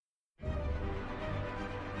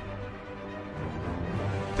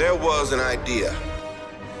There was an idea.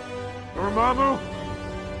 Dormammu,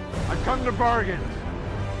 I come to bargain.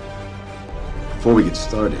 Before we get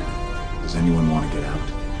started, does anyone want to get out?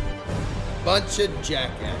 Bunch of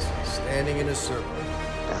jackasses standing in a circle.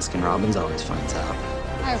 Baskin-Robbins always finds out.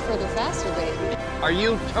 Higher, further, faster, baby. Are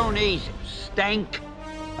you Tony Stank?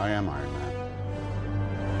 I am Iron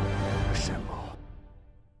Man. Assemble.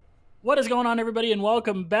 What is going on, everybody, and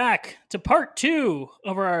welcome back to part 2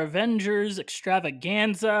 of our Avengers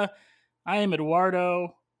extravaganza. I am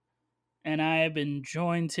Eduardo, and I have been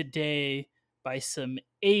joined today by some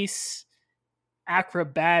ace,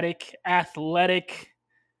 acrobatic, athletic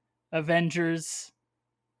Avengers.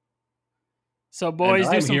 So, boys,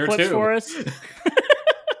 do some flips for us.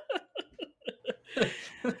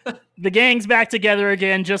 The gang's back together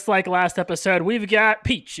again, just like last episode. We've got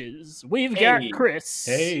Peaches. We've got Chris.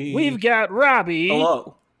 Hey. We've got Robbie.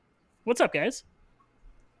 Hello. What's up, guys?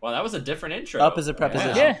 Well, that was a different intro. Up is a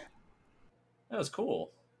preposition. Yeah. That was cool.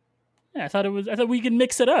 Yeah, I thought we could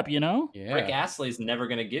mix it up, you know? Yeah. Rick Astley's never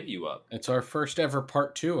going to give you up. It's our first ever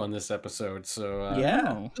part 2 on this episode, so...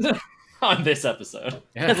 Yeah. On this episode.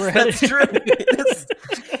 Yeah. That's true.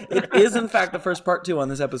 It is, in fact, the first part 2 on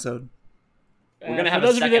this episode. We're going to have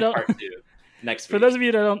a second part 2 next week. For those of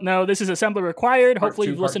you that don't know, this is Assembly Required. Part Hopefully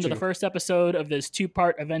two, you've part listened to two. the first episode of this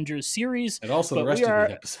 2-part Avengers series. And also the But rest we of are-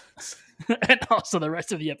 the episodes. And also the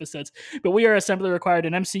rest of the episodes. But we are Assembly Required,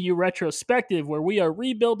 an MCU retrospective where we are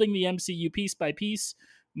rebuilding the MCU piece by piece,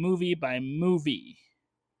 movie by movie.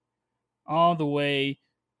 All the way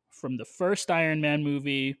from the first Iron Man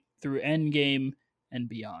movie through Endgame and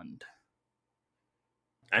beyond.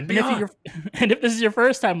 And And if this is your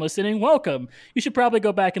first time listening, welcome. You should probably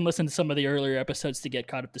go back and listen to some of the earlier episodes to get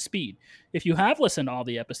caught up to speed. If you have listened to all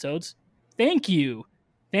the episodes, thank you.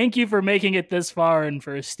 Thank you for making it this far and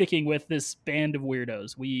for sticking with this band of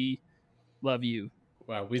weirdos. We love you.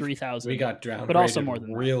 Wow, 3,000. we got downgraded But also more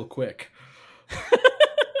than that. real quick.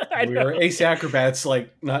 I We know. were ace acrobats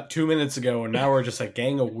like not 2 minutes ago, and now we're just a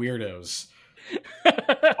gang of weirdos.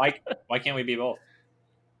 Why can't we be both?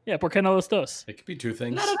 Yeah, ¿por qué no los dos? It could be 2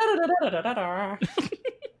 things.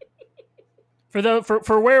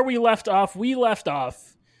 For where we left off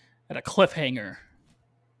at a cliffhanger.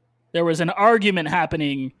 There was an argument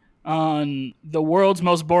happening on the world's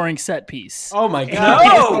most boring set piece. Oh my god.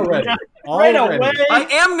 No! Already. Right Already. away. I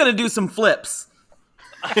am going to do some flips.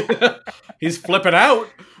 He's flipping out.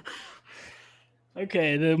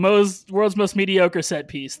 Okay, the world's most mediocre set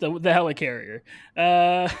piece, the helicarrier.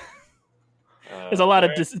 There's a lot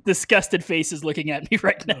of disgusted faces looking at me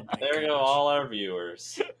right now. There go all our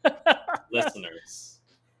viewers. Listeners.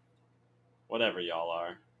 Whatever y'all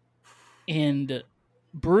are. And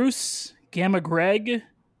Bruce Gamma Greg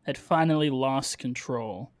had finally lost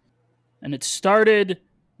control. And it started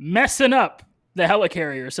messing up the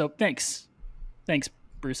helicarrier. So thanks,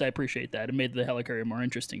 Bruce. I appreciate that. It made the helicarrier more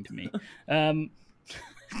interesting to me.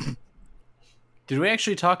 Did we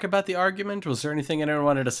actually talk about the argument? Was there anything anyone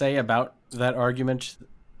wanted to say about that argument?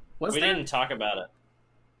 Was We there? didn't talk about it.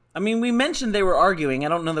 I mean, we mentioned they were arguing. I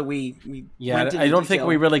don't know that we Yeah, went into I don't think detail.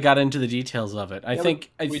 we really got into the details of it. I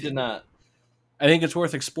think We did not. I think it's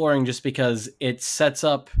worth exploring just because it sets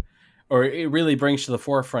up, or it really brings to the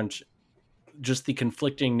forefront, just the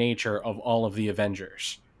conflicting nature of all of the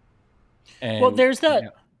Avengers. And, Well, there's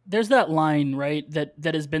that line, right,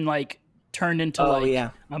 that has been like turned into Oh, like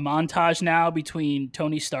yeah. a montage now between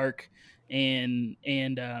Tony Stark and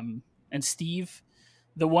Steve.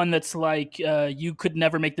 The one that's like you could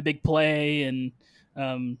never make the big play and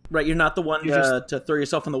Right, you're not the one You're to throw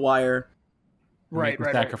yourself in the wire. right.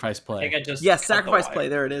 sacrifice I play. think I just Yes, cut the sacrifice wire. play.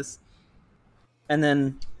 There it is. And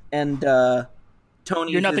then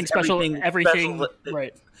Tony. You're nothing special. Everything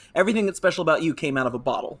right. Everything that's special about you came out of a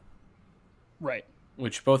bottle. Right.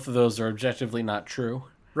 Which both of those are objectively not true.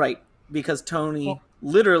 Right, because Tony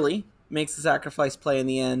literally makes the sacrifice play in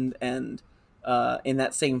the end, and in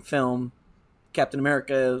that same film, Captain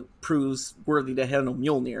America proves worthy to handle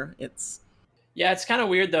Mjolnir. Yeah, it's kind of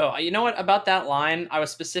weird though. You know what about that line? I was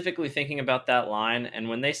specifically thinking about that line, and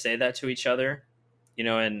when they say that to each other, you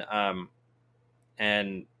know,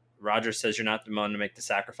 and Roger says you're not the one to make the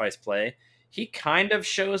sacrifice play. He kind of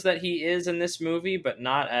shows that he is in this movie, but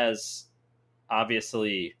not as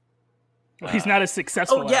obviously. Well, he's not as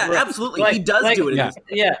successful. Oh yeah, at it. absolutely. Like- he does like- do it. In Yeah. this.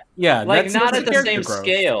 Yeah, Yeah, like that's not at the character same growth.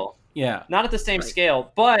 scale. Yeah, Not at the same Right.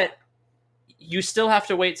 scale, but you still have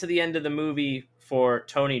to wait to the end of the movie for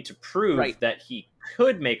Tony to prove Right. that he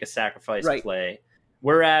could make a sacrifice Right. play.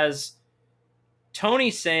 Whereas Tony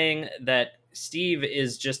saying that Steve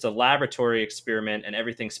is just a laboratory experiment and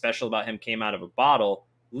everything special about him came out of a bottle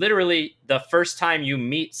literally the first time you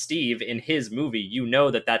meet Steve in his movie, you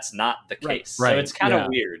know that that's not the case. Right. So it's kind of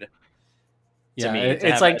weird. Yeah, me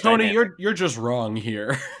it's like, Tony, you're just wrong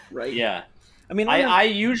here. Right. Yeah. I mean, I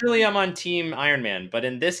usually am on Team Iron Man, but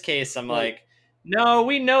in this case, I'm like, no,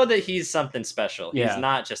 we know that he's something special. Yeah. He's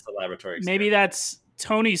not just a laboratory experiment. Maybe that's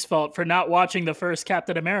Tony's fault for not watching the first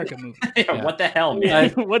Captain America movie. Yeah, what the hell, man?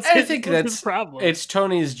 What's I his, think what's that's his problem? It's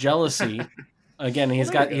Tony's jealousy. Again, he's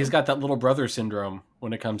got that little brother syndrome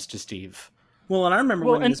when it comes to Steve. Well, and I remember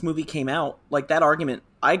when this movie came out, like that argument,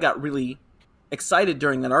 I got really excited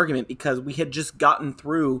during that argument because we had just gotten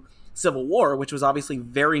through Civil War, which was obviously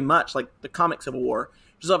very much like the comic Civil War,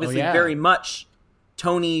 which is obviously very much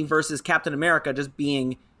Tony versus Captain America just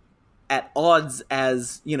being at odds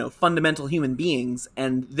as, you know, fundamental human beings.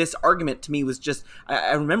 And this argument to me was just,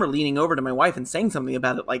 I remember leaning over to my wife and saying something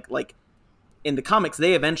about it, like in the comics,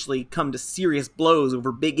 they eventually come to serious blows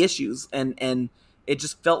over big issues, and it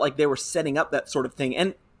just felt like they were setting up that sort of thing.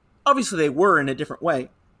 And obviously they were in a different way,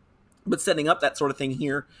 but setting up that sort of thing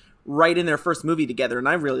here right in their first movie together, and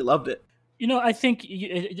I really loved it. You know, I think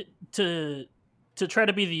to try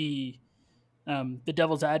to be the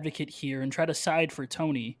devil's advocate here and try to side for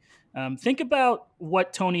Tony, think about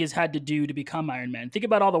what Tony has had to do to become Iron Man. Think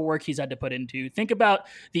about all the work he's had to put into. Think about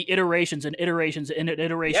the iterations and iterations and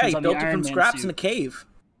iterations he on built the it Iron from Man scraps suit. in a cave.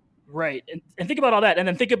 Right. And think about all that. And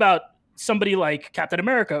then think about somebody like Captain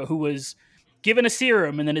America, who was given a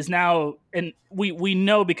serum and then is now, and we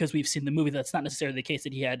know because we've seen the movie that's not necessarily the case,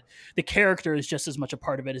 that he had the character is just as much a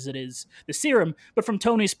part of it as it is the serum. But from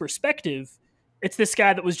Tony's perspective, it's this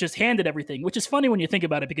guy that was just handed everything, which is funny when you think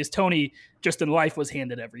about it, because Tony just in life was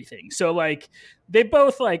handed everything. So like they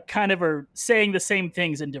both like kind of are saying the same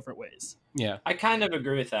things in different ways. Yeah. I kind of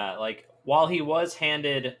agree with that. Like, while he was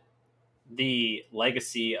handed the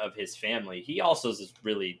legacy of his family, he also is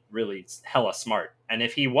really, really hella smart. And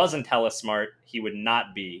if he wasn't hella smart, he would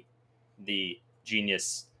not be the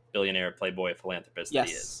genius, billionaire, playboy, philanthropist that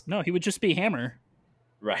he is. No, he would just be Hammer.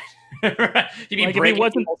 Right. He'd be Like,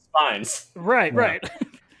 breaking people's spines. Right, right.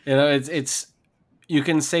 You know, it's you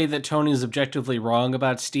can say that Tony's objectively wrong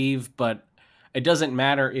about Steve, but it doesn't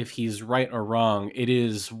matter if he's right or wrong. It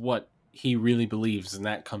is what he really believes, and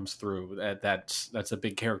that comes through. That's a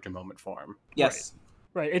big character moment for him. Yes.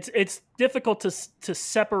 Right. It's difficult to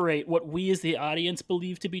separate what we as the audience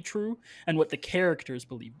believe to be true and what the characters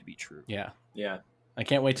believe to be true. Yeah. Yeah. I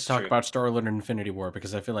can't wait to talk about Star-Lord and Infinity War,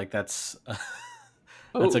 because I feel like that's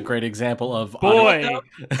a great example of boy,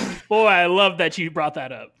 I love that you brought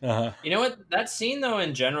that up. Uh-huh. You know what? That scene, though,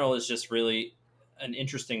 in general is just really an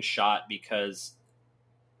interesting shot, because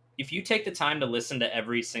if you take the time to listen to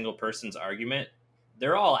every single person's argument,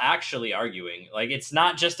 they're all actually arguing. Like, it's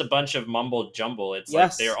not just a bunch of mumble jumble. It's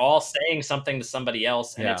like they're all saying something to somebody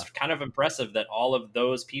else, and it's kind of impressive that all of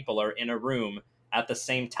those people are in a room at the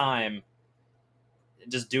same time,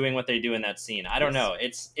 just doing what they do in that scene. I don't know.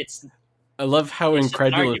 It's I love how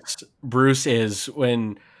incredulous Bruce is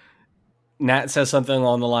when Nat says something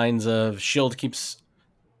along the lines of S.H.I.E.L.D.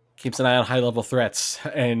 keeps an eye on high-level threats,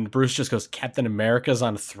 and Bruce just goes, Captain America's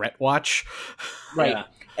on threat watch. Right. Yeah.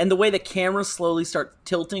 And the way the cameras slowly start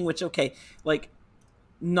tilting, which, like,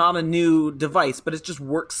 not a new device, but it just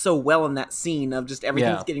works so well in that scene of just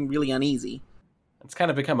everything's getting really uneasy. It's kind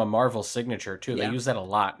of become a Marvel signature, too. They use that a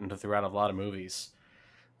lot throughout a lot of movies.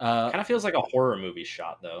 Kind of feels like a horror movie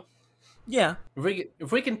shot, though. Yeah.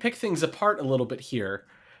 If we can pick things apart a little bit here,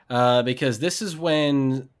 because this is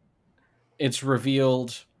when it's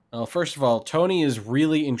revealed. Well, first of all, Tony is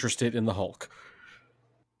really interested in the Hulk.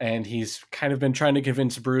 And he's kind of been trying to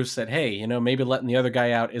convince Bruce that, hey, you know, maybe letting the other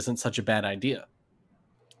guy out isn't such a bad idea.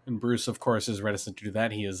 And Bruce, of course, is reticent to do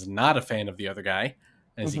that. He is not a fan of the other guy,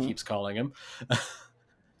 as he keeps calling him.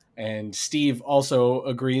 And Steve also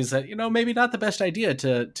agrees that, you know, maybe not the best idea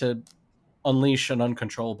to unleash an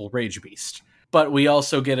uncontrollable rage beast. But we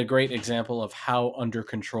also get a great example of how under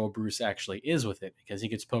control Bruce actually is with it, because he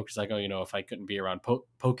gets poked. He's like, oh, you know, if I couldn't be around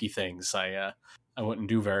pokey things, I wouldn't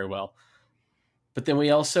do very well. But then we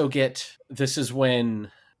also get, this is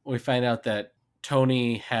when we find out that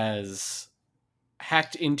Tony has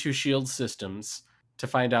hacked into S.H.I.E.L.D. systems to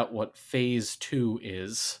find out what Phase 2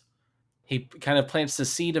 is. He kind of plants the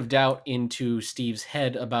seed of doubt into Steve's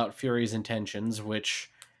head about Fury's intentions,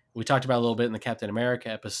 which we talked about a little bit in the Captain America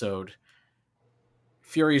episode.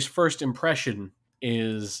 Fury's first impression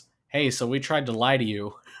is, hey, so we tried to lie to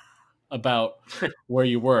you about where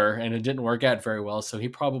you were, and it didn't work out very well. So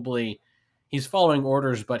he's following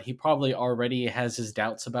orders, but he probably already has his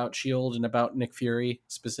doubts about S.H.I.E.L.D. and about Nick Fury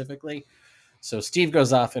specifically. So Steve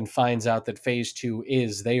goes off and finds out that Phase 2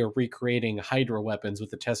 they are recreating Hydra weapons with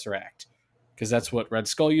the Tesseract. because that's what Red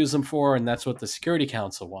Skull used them for, and that's what the Security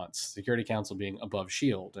Council wants. Security Council being above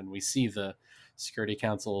S.H.I.E.L.D., and we see the Security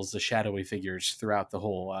Council as the shadowy figures throughout the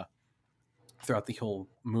whole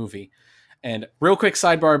movie. And real quick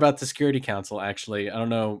sidebar about the Security Council, actually. I don't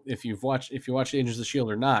know if you watched Agents of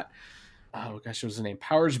S.H.I.E.L.D. or not. Oh, gosh, what was his name?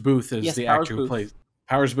 Powers Booth is the actor who plays...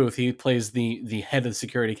 Powers Booth, he plays the head of the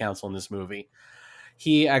Security Council in this movie.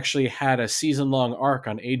 He actually had a season-long arc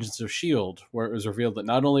on Agents of S.H.I.E.L.D. where it was revealed that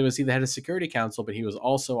not only was he the head of Security Council, but he was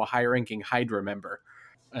also a high-ranking Hydra member.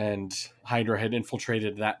 And Hydra had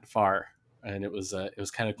infiltrated that far. And it was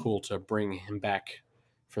kind of cool to bring him back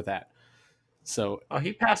for that. So,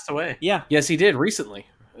 he passed away. Yeah. Yes, he did recently.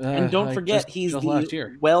 And don't forget, he's last the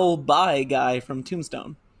year. well-by guy from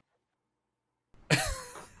Tombstone.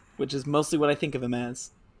 Which is mostly what I think of him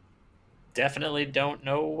as. Definitely don't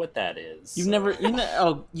know what that is. You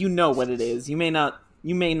know what it is. You may not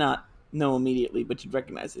know immediately, but you'd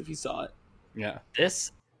recognize it if you saw it. Yeah.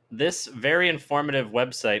 This very informative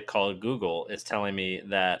website called Google is telling me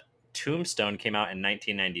that Tombstone came out in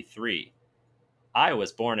 1993. I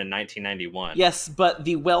was born in 1991. Yes, but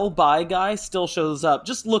the well-by guy still shows up.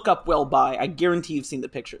 Just look up well-by. I guarantee you've seen the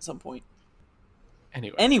picture at some point.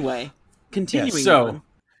 Anyway, continuing on.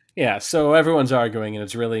 Yeah, so everyone's arguing, and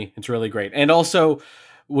it's really great. And also,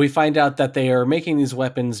 we find out that they are making these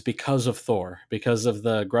weapons because of Thor, because of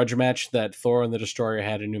the grudge match that Thor and the Destroyer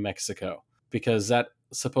had in New Mexico, because that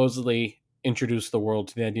supposedly introduced the world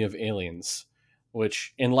to the idea of aliens,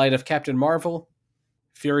 which, in light of Captain Marvel,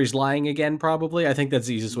 Fury's lying again, probably. I think that's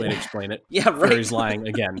the easiest way to explain it. Yeah, right. Fury's lying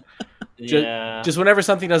again. Yeah. Just whenever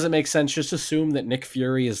something doesn't make sense, just assume that Nick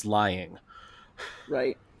Fury is lying.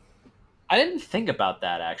 Right. I didn't think about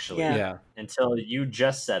that, actually. Yeah. Until you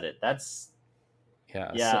just said it.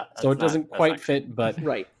 So it doesn't quite fit, but...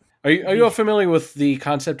 Right. Are you all familiar with the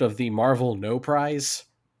concept of the Marvel No Prize?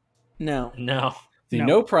 No. The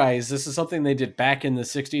No Prize, this is something they did back in the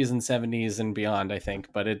 60s and 70s and beyond, I think,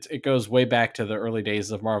 but it goes way back to the early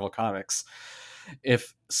days of Marvel Comics.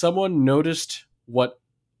 If someone noticed what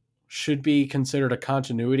should be considered a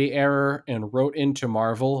continuity error and wrote into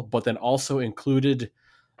Marvel, but then also included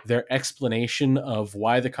their explanation of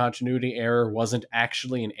why the continuity error wasn't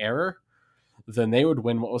actually an error, then they would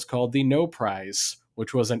win what was called the No Prize,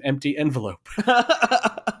 which was an empty envelope.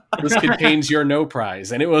 This contains your No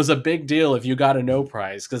Prize. And it was a big deal if you got a No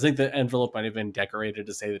Prize, because I think the envelope might have been decorated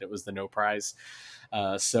to say that it was the No Prize.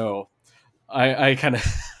 So I kind of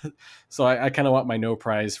want my No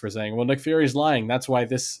Prize for saying, well, Nick Fury's lying. That's why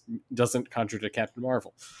this doesn't contradict Captain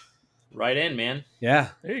Marvel. Right in, man. Yeah.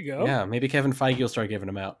 There you go. Yeah, maybe Kevin Feige will start giving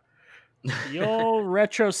them out. Your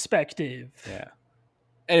retrospective. Yeah.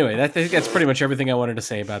 Anyway, I think that's pretty much everything I wanted to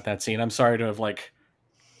say about that scene. I'm sorry to have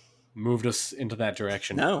moved us into that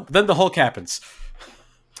direction. No. But then the Hulk happens.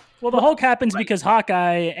 Well, the Hulk happens because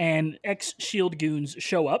Hawkeye and ex-S.H.I.E.L.D. goons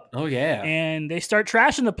show up. Oh, yeah. And they start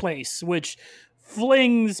trashing the place, which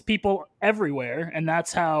flings people everywhere. And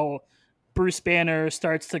that's how Bruce Banner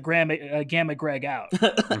starts to Gamma Greg out.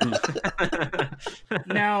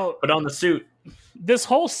 Now, put on the suit. This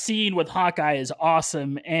whole scene with Hawkeye is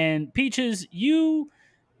awesome. And Peaches, you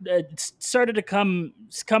started to come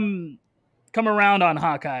around on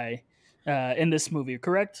Hawkeye in this movie,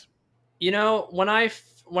 correct? You know, when I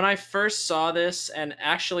first saw this, and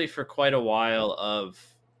actually for quite a while of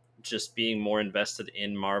just being more invested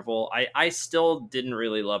in Marvel, I still didn't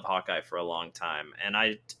really love Hawkeye for a long time. And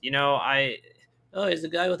he's the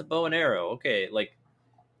guy with a bow and arrow. Okay, like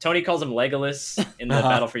Tony calls him Legolas in the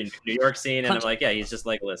Battle for New York scene, and I'm like, yeah, he's just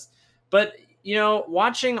Legolas. But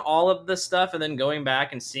watching all of this stuff and then going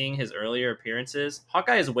back and seeing his earlier appearances,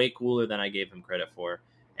 Hawkeye is way cooler than I gave him credit for.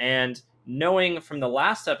 And knowing from the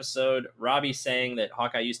last episode, Robbie saying that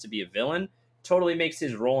Hawkeye used to be a villain totally makes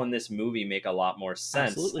his role in this movie make a lot more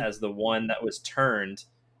sense. Absolutely. As the one that was turned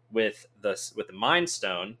with the Mind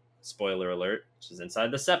Stone, spoiler alert, which is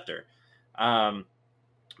inside the scepter.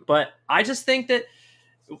 But I just think that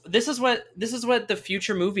this is what the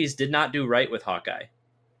future movies did not do right with Hawkeye.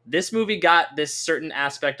 This movie got this certain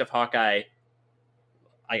aspect of Hawkeye,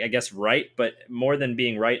 I guess, right, but more than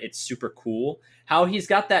being right, it's super cool. How he's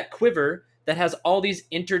got that quiver that has all these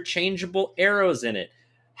interchangeable arrows in it.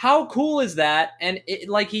 How cool is that? And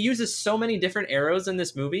he uses so many different arrows in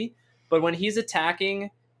this movie, but when he's attacking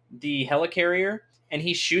the helicarrier and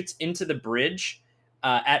he shoots into the bridge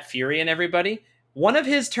at Fury and everybody, one of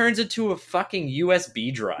his turns into a fucking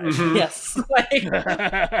USB drive. Mm-hmm. Yes. Who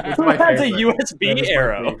has a USB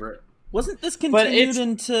arrow? Wasn't this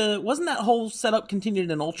continued wasn't that whole setup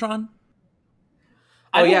continued in Ultron?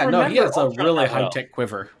 Oh, yeah, no, he has a really high-tech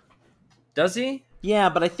quiver. Does he? Yeah,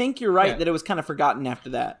 but I think you're right that it was kind of forgotten after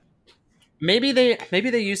that. Maybe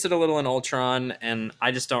they used it a little in Ultron, and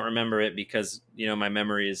I just don't remember it because my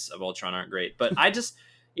memories of Ultron aren't great. But I just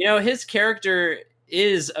his character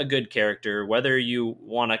is a good character, whether you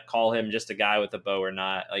want to call him just a guy with a bow or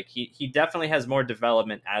not. Like he definitely has more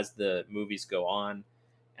development as the movies go on,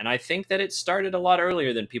 and I think that it started a lot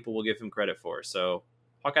earlier than people will give him credit for. So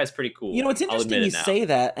Hawkeye's pretty cool. It's interesting you say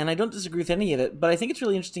that, and I don't disagree with any of it, but I think it's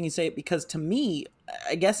really interesting you say it because to me,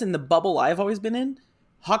 I guess in the bubble I've always been in,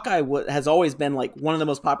 Hawkeye has always been like one of the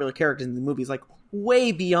most popular characters in the movies, like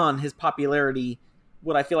way beyond his popularity,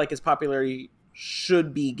 what I feel like his popularity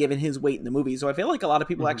should be given his weight in the movie. So I feel like a lot of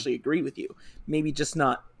people actually agree with you, maybe just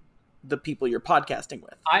not the people you're podcasting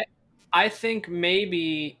with. I think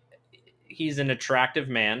maybe he's an attractive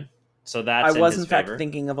man, so that's I was in in fact favor.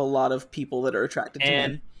 thinking of a lot of people that are attracted to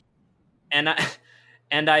men.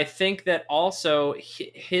 And I think that also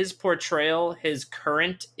his portrayal, his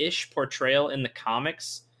current-ish portrayal in the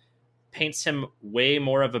comics, paints him way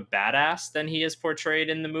more of a badass than he is portrayed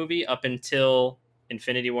in the movie up until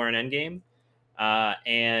Infinity War and Endgame.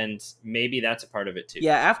 And maybe that's a part of it too.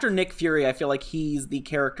 Yeah, after Nick Fury, I feel like he's the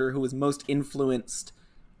character who was most influenced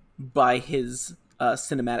by his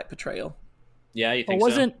cinematic portrayal. Yeah, you think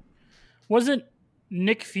so? Wasn't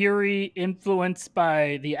Nick Fury influenced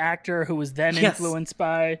by the actor who was then influenced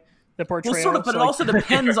by the portrayal? Well, sort of, but it also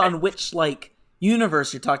depends on which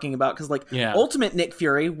universe you're talking about. Because Ultimate Nick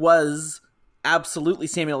Fury was absolutely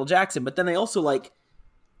Samuel L. Jackson, but then they also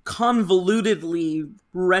convolutedly,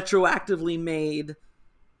 retroactively made,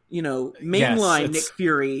 mainline Nick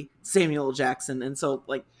Fury Samuel L. Jackson, and so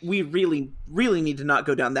we really, really need to not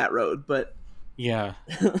go down that road. But yeah,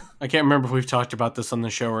 I can't remember if we've talked about this on the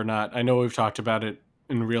show or not. I know we've talked about it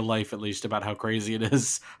in real life, at least, about how crazy it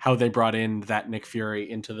is how they brought in that Nick Fury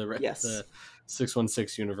into the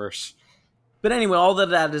 616 universe. But anyway, all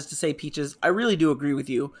that is to say, Peaches, I really do agree with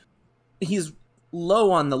you. He's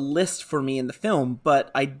low on the list for me in the film, but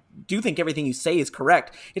I do think everything you say is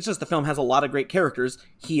correct. It's just the film has a lot of great characters.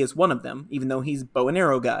 He is one of them, even though he's bow and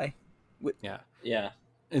arrow guy. Yeah.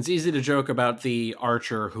 It's easy to joke about the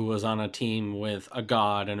archer who was on a team with a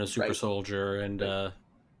god and a super soldier and a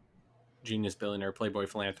genius billionaire, playboy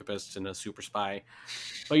philanthropist, and a super spy.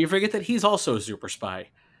 But you forget that he's also a super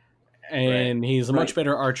spy. And he's a much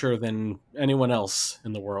better archer than anyone else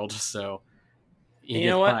in the world. So you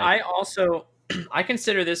know what? I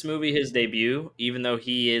consider this movie his debut, even though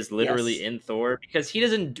he is literally in Thor, because he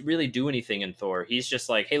doesn't really do anything in Thor. He's just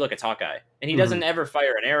like, hey, look, it's Hawkeye. And he doesn't ever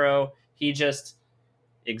fire an arrow. He just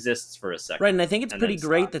exists for a second. Right, and I think it's pretty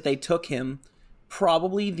great that they took him,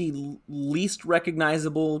 probably the least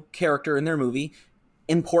recognizable character in their movie,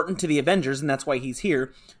 important to the Avengers, and that's why he's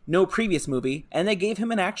here, no previous movie, and they gave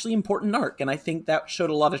him an actually important arc, and I think that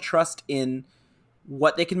showed a lot of trust in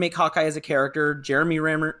what they can make Hawkeye as a character, Jeremy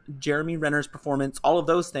Renner's performance, all of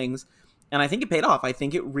those things, and I think it paid off. I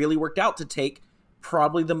think it really worked out to take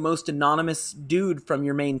probably the most anonymous dude from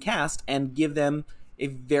your main cast and give them a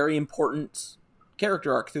very important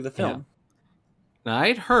character arc through the film. Now,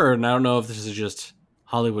 I'd heard, and I don't know if this is just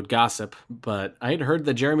Hollywood gossip, but I'd heard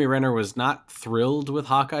that Jeremy Renner was not thrilled with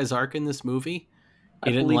Hawkeye's arc in this movie.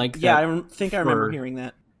 He didn't like that. Yeah, I think I remember hearing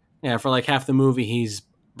that. Yeah, for half the movie, he's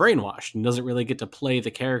brainwashed and doesn't really get to play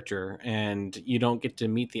the character, and you don't get to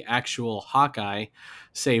meet the actual Hawkeye,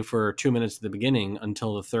 save for 2 minutes at the beginning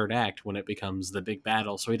until the third act when it becomes the big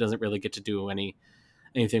battle. So he doesn't really get to do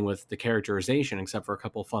anything with the characterization except for a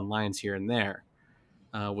couple fun lines here and there.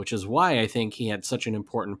 Which is why I think he had such an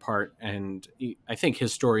important part, and I think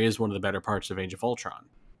his story is one of the better parts of Age of Ultron.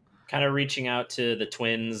 Kind of reaching out to the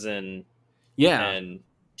twins and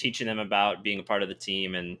teaching them about being a part of the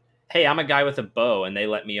team, and hey, I'm a guy with a bow, and they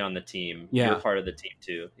let me on the team. Yeah. You're part of the team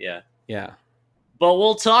too. Yeah. But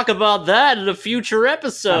we'll talk about that in a future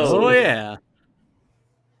episode. Oh yeah.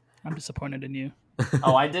 I'm disappointed in you.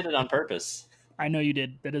 Oh, I did it on purpose. I know you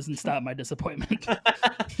did. That doesn't stop my disappointment.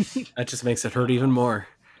 That just makes it hurt even more.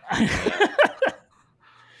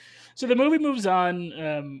 So the movie moves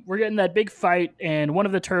on. We're getting that big fight, and one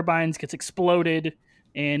of the turbines gets exploded,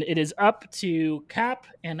 and it is up to Cap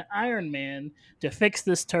and Iron Man to fix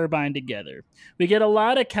this turbine together. We get a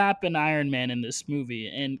lot of Cap and Iron Man in this movie,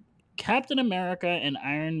 and Captain America and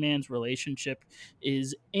Iron Man's relationship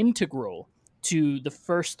is integral to the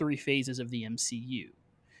first three phases of the MCU.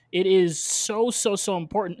 It is so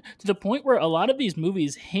important to the point where a lot of these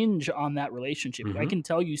movies hinge on that relationship. I can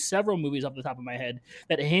tell you several movies off the top of my head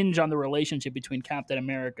that hinge on the relationship between Captain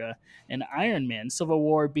America and Iron Man, Civil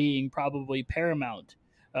War being probably paramount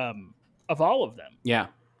of all of them. Yeah.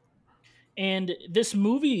 And this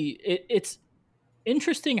movie, it's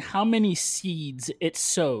interesting how many seeds it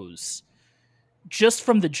sows just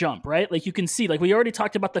from the jump, right? Like you can see, like we already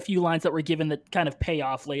talked about the few lines that were given that kind of pay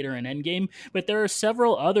off later in Endgame, but there are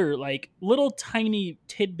several other like little tiny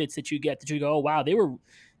tidbits that you get that you go, oh wow, they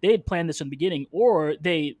had planned this from the beginning, or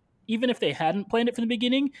they, even if they hadn't planned it from the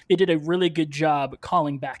beginning, they did a really good job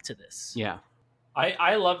calling back to this. Yeah.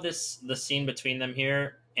 I love the scene between them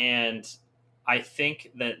here, and I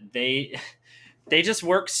think that they just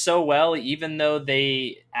work so well, even though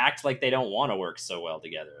they act like they don't want to work so well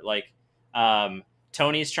together. Like,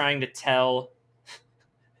 Tony's trying to tell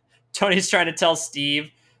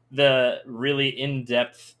Steve the really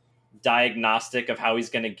in-depth diagnostic of how he's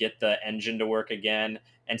going to get the engine to work again,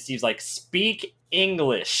 and Steve's like, "Speak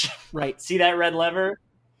English." Right. See that red lever?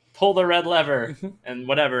 Pull the red lever and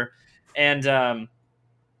whatever. And I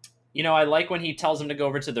like when he tells him to go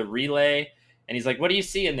over to the relay, and he's like, "What do you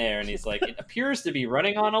see in there?" And he's like, "It appears to be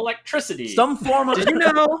running on electricity." Some form of. Did you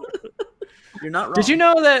know? You're not wrong. Did you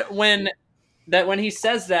know that when he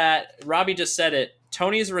says that, Robbie just said it,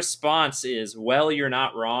 Tony's response is, "Well, you're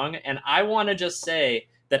not wrong." And I want to just say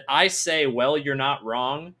that I say, "Well, you're not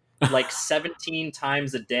wrong," like 17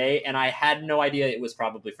 times a day, and I had no idea it was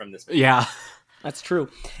probably from this movie. Yeah. That's true.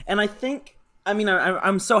 And I think,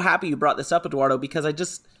 I'm so happy you brought this up, Eduardo, because I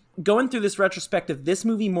just, going through this retrospective, this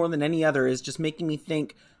movie more than any other is just making me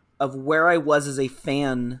think of where I was as a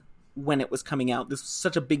fan when it was coming out. This was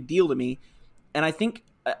such a big deal to me. And I think,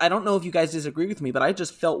 I don't know if you guys disagree with me, but I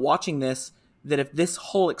just felt watching this that if this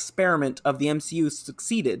whole experiment of the MCU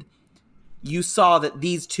succeeded, you saw that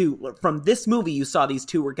these two, from this movie, you saw these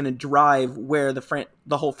two were going to drive where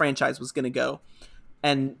the whole franchise was going to go.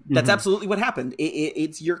 And that's absolutely what happened.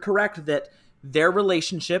 You're correct that their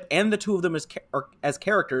relationship and the two of them as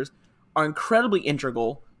characters are incredibly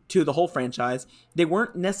integral to the whole franchise. They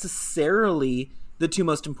weren't necessarily the two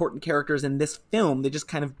most important characters in this film. They just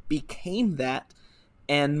kind of became that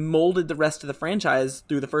and molded the rest of the franchise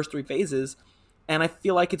through the first three phases. And I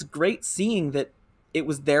feel like it's great seeing that it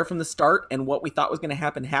was there from the start, and what we thought was going to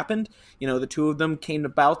happen happened. The two of them came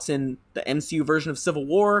about in the MCU version of Civil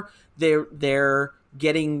War. They're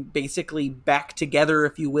getting basically back together,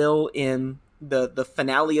 if you will, in the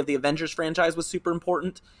finale of the Avengers franchise was super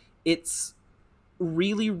important. It's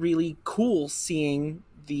really, really cool seeing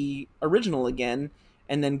the original again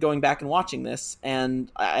and then going back and watching this. And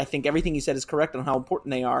I think everything you said is correct on how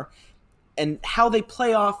important they are and how they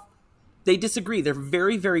play off. They disagree. They're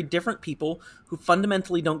very, very different people who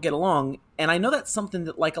fundamentally don't get along. And I know that's something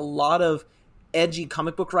that like a lot of edgy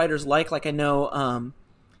comic book writers like I know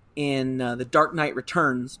in The Dark Knight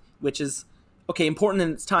Returns, which is, okay, important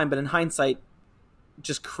in its time, but in hindsight,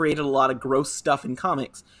 just created a lot of gross stuff in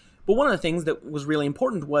comics. But one of the things that was really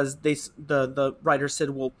important was the writer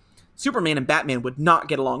said, well, Superman and Batman would not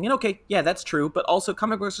get along. And okay, yeah, that's true, but also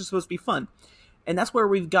comic books are supposed to be fun. And that's where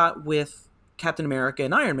we've got with Captain America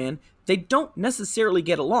and Iron Man. They don't necessarily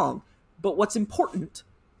get along. But what's important,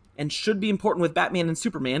 and should be important with Batman and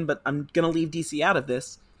Superman, but I'm going to leave DC out of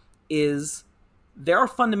this, is they are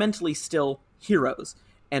fundamentally still heroes.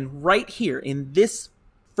 And right here, in this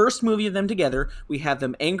first movie of them together, we have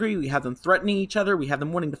them angry, we have them threatening each other, we have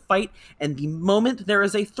them wanting to fight, and the moment there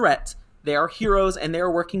is a threat, they are heroes and they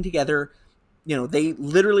are working together. They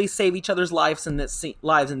literally save each other's lives in this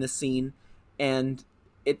scene, and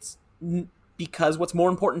it's because what's more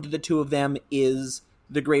important to the two of them is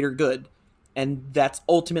the greater good. And that's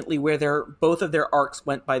ultimately where both of their arcs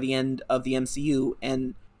went by the end of the MCU.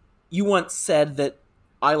 And you once said that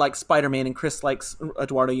I like Spider-Man and Chris likes,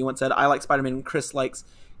 Eduardo, you once said, I like Spider-Man and Chris likes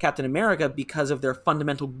Captain America because of their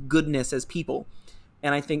fundamental goodness as people.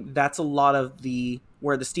 And I think that's a lot of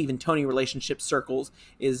where the Steve and Tony relationship circles,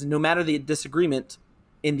 is no matter the disagreement,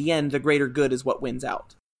 in the end, the greater good is what wins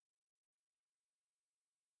out.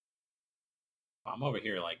 I'm over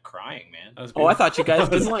here like crying, man. I thought you guys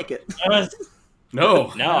didn't like it.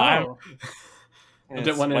 No. I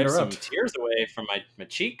didn't want to wipe interrupt. some tears away from my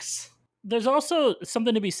cheeks. There's also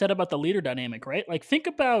something to be said about the leader dynamic, right? Like, think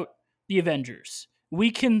about the Avengers. We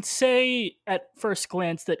can say at first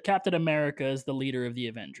glance that Captain America is the leader of the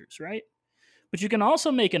Avengers, right? But you can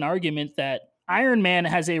also make an argument that Iron Man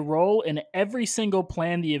has a role in every single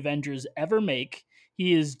plan the Avengers ever make.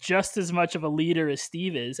 He is just as much of a leader as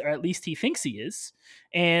Steve is, or at least he thinks he is.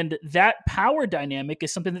 And that power dynamic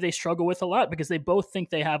is something that they struggle with a lot because they both think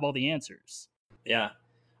they have all the answers. Yeah.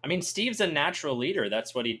 I mean, Steve's a natural leader.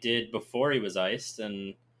 That's what he did before he was iced,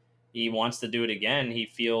 and he wants to do it again. He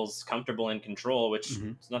feels comfortable in control, which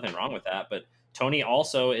there's nothing wrong with that. But Tony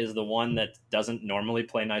also is the one that doesn't normally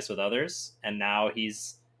play nice with others, and now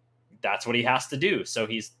that's what he has to do. So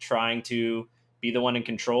he's trying to be the one in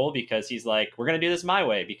control because he's like, we're going to do this my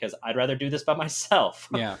way because I'd rather do this by myself.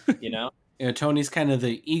 Yeah. Tony's kind of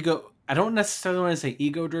the ego. I don't necessarily want to say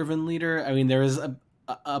ego-driven leader. I mean, there is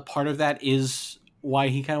a part of that is why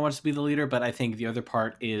he kind of wants to be the leader, but I think the other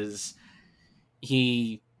part is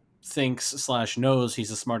he thinks / knows he's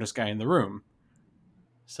the smartest guy in the room.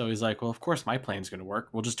 So he's like, well, of course my plan's going to work.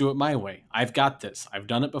 We'll just do it my way. I've got this. I've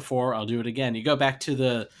done it before. I'll do it again. You go back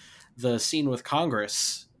to the scene with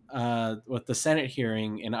Congress, with the Senate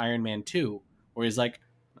hearing in Iron Man 2, where he's like,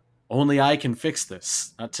 only I can fix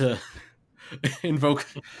this. Not to invoke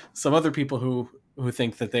some other people who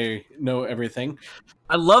think that they know everything.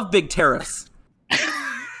 I love big tariffs.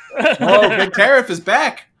 Oh, Big Tariff is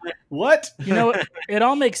back. What? You know, it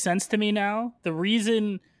all makes sense to me now. The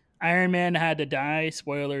reason Iron Man had to die,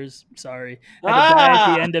 spoilers, sorry, had to die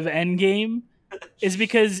at the end of Endgame is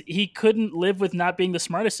because he couldn't live with not being the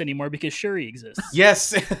smartest anymore because Shuri exists.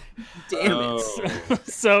 Yes. Damn it.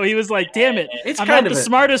 So he was like, damn it, It's I'm kind not of the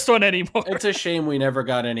smartest one anymore. It's a shame we never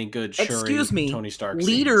got any good Shuri Excuse me, Tony Stark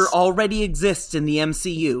leader scenes. already exists in the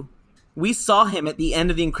MCU. We saw him at the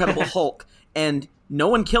end of The Incredible Hulk, and no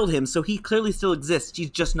one killed him, so he clearly still exists. He's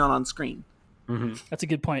just not on screen. Mm-hmm. That's a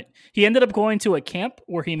good point. He ended up going to a camp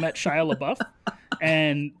where he met Shia LaBeouf.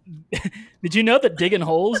 And did you know that digging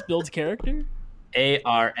holes builds character?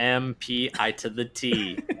 ARMPI to the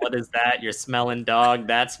T. What is that? You're smelling dog?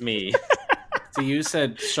 That's me. So you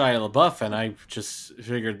said Shia LaBeouf, and I just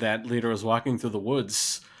figured that leader was walking through the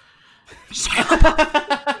woods.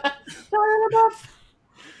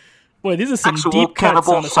 Boy, these are some Actual deep cuts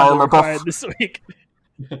cannibal on Assemble Shia Required LaBeouf. this week.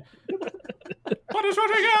 What is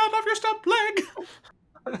running out of your stump leg?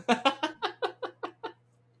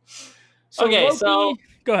 Okay, Loki- so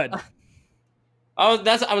go ahead. I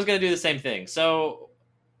was gonna do the same thing. So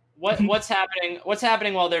what's happening? What's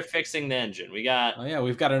happening while they're fixing the engine? We got Oh yeah,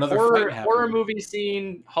 we've got another fight happening. horror movie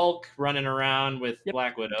scene. Hulk running around with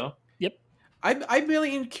Black Widow. I'm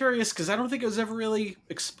really curious because I don't think it was ever really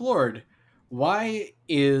explored. Why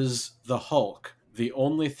is the Hulk the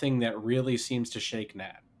only thing that really seems to shake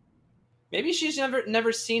Nat? Maybe she's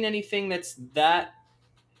never seen anything that's that.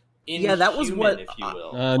 Yeah, that was inhuman, what- if you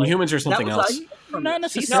will. Humans are something that was else. Not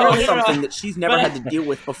She necessarily. saw No. something that she's never But- had to deal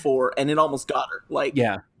with before, and it almost got her. Like,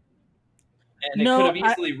 Yeah. And it No, could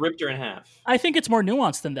have easily ripped her in half. I think it's more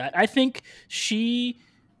nuanced than that. I think she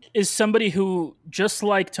is somebody who, just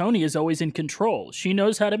like Tony, is always in control. She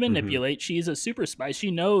knows how to manipulate. She's a super spy.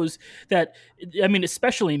 She knows that, I mean,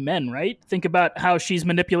 especially men, right? Think about how she's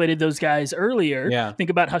manipulated those guys earlier. Yeah. Think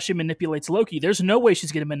about how she manipulates Loki. There's no way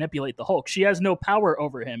she's going to manipulate the Hulk. She has no power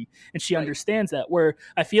over him, and she understands that, where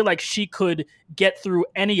I feel like she could get through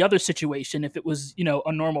any other situation if it was, you know,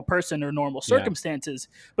 a normal person or normal circumstances.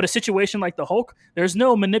 But a situation like the Hulk, there's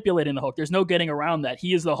no manipulating the Hulk. There's no getting around that.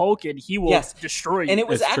 He is the Hulk, and he will Yes. destroy you. and it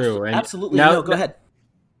was It's true, and absolutely now- no. Go ahead.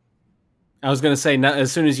 I was going to say,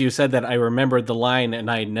 as soon as you said that, I remembered the line, and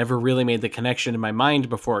I never really made the connection in my mind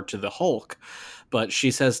before to the Hulk. But she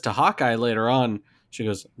says to Hawkeye later on, she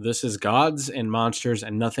goes, "This is gods and monsters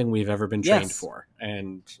and nothing we've ever been trained Yes. for."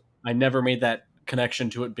 And I never made that connection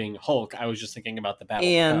to it being Hulk. I was just thinking about the battle.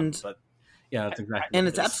 And- to come, but yeah, that's exactly. And what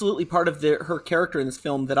it's it is. absolutely part of her character in this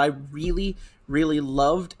film that I really, really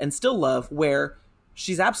loved and still love, where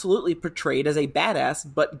she's absolutely portrayed as a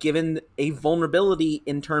badass, but given a vulnerability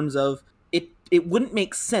in terms of it wouldn't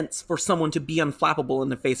make sense for someone to be unflappable in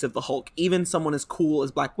the face of the Hulk, even someone as cool as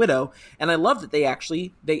Black Widow. And I love that they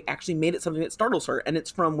actually made it something that startles her. And it's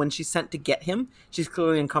from when she's sent to get him. She's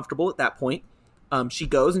clearly uncomfortable at that point. She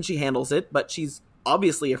goes and she handles it, but she's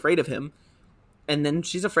obviously afraid of him. And then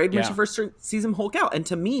she's afraid when she first sees him Hulk out. And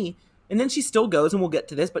to me, and then she still goes, and we'll get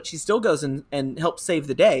to this, but she still goes and helps save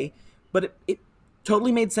the day. But it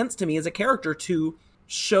totally made sense to me as a character to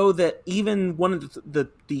show that even one of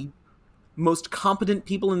the most competent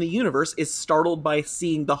people in the universe is startled by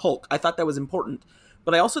seeing the Hulk. I thought that was important.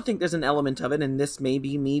 But I also think there's an element of it, and this may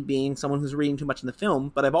be me being someone who's reading too much in the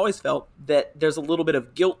film, but I've always felt that there's a little bit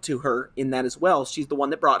of guilt to her in that as well. She's the one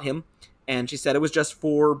that brought him, and she said it was just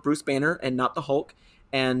for Bruce Banner and not the Hulk.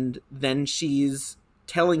 And then she's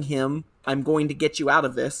telling him, I'm going to get you out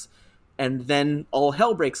of this. And then all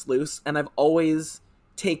hell breaks loose. And I've always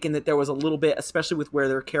taken that there was a little bit, especially with where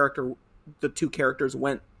the two characters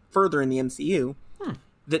went further in the MCU,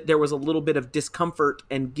 that there was a little bit of discomfort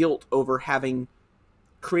and guilt over having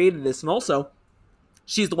created this. And also,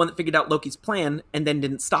 she's the one that figured out Loki's plan and then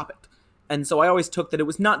didn't stop it. And so I always took that it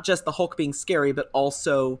was not just the Hulk being scary, but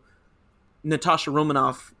also Natasha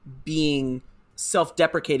Romanoff being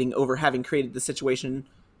self-deprecating over having created the situation,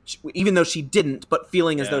 even though she didn't, but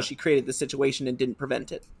feeling as though she created the situation and didn't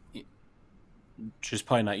prevent it. She's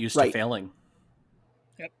probably not used to failing.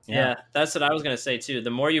 Yeah, that's what I was going to say too. The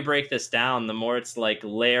more you break this down, the more it's like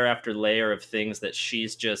layer after layer of things that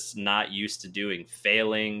she's just not used to doing.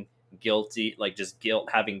 Failing, guilty, like just guilt,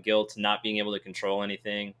 having guilt, not being able to control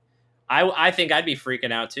anything. I think I'd be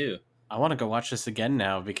freaking out too. I want to go watch this again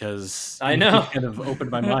now because I know. it kind of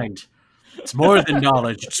opened my mind. It's more than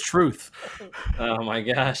knowledge; it's truth. Oh my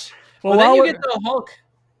gosh! Well, then while you we're- get the Hulk.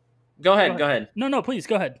 Go ahead. No, please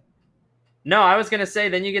go ahead. No, I was gonna say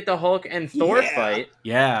then you get the Hulk and Thor fight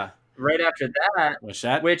Yeah, right after that. what's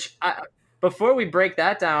that? Before we break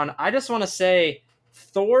that down, I just want to say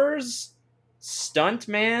Thor's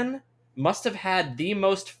stuntman must have had the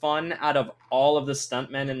most fun out of all of the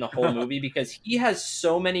stuntmen in the whole movie because he has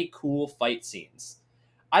so many cool fight scenes.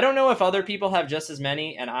 I don't know if other people have just as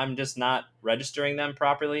many, and I'm just not registering them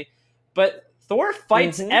properly. But Thor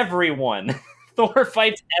fights everyone. Thor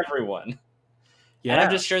fights everyone. Yeah, And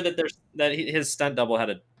I'm just sure that his stunt double had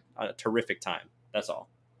a terrific time. That's all.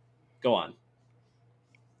 Go on.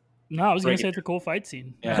 No, I was going Break to say it it's a cool fight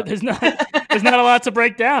scene. Yeah. There's not a lot to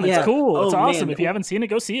break down. It's Yeah. cool. It's Oh, awesome. man. If you haven't seen it,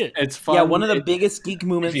 go see it. it's fun. Yeah, one of the It- biggest geek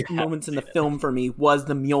moments you haven't in the film for me was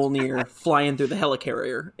the Mjolnir flying through the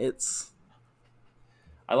helicarrier. It's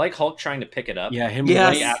I like Hulk trying to pick it up. Yeah, him.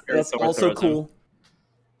 yes, right after that's Thor also throws him. cool.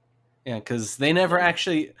 Yeah, because they never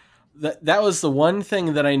actually. That was the one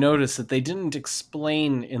thing that I noticed that they didn't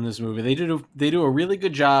explain in this movie. They do a really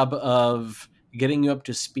good job of getting you up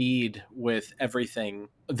to speed with everything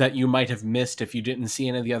that you might have missed if you didn't see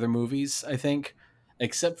any of the other movies. I think,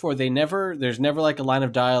 except for there's never like a line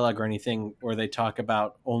of dialogue or anything where they talk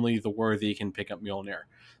about only the worthy can pick up Mjolnir.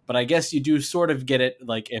 But I guess you do sort of get it.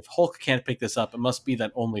 Like if Hulk can't pick this up, it must be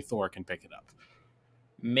that only Thor can pick it up.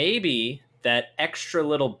 Maybe that extra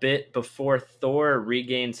little bit before Thor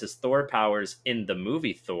regains his Thor powers in the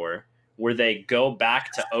movie Thor, where they go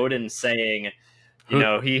back to Odin saying, you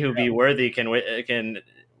know, he who be worthy can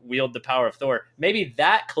wield the power of Thor. Maybe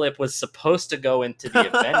that clip was supposed to go into the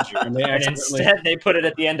Avengers, And they and accidentally- instead they put it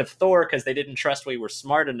at the end of Thor because they didn't trust we were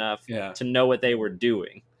smart enough Yeah. to know what they were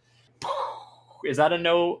doing. Is that a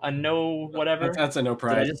no whatever? That's a no I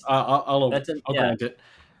prize. just- I'll That's a- I'll yeah. grant it.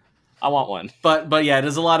 I want one. But yeah, it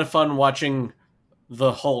is a lot of fun watching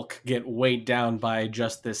the Hulk get weighed down by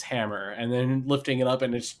just this hammer and then lifting it up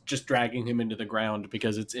and it's just dragging him into the ground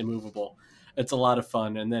because it's immovable. It's a lot of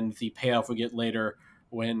fun. And then the payoff we get later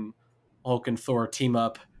when Hulk and Thor team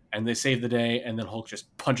up and they save the day and then Hulk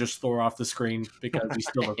just punches Thor off the screen because he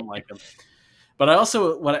still doesn't like him. But I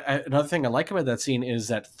also, another thing I like about that scene is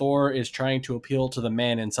that Thor is trying to appeal to the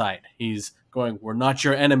man inside. He's going, "We're not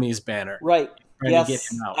your enemies," banner. Right. Trying Yes, to get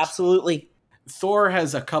him out. absolutely. Thor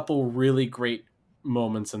has a couple really great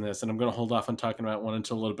moments in this, and I'm going to hold off on talking about one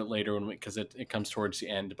until a little bit later because it comes towards the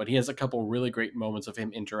end. But he has a couple really great moments of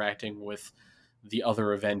him interacting with the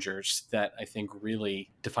other Avengers that I think really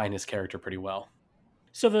define his character pretty well.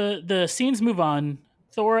 So the scenes move on.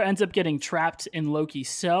 Thor ends up getting trapped in Loki's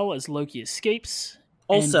cell as Loki escapes.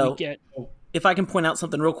 and Also, we get if I can point out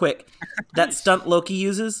something real quick, that stunt Loki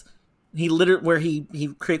uses, where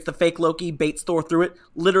he creates the fake Loki, baits Thor through it,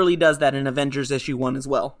 literally does that in Avengers issue 1 as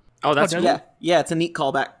well. Oh, that's does cool. Yeah, it's a neat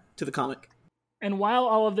callback to the comic. And while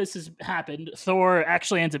all of this has happened, Thor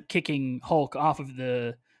actually ends up kicking Hulk off of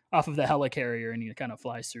the helicarrier, and he kind of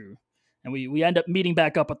flies through. And we end up meeting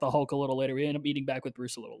back up with the Hulk a little later. We end up meeting back with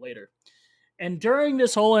Bruce a little later. And during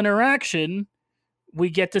this whole interaction,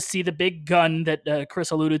 we get to see the big gun that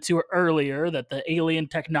Chris alluded to earlier, that the alien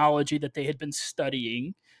technology that they had been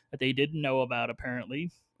studying, that they didn't know about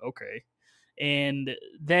apparently. Okay. And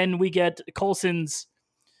then we get Coulson's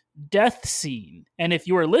death scene. And if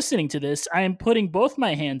you are listening to this, I am putting both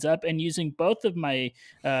my hands up and using both of my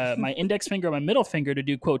my index finger and my middle finger to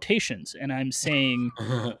do quotations. And I'm saying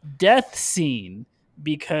death scene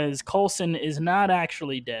because Coulson is not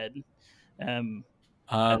actually dead. I'm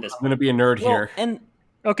going to be a nerd here. And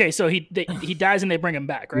Okay, so he dies and they bring him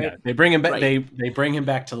back, right? Yeah, they bring him back. Right. They bring him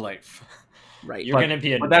back to life. right, You're But- going to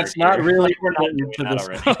be a but nerd that's not here. really We're not doing important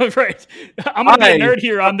that to this. already. Right. I'm going to be a I- nerd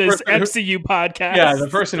here on this the person MCU podcast. Yeah, the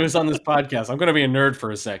person who's on this podcast. I'm going to be a nerd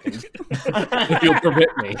for a second, if you'll permit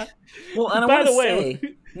me. Well, and I By want the to way-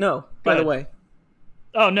 say, no, by the ahead. way,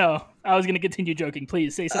 Oh, no. I was going to continue joking.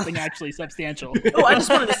 Please say something actually substantial. oh, I just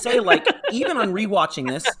wanted to say, like, even on rewatching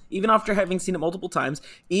this, even after having seen it multiple times,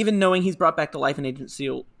 even knowing he's brought back to life in Agents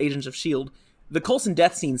of S.H.I.E.L.D., the Coulson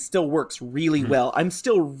death scene still works really well. I'm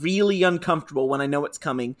still really uncomfortable when I know it's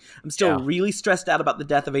coming. I'm still really stressed out about the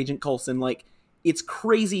death of Agent Coulson. Like, it's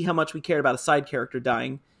crazy how much we cared about a side character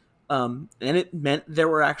dying. And it meant there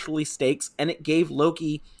were actually stakes, and it gave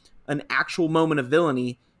Loki an actual moment of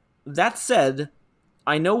villainy. That said,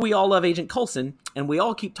 I know we all love Agent Coulson, and we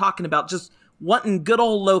all keep talking about just wanting good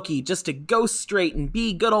old Loki just to go straight and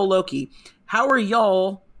be good old Loki. How are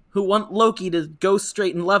y'all who want Loki to go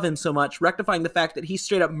straight and love him so much rectifying the fact that he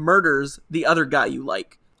straight up murders the other guy you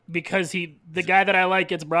like? Because the guy that I like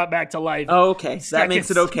gets brought back to life. Oh, okay. That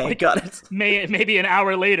makes it okay. Like, got it. Maybe an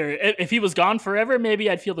hour later. If he was gone forever, maybe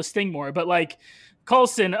I'd feel the sting more. But like,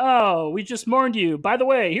 Coulson, we just mourned you. By the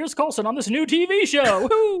way, here's Coulson on this new TV show.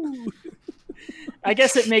 Woo! I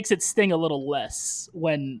guess it makes it sting a little less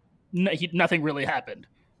when nothing really happened.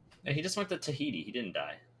 Yeah, he just went to Tahiti. He didn't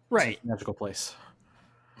die. Right. Magical place.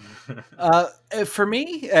 For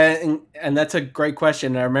me, and that's a great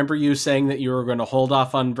question. I remember you saying that you were going to hold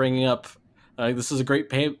off on bringing up. This is a great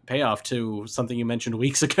payoff to something you mentioned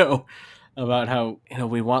weeks ago about how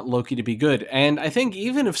we want Loki to be good. And I think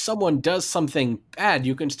even if someone does something bad,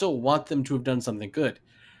 you can still want them to have done something good.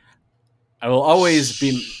 I will always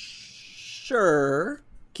be sure.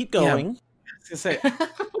 Keep going. Yeah, I was gonna say,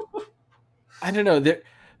 I don't know.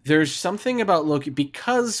 There's something about Loki,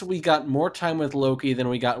 because we got more time with Loki than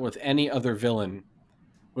we got with any other villain.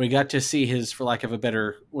 We got to see his, for lack of a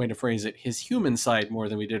better way to phrase it, his human side more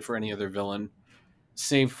than we did for any other villain,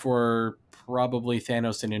 save for probably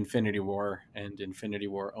Thanos in Infinity War and Infinity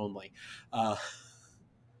War only,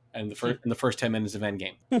 and the first 10 minutes of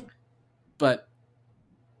Endgame. But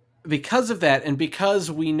because of that, and because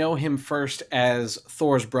we know him first as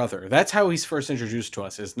Thor's brother, that's how he's first introduced to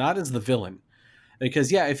us, is not as the villain.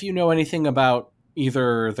 Because, yeah, if you know anything about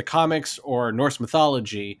either the comics or Norse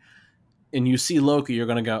mythology, and you see Loki, you're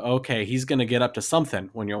going to go, okay, he's going to get up to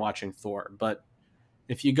something when you're watching Thor. But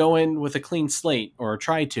if you go in with a clean slate, or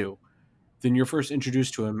try to, then you're first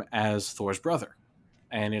introduced to him as Thor's brother.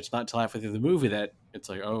 And it's not until halfway through the movie that it's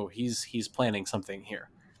like, oh, he's planning something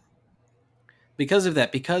here. Because of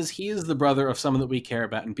that, because he is the brother of someone that we care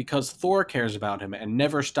about, and because Thor cares about him and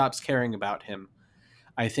never stops caring about him,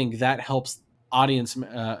 I think that helps audience,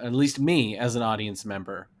 at least me as an audience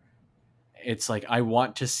member. It's like, I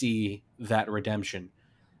want to see that redemption.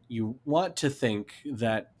 You want to think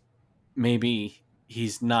that maybe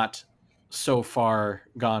he's not so far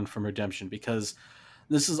gone from redemption, because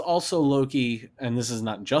this is also Loki, and this is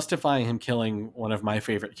not justifying him killing one of my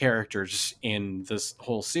favorite characters in this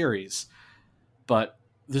whole series, but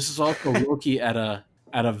this is also Loki at a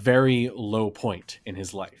very low point in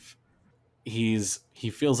his life. He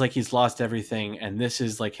feels like he's lost everything, and this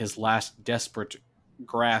is like his last desperate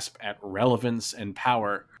grasp at relevance and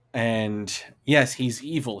power. And yes, he's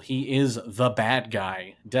evil. He is the bad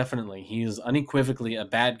guy. Definitely. He is unequivocally a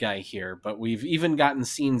bad guy here, but we've even gotten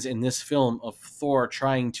scenes in this film of Thor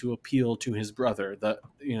trying to appeal to his brother.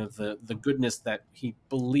 The goodness that he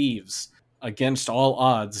believes against all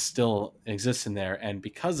odds still exists in there. And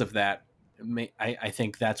because of that, I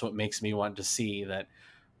think that's what makes me want to see that.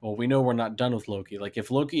 Well, we know we're not done with Loki. Like, if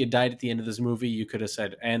Loki had died at the end of this movie, you could have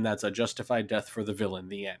said, and that's a justified death for the villain,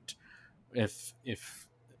 the end. If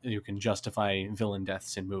you can justify villain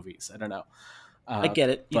deaths in movies. I don't know. I get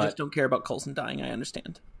it. You just don't care about Coulson dying. I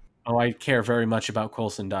understand. Oh, I care very much about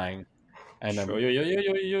Coulson dying. And and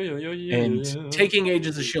taking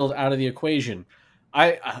Agents of S.H.I.E.L.D. out of the equation.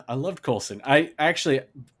 I loved Coulson. I actually,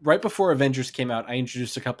 right before Avengers came out, I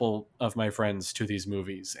introduced a couple of my friends to these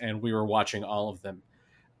movies, and we were watching all of them.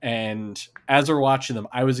 And as we're watching them,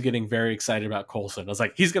 I was getting very excited about Coulson. I was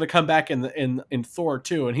like, he's going to come back in Thor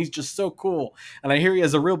too, and he's just so cool. And I hear he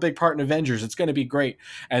has a real big part in Avengers. It's going to be great.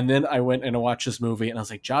 And then I went and I watched this movie, and I was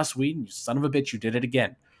like, Joss Whedon, you son of a bitch, you did it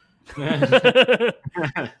again.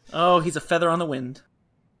 Oh, he's a feather on the wind.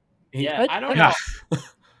 Yeah, I don't know.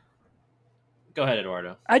 Go ahead,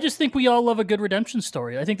 Eduardo. I just think we all love a good redemption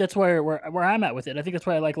story. I think that's where I'm at with it. I think that's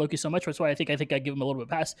why I like Loki so much. That's why I think I give him a little bit of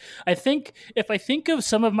a pass. I think if I think of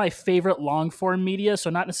some of my favorite long form media, so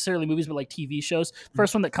not necessarily movies, but like TV shows,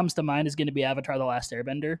 first one that comes to mind is going to be Avatar: The Last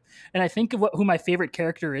Airbender. And I think of who my favorite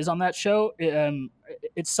character is on that show.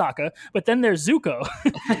 It's Sokka, but then there's Zuko.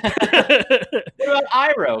 What about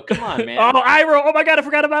Iroh? Come on, man. Oh, Iroh! Oh my god, I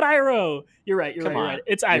forgot about Iroh. You're right. You're right.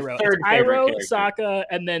 It's Iroh. It's Iroh, Sokka,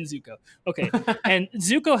 and then Zuko. Okay, and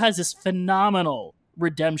Zuko has this phenomenal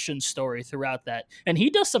redemption story throughout that, and he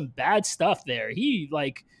does some bad stuff there. He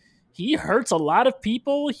hurts a lot of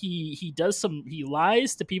people. He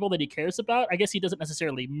lies to people that he cares about. I guess he doesn't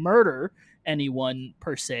necessarily murder anyone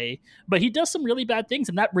per se, but he does some really bad things,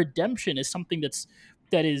 and that redemption is something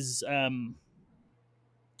that is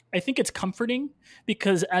I think it's comforting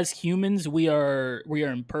because as humans we are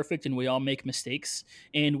imperfect and we all make mistakes,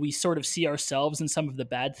 and we sort of see ourselves in some of the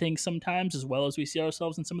bad things sometimes as well as we see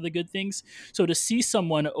ourselves in some of the good things. So to see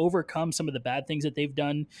someone overcome some of the bad things that they've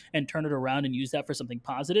done and turn it around and use that for something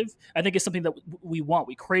positive, I think is something that we want.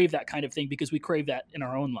 We crave that kind of thing because we crave that in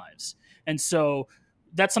our own lives. And so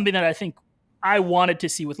that's something that I think I wanted to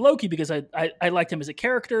see with Loki because I liked him as a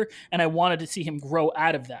character and I wanted to see him grow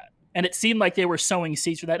out of that. And it seemed like they were sowing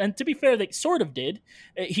seeds for that. And to be fair, they sort of did.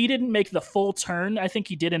 He didn't make the full turn. I think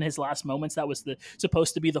he did in his last moments. That was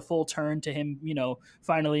supposed to be the full turn to him,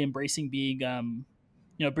 finally embracing being,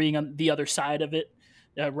 being on the other side of it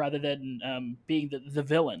rather than being the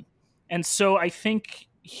villain. And so I think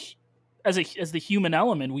as the human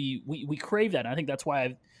element, we crave that. And I think that's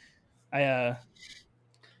why I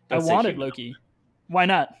wanted Loki. Why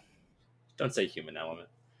not? Don't say human element.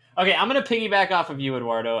 Okay, I'm going to piggyback off of you,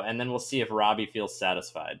 Eduardo, and then we'll see if Robbie feels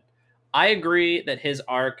satisfied. I agree that his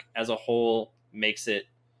arc as a whole makes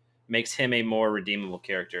him a more redeemable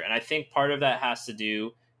character. And I think part of that has to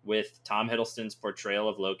do with Tom Hiddleston's portrayal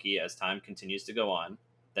of Loki as time continues to go on,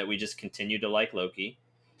 that we just continue to like Loki.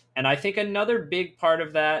 And I think another big part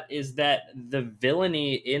of that is that the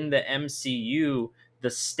villainy in the MCU,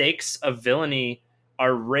 the stakes of villainy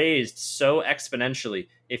are raised so exponentially.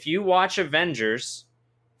 If you watch Avengers,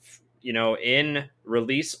 in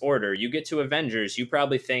release order, you get to Avengers, you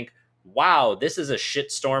probably think, wow, this is a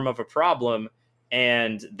shitstorm of a problem,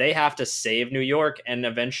 and they have to save New York and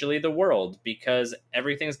eventually the world because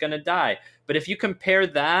everything's going to die. But if you compare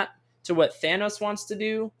that to what Thanos wants to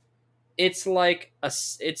do, I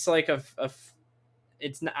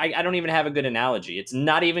don't even have a good analogy. It's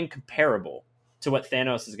not even comparable to what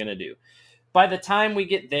Thanos is going to do. By the time we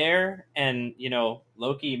get there and,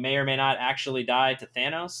 Loki may or may not actually die to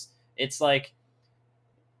Thanos, it's like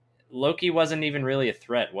Loki wasn't even really a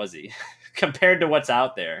threat, was he? Compared to what's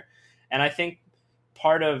out there. And I think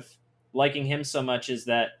part of liking him so much is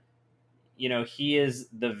that, he is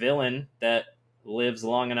the villain that lives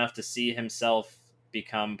long enough to see himself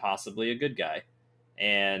become possibly a good guy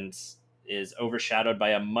and is overshadowed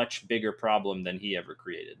by a much bigger problem than he ever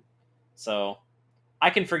created. So I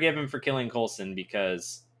can forgive him for killing Coulson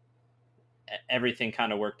because everything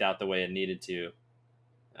kind of worked out the way it needed to.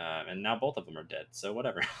 And now both of them are dead, so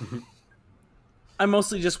whatever. I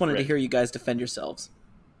mostly just wanted to hear you guys defend yourselves.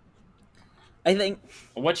 I think.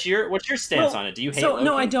 What's your stance on it? Do you hate Loki?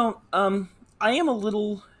 No, I don't. I am a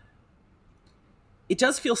little. It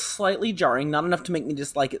does feel slightly jarring, not enough to make me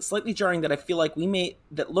dislike it. Slightly jarring that I feel like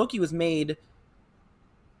that Loki was made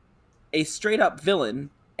a straight up villain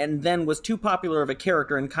and then was too popular of a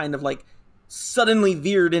character and kind of like suddenly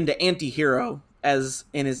veered into anti-hero as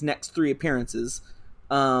in his next 3 appearances.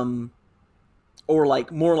 Or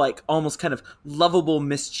like more like almost kind of lovable,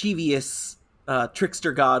 mischievous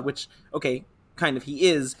trickster god, which, okay, kind of he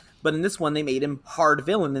is, but in this one they made him hard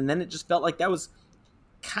villain, and then it just felt like that was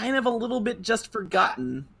kind of a little bit just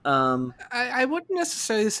forgotten. I wouldn't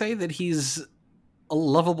necessarily say that he's a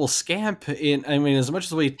lovable scamp. As much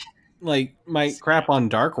as we might crap on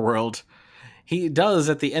Dark World, he does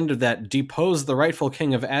at the end of that depose the rightful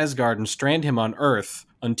king of Asgard and strand him on Earth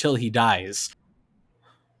until he dies.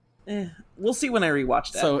 We'll see when I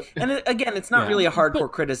rewatch that. And again, it's not really a hardcore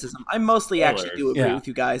criticism. I mostly actually do agree with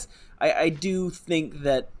you guys. I do think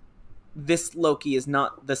that this Loki is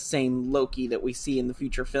not the same Loki that we see in the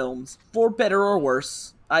future films, for better or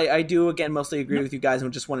worse. I do, again, mostly agree with you guys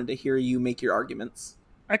and just wanted to hear you make your arguments.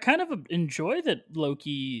 I kind of enjoy that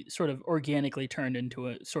Loki sort of organically turned into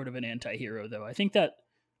a sort of an anti-hero, though. I think that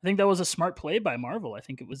was a smart play by Marvel. I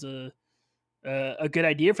think it was a good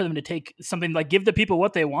idea for them to take something like give the people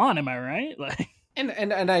what they want. Am I right? Like, and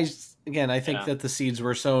I think that the seeds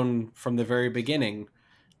were sown from the very beginning,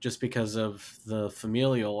 just because of the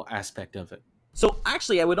familial aspect of it. So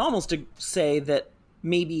actually, I would almost say that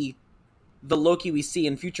maybe the Loki we see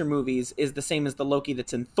in future movies is the same as the Loki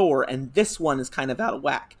that's in Thor, and this one is kind of out of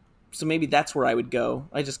whack. So maybe that's where I would go.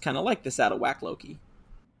 I just kind of like this out of whack Loki.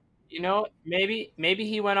 Maybe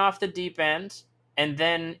he went off the deep end. And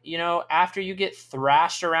then, after you get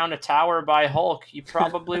thrashed around a tower by Hulk, you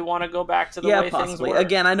probably want to go back to the way possibly. things were.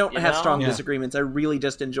 Again, I don't have strong disagreements. I really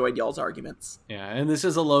just enjoyed y'all's arguments. Yeah, and this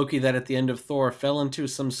is a Loki that at the end of Thor fell into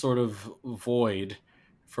some sort of void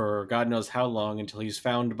for God knows how long until he's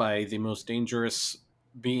found by the most dangerous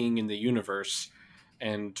being in the universe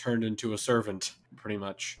and turned into a servant, pretty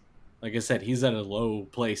much. Like I said, he's at a low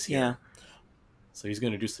place here. Yeah. So he's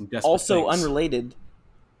going to do some desperate Also, things. Unrelated,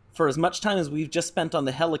 for as much time as we've just spent on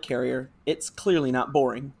the helicarrier, it's clearly not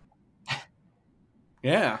boring.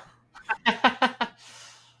 Yeah.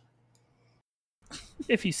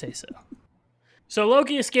 if you say so. So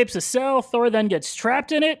Loki escapes a cell. Thor then gets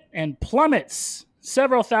trapped in it and plummets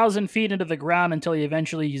several thousand feet into the ground until he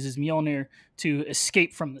eventually uses Mjolnir to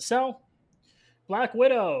escape from the cell. Black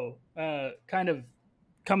Widow kind of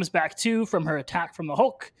comes back too from her attack from the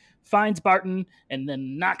Hulk, finds Barton, and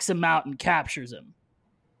then knocks him out and captures him.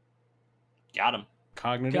 Got him.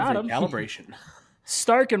 Cognitive Got him. recalibration.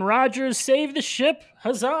 Stark and Rogers save the ship.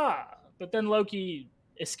 Huzzah! But then Loki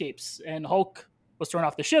escapes, and Hulk was thrown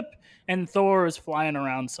off the ship, and Thor is flying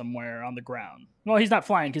around somewhere on the ground. Well, he's not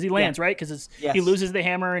flying because he lands, right? Because he loses the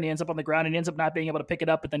hammer, and he ends up on the ground, and he ends up not being able to pick it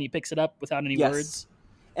up, but then he picks it up without any words.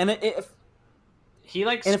 And if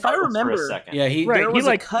I remember, for a second. Yeah, there was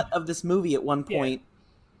a cut of this movie at one point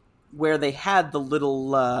where they had the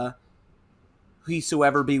little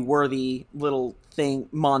whosoever be worthy little thing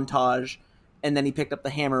montage, and then he picked up the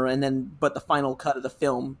hammer, but the final cut of the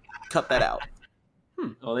film cut that out.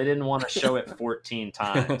 Well, they didn't want to show it 14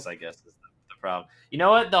 times, I guess is the problem. You know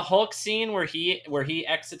what? The Hulk scene where he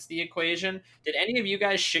exits the equation. Did any of you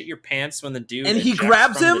guys shit your pants when the dude and he ejects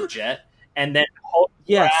grabs from him? the jet, and then Hulk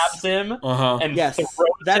grabs him and throws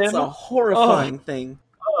that's him? a horrifying thing.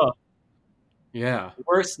 Oh, yeah.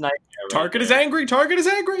 Worst nightmare. Target is angry. Target is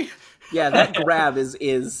angry. Yeah, that grab is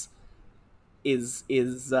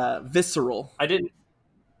visceral. I did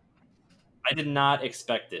not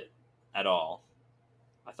expect it at all.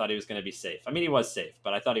 I thought he was going to be safe. I mean, he was safe,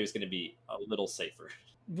 but I thought he was going to be a little safer.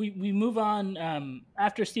 We move on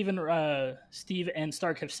after Steve and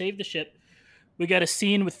Stark have saved the ship. We get a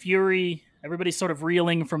scene with Fury. Everybody's sort of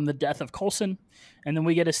reeling from the death of Coulson, and then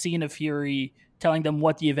we get a scene of Fury telling them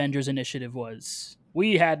what the Avengers Initiative was.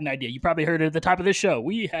 We had an idea. You probably heard it at the top of this show.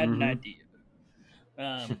 We had an idea.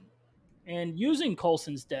 And using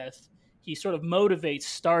Coulson's death, he sort of motivates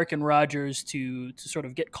Stark and Rogers to sort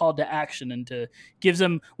of get called to action and to gives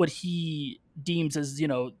them what he deems as,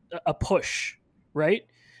 a push, right?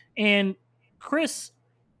 And Chris,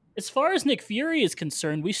 as far as Nick Fury is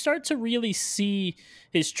concerned, we start to really see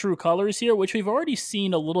his true colors here, which we've already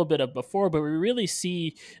seen a little bit of before, but we really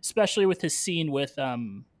see, especially with his scene with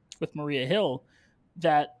Maria Hill,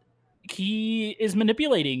 that he is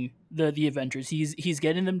manipulating the Avengers. He's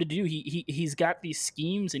getting them to do. He's got these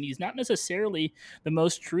schemes, and he's not necessarily the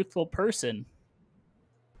most truthful person.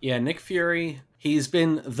 Yeah, Nick Fury, he's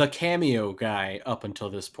been the cameo guy up until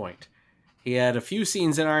this point. He had a few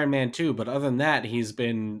scenes in Iron Man 2, but other than that, he's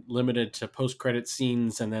been limited to post-credit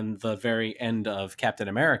scenes and then the very end of Captain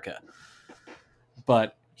America.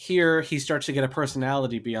 But here, he starts to get a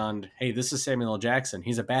personality beyond, hey, this is Samuel L. Jackson.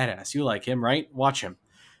 He's a badass. You like him, right? Watch him.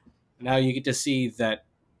 Now you get to see that,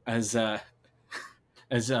 as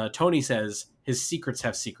Tony says, his secrets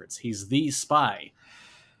have secrets. He's the spy.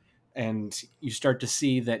 And you start to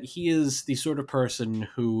see that he is the sort of person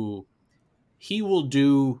who he will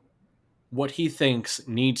do what he thinks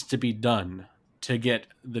needs to be done to get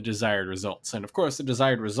the desired results. And of course, the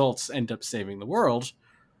desired results end up saving the world,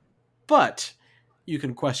 but you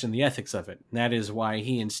can question the ethics of it. And that is why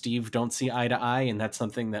he and Steve don't see eye to eye, and that's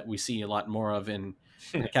something that we see a lot more of in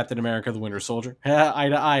Captain America, the Winter Soldier. Eye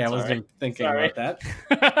to eye, I wasn't thinking about that.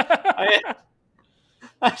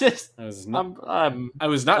 I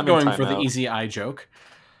was not going for the easy eye joke.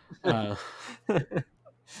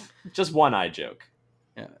 Just one eye joke.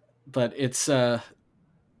 Yeah, but it's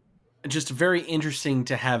just very interesting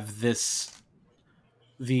to have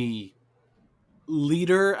the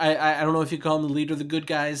leader. I don't know if you call him the leader of the good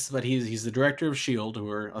guys, but he's the director of S.H.I.E.L.D., who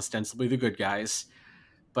are ostensibly the good guys,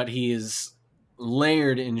 but he is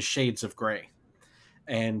layered in shades of gray.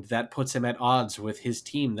 And that puts him at odds with his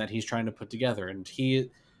team that he's trying to put together. And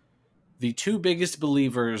the two biggest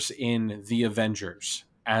believers in the Avengers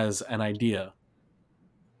as an idea,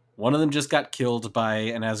 one of them just got killed by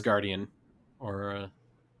an Asgardian, or a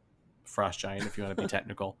frost giant if you want to be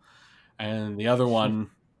technical. And the other one,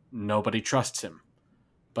 nobody trusts him.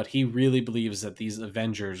 But he really believes that these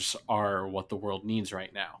Avengers are what the world needs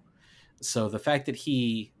right now. So the fact that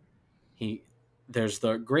there's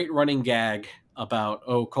the great running gag about,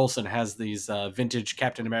 Coulson has these vintage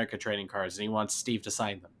Captain America trading cards and he wants Steve to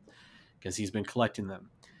sign them because he's been collecting them.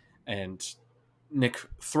 And Nick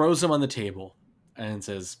throws them on the table and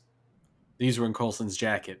says, these were in Coulson's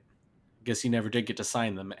jacket. Guess he never did get to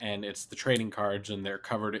sign them. And it's the trading cards and they're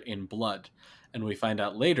covered in blood. And we find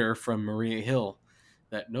out later from Maria Hill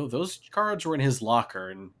that no, those cards were in his locker.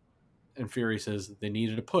 And Fury says they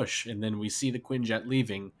needed a push. And then we see the Quinjet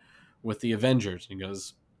leaving with the Avengers. And he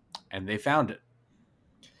goes, and they found it.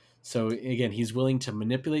 So again, he's willing to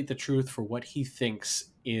manipulate the truth for what he thinks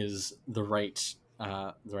is the right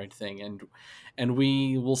thing. And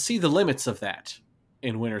we will see the limits of that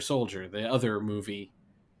in Winter Soldier, the other movie,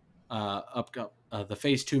 the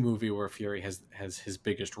Phase 2 movie where Fury has his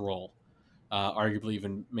biggest role, arguably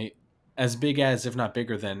even as big as, if not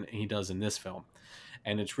bigger than he does in this film.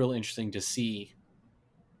 And it's real interesting to see,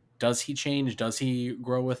 does he change? Does he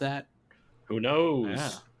grow with that? Who knows?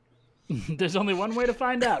 Yeah. There's only one way to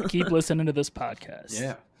find out. Keep listening to this podcast.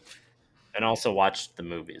 Yeah. And also watch the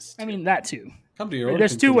movies. I mean, that too. Come to your own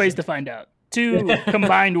There's two conclusion. ways to find out. Two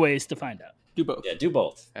combined ways to find out. Do both. Yeah, do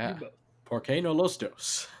both. Yeah. Do both. Por qué no los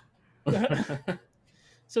dos?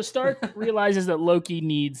 So Stark realizes that Loki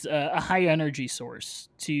needs a high energy source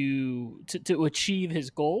to achieve his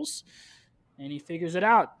goals, and he figures it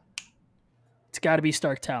out. It's got to be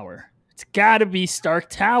Stark Tower. It's got to be Stark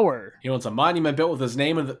Tower. He wants a monument built with his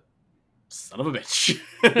name and the son of a bitch.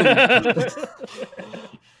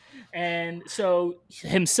 And so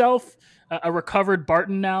himself, a recovered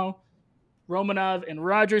Barton now, Romanov and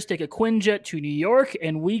Rogers take a Quinjet to New York,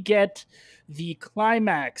 and we get the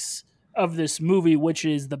climax of this movie, which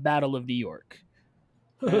is the Battle of New York.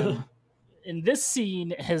 And this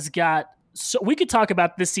scene has got... So we could talk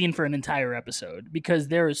about this scene for an entire episode because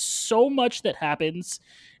there is so much that happens,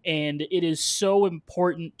 and it is so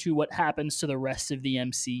important to what happens to the rest of the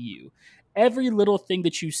MCU. Every little thing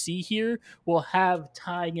that you see here will have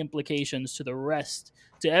tying implications to the rest,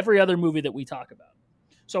 to every other movie that we talk about.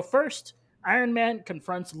 So first, Iron Man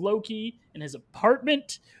confronts Loki in his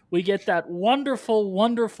apartment. We get that wonderful,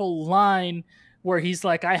 wonderful line where he's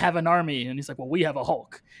like, I have an army. And he's like, well, we have a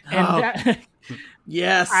Hulk. And that...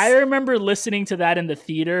 Yes. I remember listening to that in the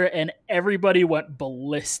theater, and everybody went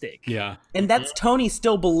ballistic. Yeah. And that's Tony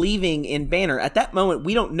still believing in Banner. At that moment,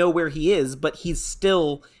 we don't know where he is, but he's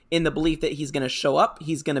still in the belief that he's going to show up,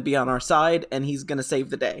 he's going to be on our side, and he's going to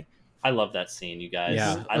save the day. I love that scene, you guys.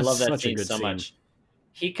 Yeah, I that's love that such a scene good so scene. much.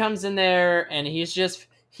 He comes in there and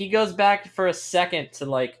he goes back for a second to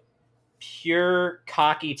like pure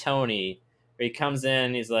cocky Tony, where he comes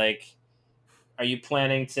in, he's like, are you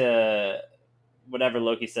planning to, whatever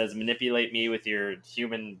Loki says, manipulate me with your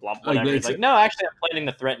human blah, whatever. He's like, no, actually I'm planning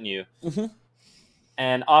to threaten you. Mm-hmm.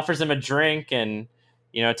 And offers him a drink and,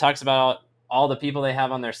 talks about all the people they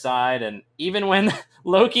have on their side. And even when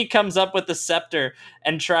Loki comes up with the scepter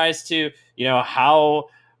and tries to, how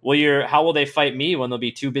will they fight me when they'll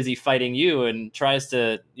be too busy fighting you, and tries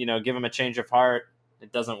to, give him a change of heart.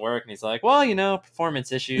 It doesn't work. And he's like, well,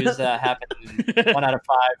 performance issues happen 1 out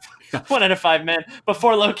of 5 men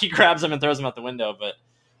before Loki grabs him and throws him out the window. But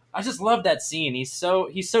I just love that scene. He's so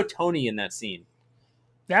Tony in that scene.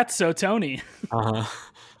 That's so Tony. Uh-huh.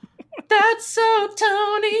 That's so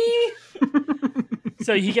Tony.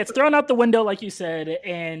 So he gets thrown out the window, like you said,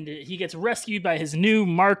 and he gets rescued by his new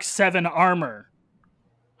Mark 7 armor.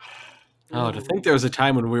 Oh, to think there was a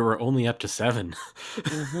time when we were only up to 7.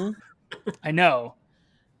 Mm-hmm. I know.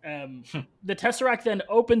 The Tesseract then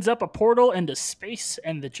opens up a portal into space,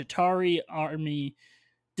 and the Chitauri army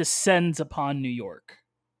descends upon New York.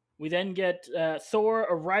 We then get Thor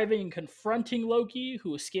arriving and confronting Loki,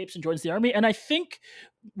 who escapes and joins the army. And I think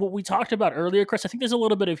what we talked about earlier, Chris, I think there's a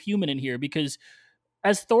little bit of human in here, because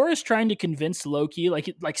as Thor is trying to convince Loki,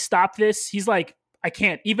 like stop this, he's like, I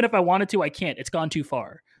can't. Even if I wanted to, I can't. It's gone too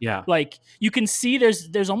far. Yeah. Like, you can see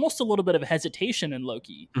there's almost a little bit of hesitation in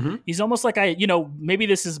Loki. Mm-hmm. He's almost like,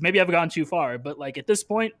 maybe I've gone too far, but like at this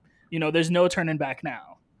point, there's no turning back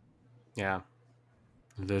now. Yeah.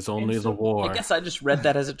 There's only the war. I guess I just read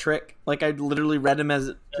that as a trick. Like, I literally read him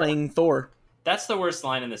as playing Thor. That's the worst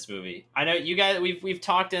line in this movie. I know you guys, we've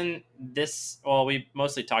talked in this, well, we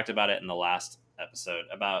mostly talked about it in the last episode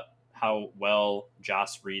about how well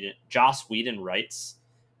Joss Whedon writes,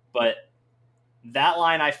 but that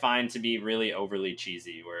line I find to be really overly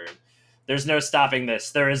cheesy, where there's no stopping this.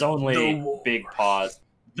 There is only big pause.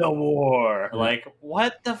 The war. Like,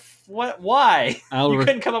 what? Why? You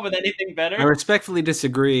couldn't come up with anything better? I respectfully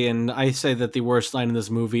disagree, and I say that the worst line in this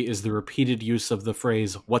movie is the repeated use of the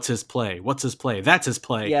phrase, what's his play? What's his play? That's his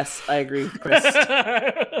play. Yes, I agree, Chris. You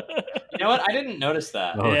know what? I didn't notice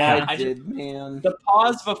that. Oh, yeah, I did, man. The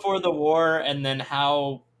pause before the war, and then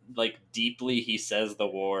how deeply he says the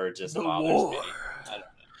war just bothers me. I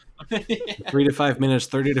don't know. 3 to 5 minutes,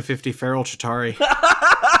 30 to 50 feral Chitauri.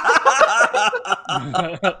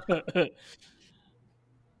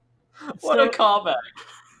 What a callback.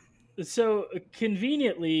 So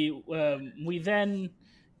conveniently, we then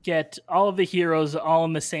get all of the heroes all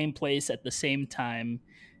in the same place at the same time,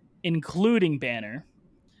 including Banner.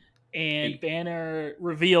 And Banner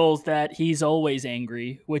reveals that he's always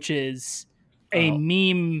angry, which is a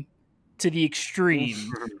meme to the extreme.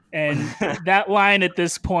 And that line at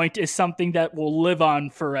this point is something that will live on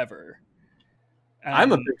forever.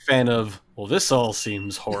 I'm a big fan of, well, this all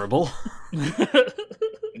seems horrible.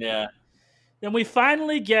 Yeah. Then we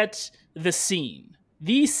finally get the scene.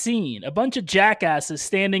 The scene. A bunch of jackasses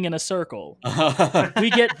standing in a circle. We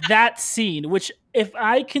get that scene, which, if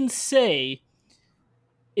I can say,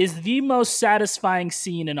 is the most satisfying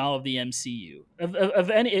scene in all of the MCU. Of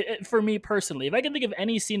any, for me personally, if I can think of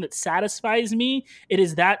any scene that satisfies me, it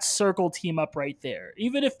is that circle team up right there.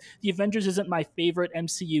 Even if the Avengers isn't my favorite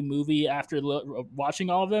MCU movie after watching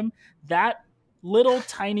all of them, that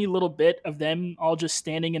tiny little bit of them all just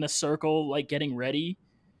standing in a circle, like getting ready,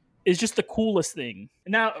 is just the coolest thing.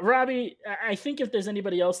 Now, Robbie, I think if there's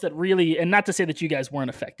anybody else that really, and not to say that you guys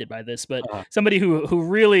weren't affected by this, but somebody who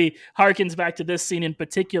really harkens back to this scene in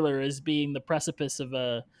particular as being the precipice of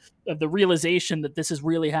the realization that this is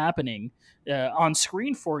really happening on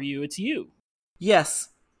screen for you, it's you. Yes,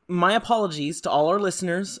 my apologies to all our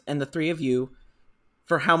listeners and the three of you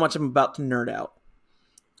for how much I'm about to nerd out.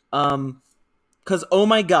 Because, oh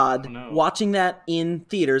my god, watching that in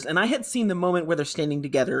theaters, and I had seen the moment where they're standing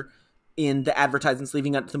together in the advertisements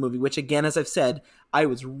leading up to the movie, which, again, as I've said, I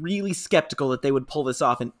was really skeptical that they would pull this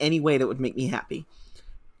off in any way that would make me happy.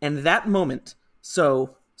 And that moment,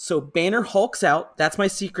 so Banner hulks out, that's my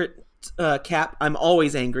secret, Cap, I'm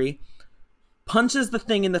always angry, punches the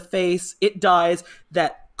thing in the face, it dies,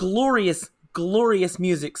 that glorious, glorious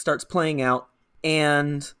music starts playing out,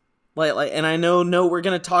 and I know we're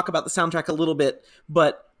going to talk about the soundtrack a little bit,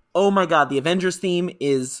 but oh my god, the Avengers theme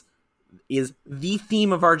is the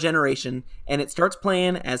theme of our generation, and it starts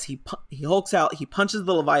playing as he hulks out, he punches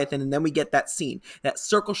the Leviathan, and then we get that scene, that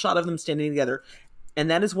circle shot of them standing together, and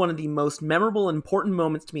that is one of the most memorable and important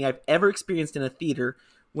moments to me I've ever experienced in a theater,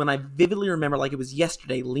 when I vividly remember, like it was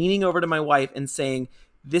yesterday, leaning over to my wife and saying,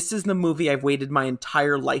 this is the movie I've waited my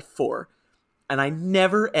entire life for. And I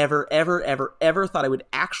never, ever, ever, ever, ever thought I would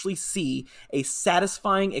actually see a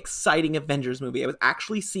satisfying, exciting Avengers movie. I was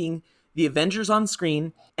actually seeing the Avengers on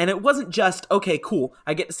screen, and it wasn't just, okay, cool,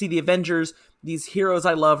 I get to see the Avengers, these heroes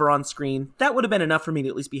I love are on screen. That would have been enough for me to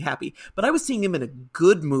at least be happy. But I was seeing him in a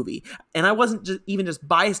good movie, and I wasn't just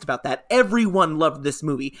biased about that. Everyone loved this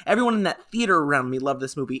movie. Everyone in that theater around me loved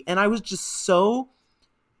this movie, and I was just so...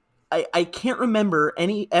 I can't remember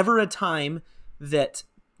ever a time that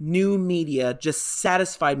new media just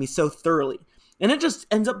satisfied me so thoroughly, and it just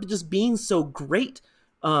ends up just being so great,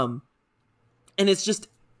 and it's just,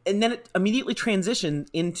 and then it immediately transitioned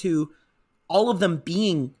into all of them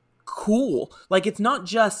being cool. Like, it's not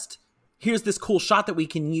just here's this cool shot that we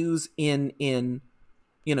can use in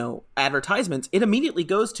advertisements. It immediately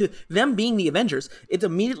goes to them being the Avengers. It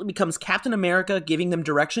immediately becomes Captain America giving them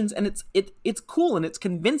directions, and it's cool and it's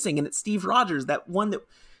convincing, and it's Steve Rogers, that one that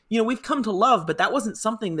we've come to love, but that wasn't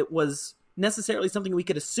something that was necessarily something we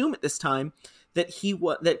could assume at this time,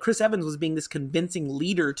 that Chris Evans was being this convincing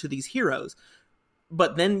leader to these heroes.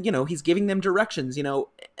 But then, he's giving them directions,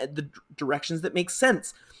 the directions that make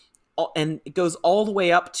sense. And it goes all the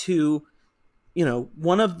way up to,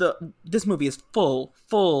 this movie is full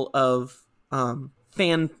of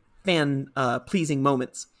fan pleasing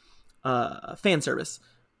moments, fan service.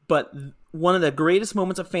 But one of the greatest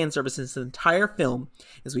moments of fan service in this entire film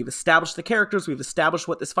is we've established the characters, we've established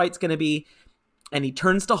what this fight's going to be, and he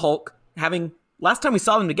turns to Hulk, last time we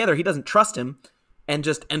saw them together, he doesn't trust him, and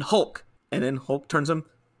Hulk, and then Hulk turns him,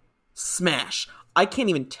 smash. I can't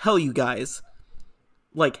even tell you guys,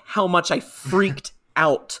 like, how much I freaked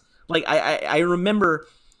out. Like, I remember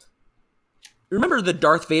the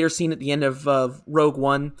Darth Vader scene at the end of Rogue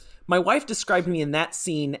One. My wife described me in that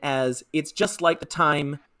scene as, it's just like the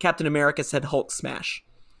time Captain America said Hulk smash.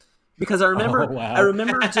 Because I remember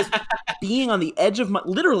just being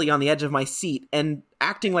literally on the edge of my seat and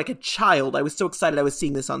acting like a child. I was so excited I was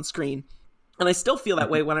seeing this on screen. And I still feel that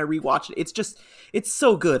way when I rewatch it. It's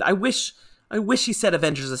so good. I wish he said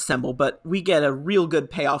Avengers Assemble, but we get a real good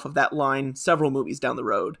payoff of that line several movies down the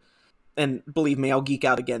road. And believe me, I'll geek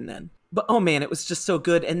out again then. But oh man, it was just so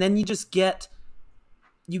good. And then you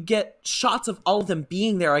get shots of all of them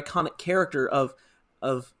being their iconic character, of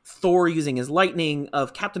Thor using his lightning,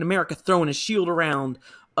 of Captain America throwing his shield around,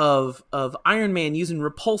 of Iron Man using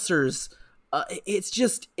repulsors. It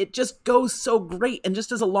just goes so great. And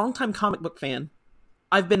just as a longtime comic book fan,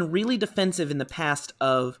 I've been really defensive in the past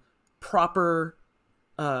of proper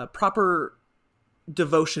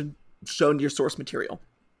devotion shown to your source material.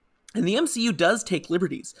 And the MCU does take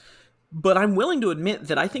liberties, but I'm willing to admit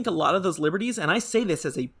that I think a lot of those liberties, and I say this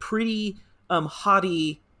as a pretty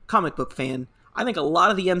haughty comic book fan, I think a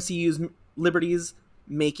lot of the MCU's liberties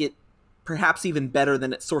make it perhaps even better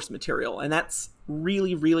than its source material, and that's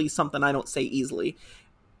really, really something I don't say easily.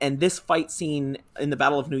 And this fight scene in the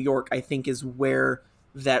Battle of New York, I think, is where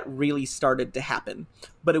that really started to happen.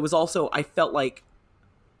 But it was also, I felt like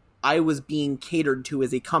I was being catered to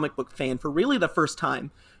as a comic book fan for really the first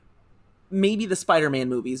time. Maybe the Spider-Man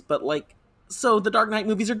movies, but like, so the Dark Knight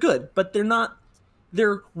movies are good, but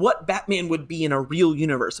they're what Batman would be in a real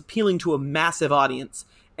universe, appealing to a massive audience.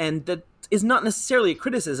 And that is not necessarily a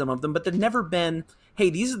criticism of them, but they've never been, hey,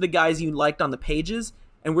 these are the guys you liked on the pages,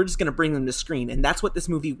 and we're just going to bring them to screen. And that's what this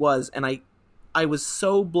movie was. And I was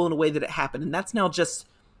so blown away that it happened. And that's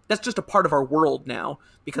just a part of our world now,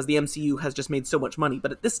 because the MCU has just made so much money.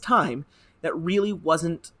 But at this time, that really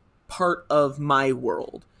wasn't part of my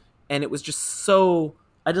world. And it was just so,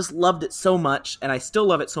 I just loved it so much, and I still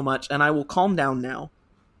love it so much, and I will calm down now.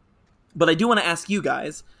 But I do want to ask you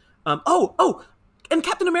guys, and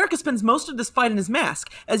Captain America spends most of this fight in his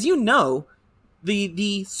mask. As you know,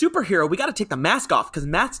 the superhero, we got to take the mask off because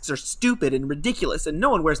masks are stupid and ridiculous, and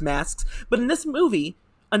no one wears masks. But in this movie,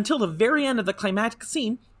 until the very end of the climactic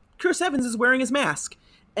scene, Chris Evans is wearing his mask.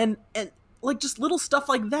 And like, just little stuff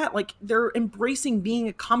like that, like, they're embracing being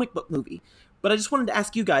a comic book movie. But I just wanted to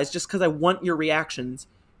ask you guys, just because I want your reactions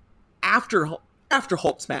after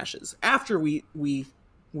Hulk smashes, after we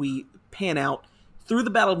pan out through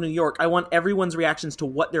the Battle of New York. I want everyone's reactions to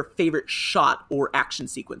what their favorite shot or action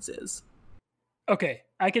sequence is. Okay,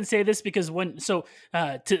 I can say this because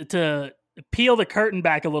to peel the curtain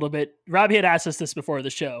back a little bit, Robbie had asked us this before the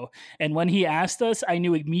show, and when he asked us, I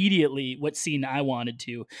knew immediately what scene I wanted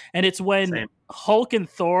to, and it's when Hulk and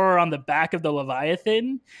Thor are on the back of the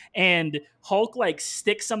Leviathan, and Hulk like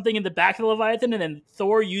sticks something in the back of the Leviathan, and then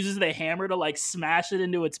Thor uses the hammer to like smash it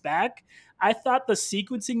into its back. I thought the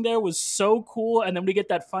sequencing there was so cool, and then we get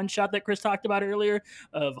that fun shot that Chris talked about earlier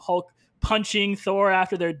of Hulk punching Thor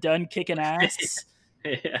after they're done kicking ass.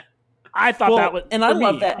 Yeah, I thought that was, and I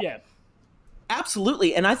love that. Yeah.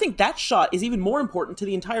 Absolutely, and I think that shot is even more important to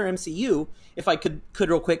the entire MCU, if I could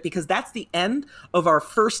real quick, because that's the end of our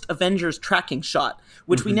first Avengers tracking shot,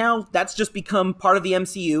 which we now, that's just become part of the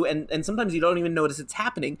MCU, and sometimes you don't even notice it's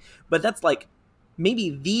happening, but that's like maybe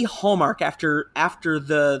the hallmark after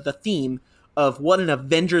the theme of what an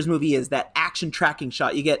Avengers movie is, that action tracking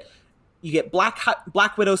shot. You get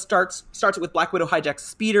Black Widow starts it with Black Widow hijacks a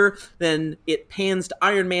speeder, then it pans to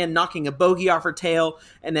Iron Man knocking a bogey off her tail,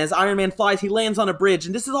 and as Iron Man flies, he lands on a bridge,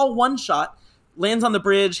 and this is all one shot. Lands on the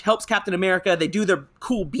bridge, helps Captain America, they do their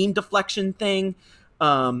cool beam deflection thing,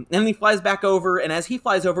 and then he flies back over, and as he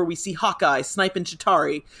flies over, we see Hawkeye sniping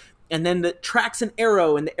Chitauri, and then the tracks an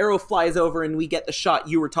arrow, and the arrow flies over, and we get the shot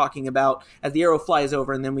you were talking about as the arrow flies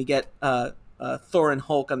over, and then we get Thor and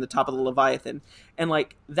Hulk on the top of the Leviathan. And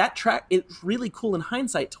like that track, it's really cool in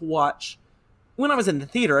hindsight to watch. When I was in the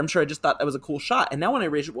theater, I'm sure I just thought that was a cool shot. And now when I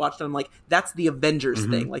watched it, I'm like, that's the Avengers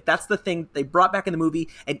thing. Like, that's the thing they brought back in the movie.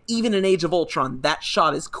 And even in Age of Ultron, that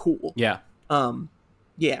shot is cool. Yeah.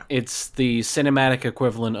 Yeah. It's the cinematic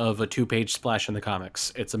equivalent of a 2-page splash in the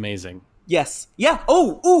comics. It's amazing. Yes. Yeah.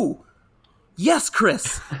 Oh, ooh. Yes,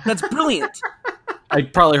 Chris. That's brilliant. I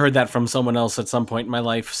probably heard that from someone else at some point in my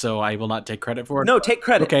life, so I will not take credit for it. No, take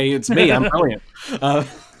credit. Okay, it's me. I'm brilliant.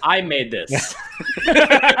 I made this.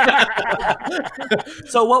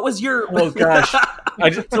 So what was your... Oh, gosh.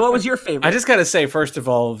 So what was your favorite? I just got to say, first of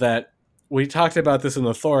all, that we talked about this in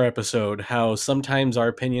the Thor episode, how sometimes our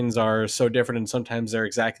opinions are so different and sometimes they're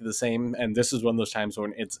exactly the same, and this is one of those times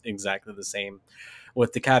when it's exactly the same,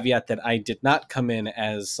 with the caveat that I did not come in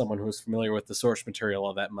as someone who was familiar with the source material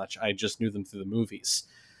all that much. I just knew them through the movies.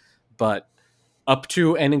 But up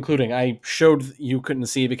to and including, I showed, you couldn't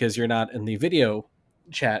see because you're not in the video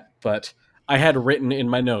chat, but I had written in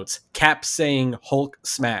my notes, Cap saying Hulk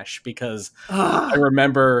smash, because I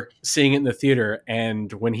remember seeing it in the theater,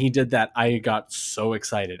 and when he did that, I got so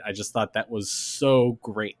excited. I just thought that was so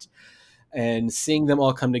great. And seeing them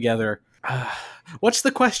all come together... what's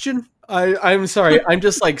the question? I'm sorry. I'm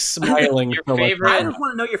just like smiling. Your favorite? I just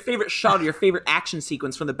want to know your favorite shot or your favorite action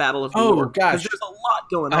sequence from the Battle of New York. Gosh. Because there's a lot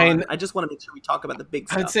going on. I just want to make sure we talk about the big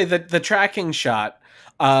stuff. I'd say that the tracking shot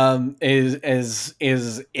is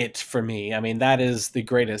it for me. I mean, that is the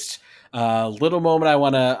greatest. Little moment I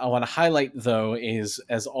want to highlight though is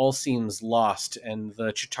as all seems lost and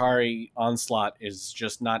the Chitauri onslaught is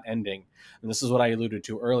just not ending. And this is what I alluded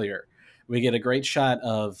to earlier. We get a great shot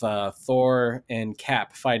of Thor and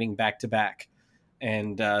Cap fighting back to back,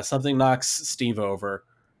 and something knocks Steve over.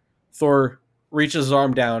 Thor reaches his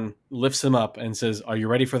arm down, lifts him up, and says, "Are you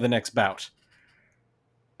ready for the next bout?"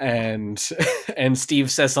 And Steve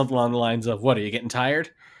says something along the lines of, "What, are you getting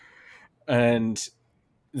tired?" And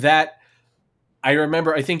that, I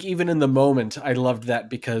remember, I think even in the moment, I loved that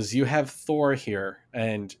because you have Thor here,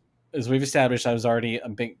 and as we've established, I was already a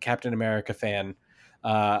big Captain America fan.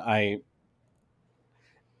 And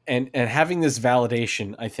having this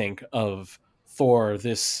validation, I think, of Thor,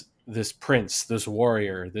 this prince, this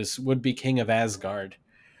warrior, this would-be king of Asgard,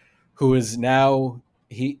 who is now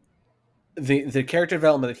the character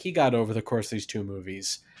development that he got over the course of these two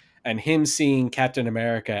movies, and him seeing Captain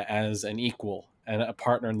America as an equal and a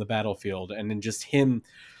partner in the battlefield, and then just him,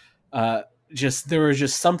 there was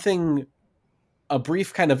just something, a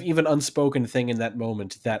brief kind of even unspoken thing in that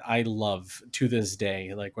moment that I love to this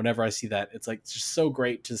day. Like whenever I see that, it's like it's just so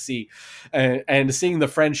great to see, and seeing the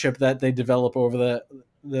friendship that they develop over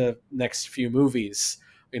the next few movies.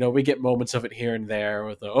 You know, we get moments of it here and there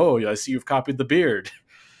with I see you've copied the beard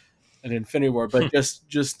and Infinity War, but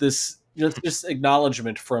just this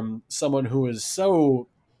acknowledgement from someone who is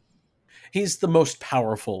he's the most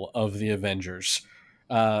powerful of the Avengers,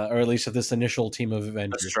 or at least of this initial team of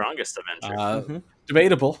Avengers. The strongest Avenger.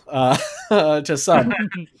 Debatable to some,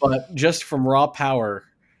 but just from raw power,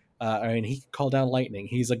 I mean, he can call down lightning.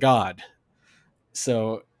 He's a god.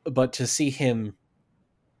 So, but to see him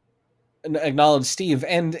acknowledge Steve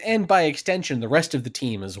and by extension the rest of the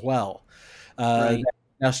team as well, Right.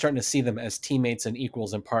 now starting to see them as teammates and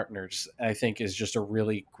equals and partners, I think is just a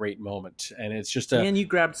really great moment. And it's just Man, you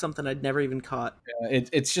grabbed something I'd never even caught.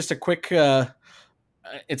 it's just a quick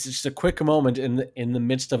moment in the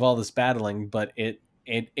midst of all this battling, but it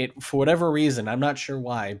for whatever reason, I'm not sure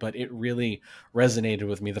why, but it really resonated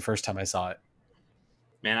with me the first time I saw it.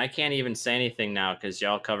 Man, I can't even say anything now because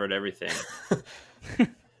y'all covered everything.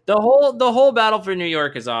 The whole Battle for New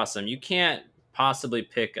York is awesome. You can't possibly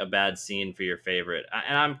pick a bad scene for your favorite,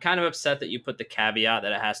 and I'm kind of upset that you put the caveat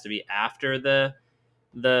that it has to be after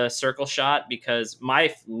the circle shot, because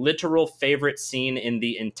my literal favorite scene in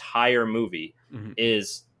the entire movie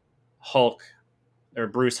is Hulk or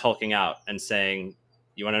Bruce hulking out and saying,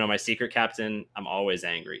 "You want to know my secret, Captain? I'm always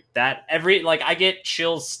angry." That I get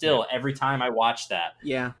chills still every time I watch that.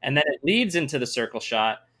 Yeah. And then it leads into the circle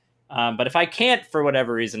shot. But if I can't, for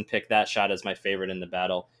whatever reason, pick that shot as my favorite in the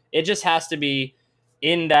battle, it just has to be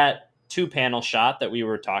in that 2-panel shot that we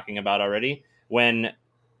were talking about already, when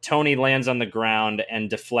Tony lands on the ground and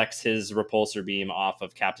deflects his repulsor beam off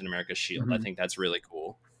of Captain America's shield. I think that's really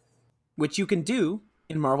cool. Which you can do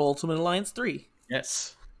in Marvel Ultimate Alliance 3.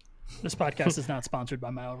 Yes. This podcast is not sponsored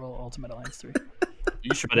by Marvel Ultimate Alliance 3.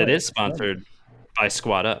 But it is sponsored by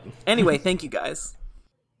Squad Up. Anyway, thank you guys.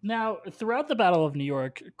 Now, throughout the Battle of New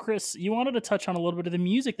York, Chris, you wanted to touch on a little bit of the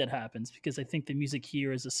music that happens, because I think the music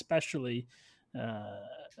here is especially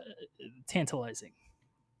tantalizing.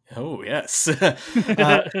 Oh, yes.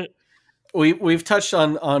 We've touched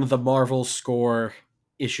on the Marvel score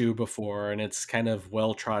issue before, and it's kind of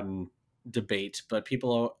well-trodden debate, but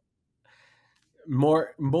people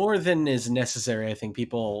more than is necessary, I think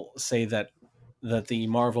people say that the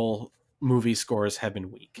Marvel movie scores have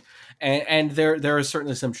been weak, and there is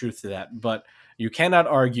certainly some truth to that, but you cannot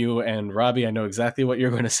argue, and Robbie, I know exactly what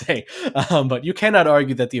you're going to say, but you cannot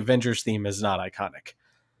argue that the Avengers theme is not iconic.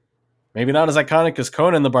 Maybe not as iconic as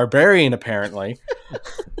Conan the Barbarian, apparently.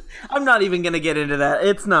 I'm not even going to get into that.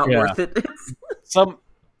 It's not worth it.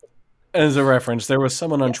 As a reference, there was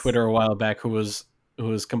someone on Twitter a while back who was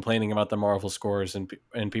complaining about the Marvel scores,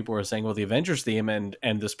 and people were saying, well, the Avengers theme, and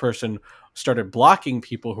this person started blocking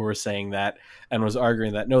people who were saying that, and was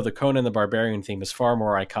arguing that no, the Conan the Barbarian theme is far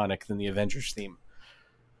more iconic than the Avengers theme.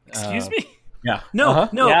 Excuse me? Yeah. No,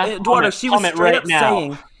 Eduardo, she was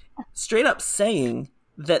straight up saying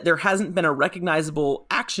that there hasn't been a recognizable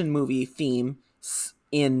action movie theme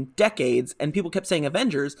in decades, and people kept saying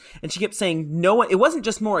Avengers, and she kept saying no one. It wasn't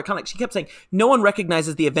just more iconic. She kept saying no one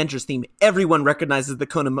recognizes the Avengers theme. Everyone recognizes the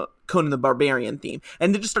Conan the Barbarian theme,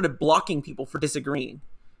 and they just started blocking people for disagreeing.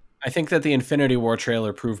 I think that the Infinity War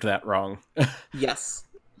trailer proved that wrong. Yes,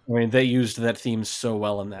 I mean, they used that theme so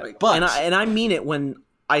well in that. But and I mean it when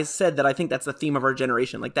I said that I think that's the theme of our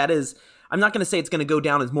generation. Like, that is, I'm not going to say it's going to go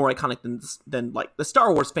down as more iconic than like the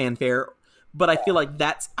Star Wars fanfare, but I feel like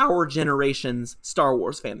that's our generation's Star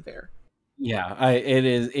Wars fanfare. Yeah, it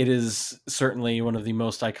is certainly one of the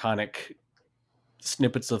most iconic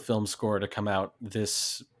snippets of film score to come out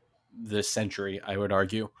this century, I would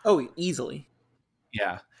argue. Oh, easily.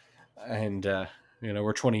 Yeah. And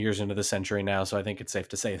we're 20 years into the century now, so I think it's safe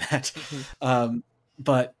to say that. Mm-hmm.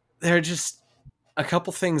 But there are just a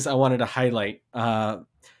couple things I wanted to highlight.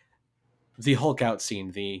 The Hulk out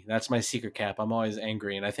scene, that's my secret cap, I'm always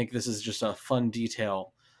angry, and I think this is just a fun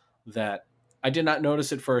detail that I did not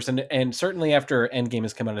notice at first, and certainly after Endgame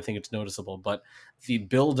has come out, I think it's noticeable, but the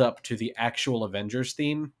build up to the actual Avengers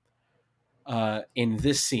theme in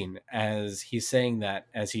this scene, as he's saying that,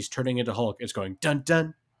 as he's turning into Hulk, it's going dun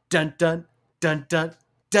dun dun dun dun dun.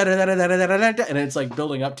 And it's like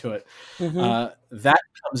building up to it. That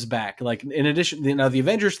comes back. Like in addition, the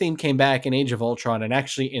Avengers theme came back in Age of Ultron and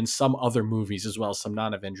actually in some other movies as well, some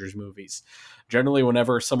non-Avengers movies. Generally,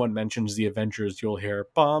 whenever someone mentions the Avengers, you'll hear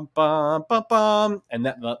bum bum bum bum, and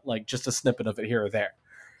that like just a snippet of it here or there.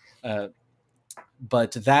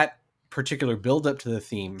 But that particular build up to the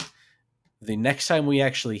theme, the next time we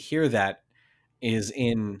actually hear that is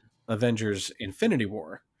in Avengers Infinity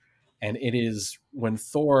War. And it is when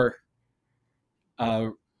Thor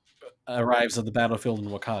arrives at the battlefield in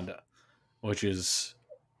Wakanda, which is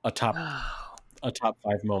a top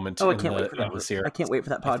 5 moment Oh, I in can't wait for the that. series. I can't wait for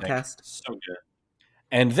that podcast. So good.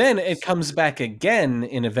 And then it comes back again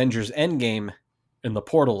in Avengers Endgame in the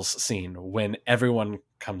portals scene when everyone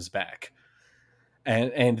comes back.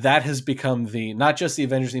 And that has become not just the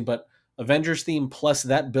Avengers theme, but Avengers theme plus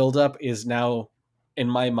that buildup is now, in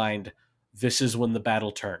my mind, this is when the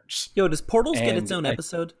battle turns. Yo, does Portals get its own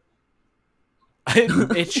episode?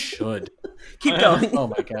 It should. Keep going. Oh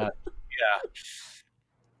my god.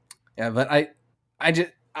 Yeah, but I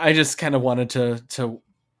just kind of wanted to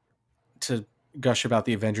gush about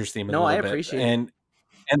the Avengers theme a little bit. Appreciate it.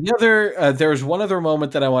 And the other there's one other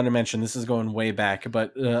moment that I want to mention. This is going way back,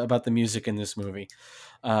 but about the music in this movie.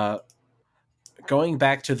 Going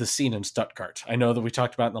back to the scene in Stuttgart, I know that we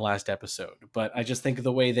talked about it in the last episode, but I just think of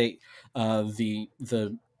the way they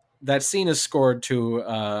that scene is scored to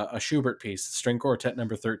a Schubert piece, String Quartet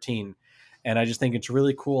number 13, and I just think it's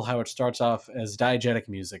really cool how it starts off as diegetic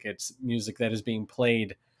music. It's music that is being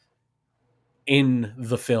played in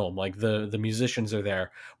the film, like the musicians are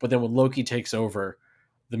there, but then when Loki takes over,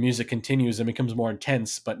 the music continues and becomes more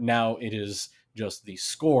intense, but now it is just the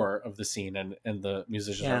score of the scene and the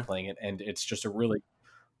musicians are playing it, and it's just a really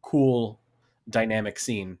cool dynamic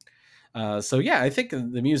scene. So yeah, I think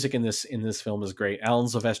the music in this film is great. Alan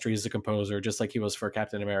Silvestri is the composer, just like he was for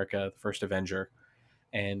Captain America, the First Avenger,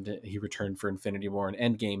 and he returned for Infinity War and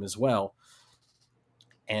Endgame as well.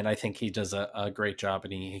 And I think he does a great job,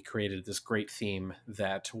 and he created this great theme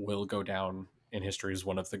that will go down in history as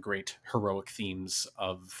one of the great heroic themes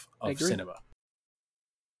of cinema.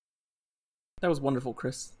 That was wonderful,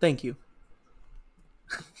 Chris. Thank you.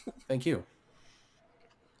 Thank you.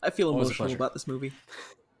 I feel emotional about this movie.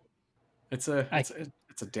 It's a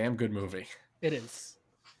damn good movie. It is.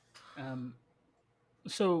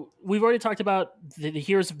 So we've already talked about the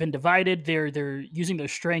heroes have been divided. They're using their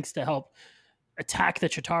strengths to help attack the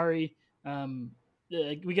Chitauri.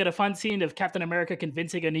 We get a fun scene of Captain America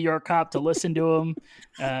convincing a New York cop to listen to him.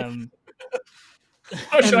 And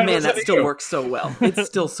man, that still works so well. It's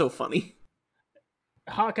still so funny.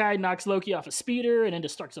 Hawkeye knocks Loki off a speeder and into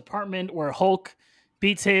Stark's apartment where Hulk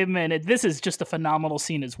beats him, and this is just a phenomenal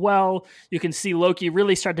scene as well. You can see Loki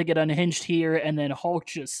really start to get unhinged here, and then Hulk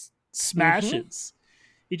just smashes.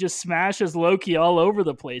 He just smashes Loki all over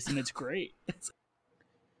the place, and it's great.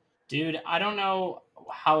 Dude, I don't know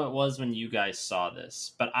how it was when you guys saw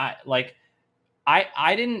this, but I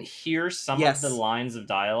didn't hear some of the lines of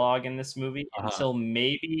dialogue in this movie until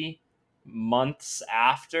maybe months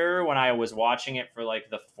after, when I was watching it for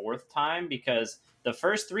like the 4th time, because the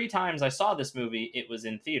first 3 times I saw this movie, it was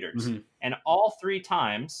in theaters. And all 3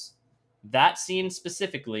 times, that scene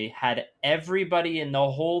specifically had everybody in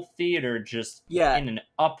the whole theater just in an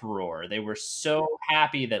uproar. They were so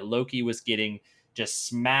happy that Loki was getting just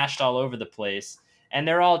smashed all over the place. And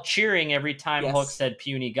they're all cheering every time Hulk said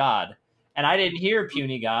puny god. And I didn't hear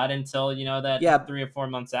puny god until, that 3 or 4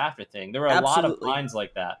 months after thing. There were a lot of lines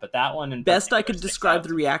like that, but that one in best I could describe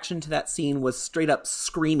the reaction to that scene was straight up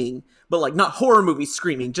screaming, but like not horror movie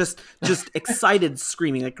screaming, just excited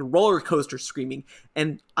screaming, like a roller coaster screaming.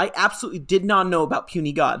 And I absolutely did not know about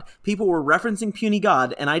puny god. People were referencing puny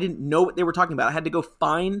god, and I didn't know what they were talking about. I had to go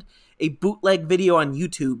find a bootleg video on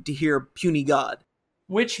YouTube to hear puny god.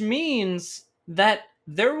 Which means that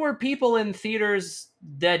there were people in theaters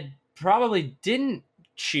that probably didn't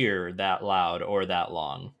cheer that loud or that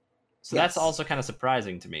long. So that's also kind of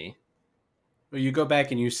surprising to me. Well, you go back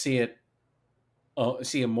and you see it,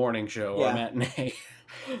 see a morning show or a matinee.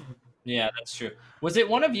 Yeah, that's true. Was it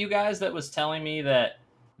one of you guys that was telling me that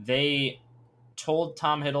they told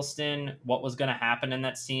Tom Hiddleston what was going to happen in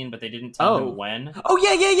that scene, but they didn't tell him when? Oh,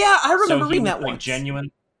 yeah. I remember reading that one.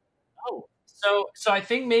 Genuine. Oh, so I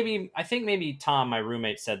think maybe Tom, my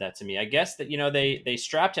roommate, said that to me. I guess that they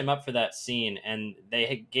strapped him up for that scene, and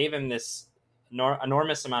they gave him this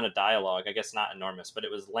enormous amount of dialogue. I guess not enormous, but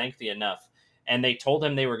it was lengthy enough. And they told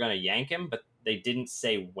him they were going to yank him, but they didn't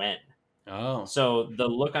say when. Oh, so the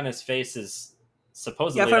look on his face is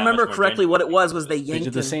supposedly. Yeah, if I remember correctly, what it was they yanked him. They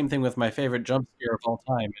did the same thing with my favorite jump scare of all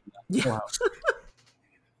time.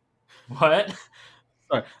 What?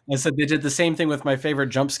 Sorry. I said they did the same thing with my favorite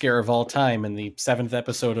jump scare of all time in the 7th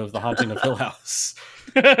episode of The Haunting of Hill House.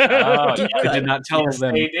 Oh, yeah, They did not tell yes,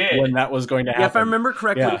 them they did. when that was going to happen. Yeah, if I remember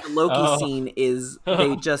correctly, Yeah. the Loki Oh. scene is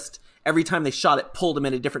they just every time they shot it, pulled him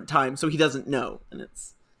at a different time, so he doesn't know, and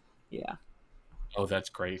it's Oh, that's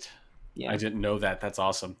great. yeah. I didn't know that. That's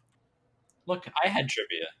awesome. Look, I had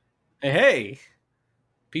trivia. Hey,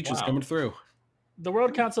 Peach is Wow. coming through. The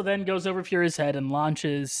World Council then goes over Fury's head and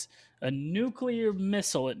launches a nuclear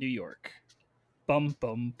missile at New York. Bum,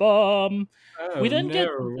 bum, bum. Oh, We then get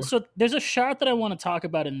no. so there's a shot that I want to talk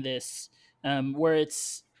about in this, where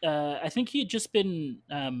it's I think he had just been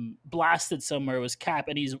blasted somewhere. It was Cap,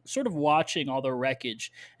 and he's sort of watching all the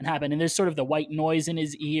wreckage and happen. And there's sort of the white noise in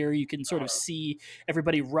his ear. You can sort of see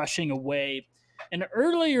everybody rushing away. And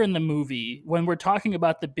earlier in the movie, when we're talking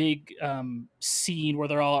about the big scene where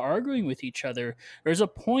they're all arguing with each other, there's a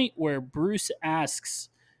point where Bruce asks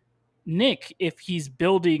Nick if he's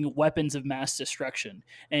building weapons of mass destruction.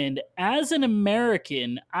 And as an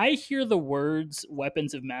American, I hear the words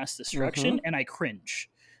weapons of mass destruction and I cringe.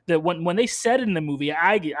 That when they said it in the movie,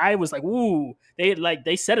 I was like, ooh,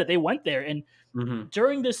 they said it, they went there. And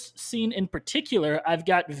during this scene in particular, I've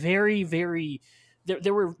got very, very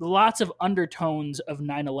there were lots of undertones of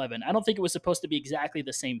 9/11. I don't think it was supposed to be exactly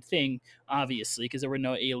the same thing, obviously, because there were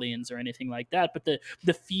no aliens or anything like that. But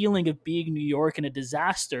the feeling of being New York in a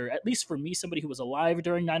disaster, at least for me, somebody who was alive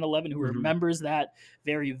during 9/11, who remembers that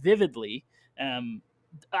very vividly,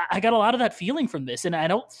 I got a lot of that feeling from this. And I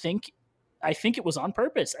think it was on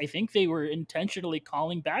purpose. I think they were intentionally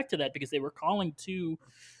calling back to that because they were calling to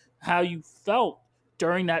how you felt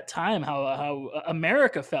during that time, how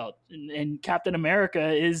America felt, and Captain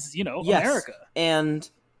America is, Yes. America. And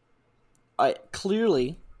I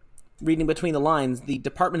clearly, reading between the lines, the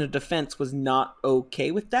Department of Defense was not okay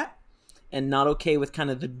with that, and not okay with kind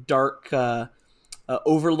of the dark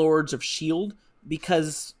overlords of S.H.I.E.L.D.,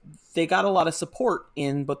 because they got a lot of support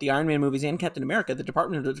in both the Iron Man movies and Captain America. The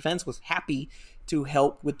Department of Defense was happy to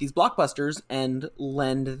help with these blockbusters and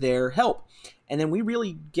lend their help. And then we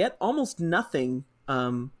really get almost nothing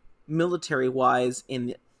military-wise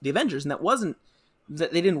in the Avengers, and that wasn't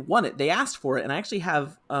that they didn't want it. They asked for it, and I actually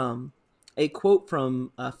have a quote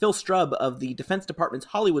from Phil Strubb of the Defense Department's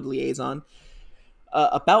Hollywood liaison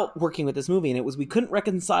about working with this movie, and it was, "We couldn't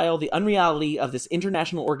reconcile the unreality of this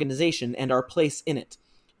international organization and our place in it.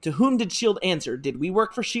 To whom did S.H.I.E.L.D. answer? Did we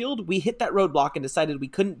work for S.H.I.E.L.D.? We hit that roadblock and decided we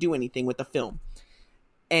couldn't do anything with the film."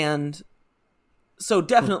 And so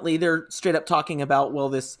definitely they're straight up talking about, well,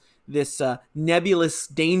 this nebulous,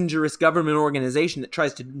 dangerous government organization that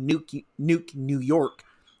tries to nuke New York.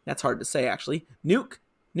 That's hard to say, actually. Nuke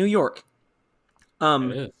New York.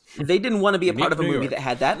 They didn't want to be a part of a movie that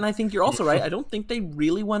had that, and I think you're also right. I don't think they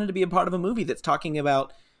really wanted to be a part of a movie that's talking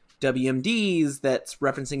about WMDs, that's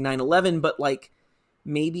referencing 9/11, but like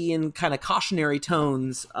maybe in kind of cautionary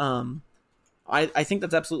tones. I think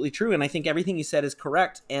that's absolutely true, and I think everything you said is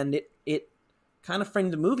correct, and it kind of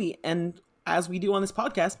framed the movie, and as we do on this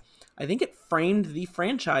podcast, I think it framed the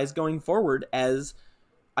franchise going forward, as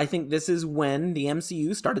I think this is when the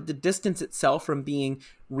MCU started to distance itself from being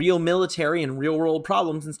real military and real world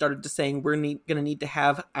problems and started to saying we're going to need to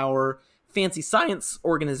have our fancy science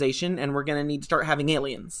organization, and we're going to need to start having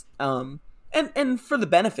aliens. And for the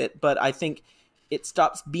benefit, but I think it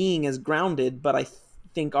stops being as grounded, but I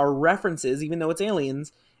think our references, even though it's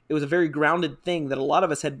aliens, it was a very grounded thing that a lot of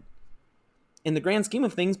us had, in the grand scheme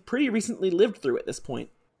of things, pretty recently lived through at this point.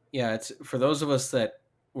 Yeah, it's for those of us that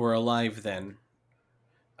were alive then.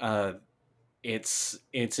 It's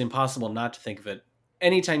impossible not to think of it.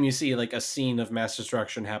 Anytime you see like a scene of mass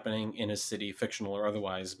destruction happening in a city, fictional or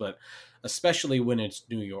otherwise, but especially when it's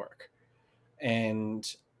New York,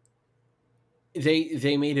 and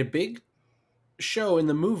they made a big show in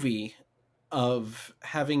the movie of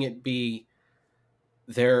having it be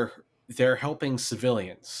they're helping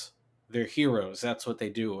civilians. They're heroes. That's what they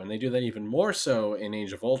do. And they do that even more so in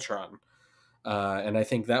Age of Ultron. And I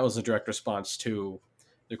think that was a direct response to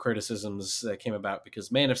the criticisms that came about,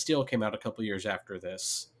 because Man of Steel came out a couple years after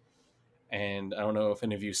this. And I don't know if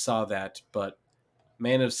any of you saw that, but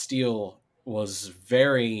Man of Steel was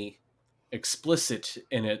very explicit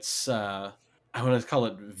in its, I want to call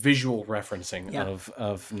it visual referencing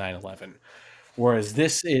of 9/11. Whereas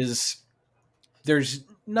this is, there's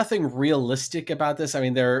nothing realistic about this. I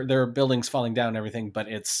mean, there are buildings falling down and everything, but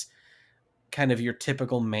it's kind of your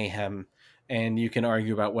typical mayhem. And you can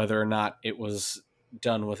argue about whether or not it was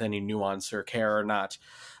done with any nuance or care or not.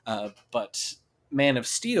 But Man of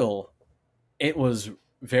Steel, it was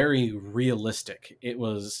very realistic. It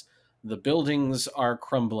was the buildings are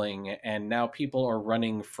crumbling, and now people are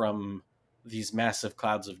running from these massive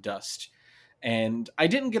clouds of dust. And I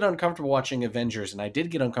didn't get uncomfortable watching Avengers, and I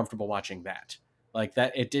did get uncomfortable watching that. Like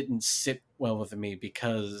that, it didn't sit well with me,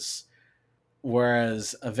 because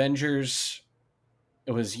whereas Avengers,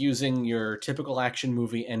 it was using your typical action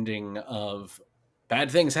movie ending of bad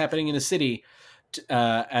things happening in a city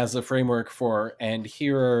as a framework for, and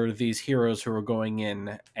here are these heroes who are going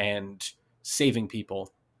in and saving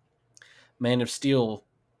people. Man of Steel,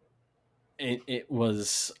 it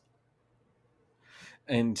was,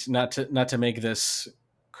 and not to make this,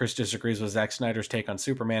 Chris disagrees with Zack Snyder's take on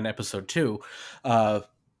Superman episode 2,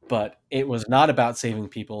 but it was not about saving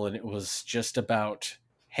people, and it was just about,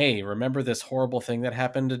 hey, remember this horrible thing that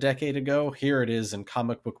happened a decade ago? Here it is in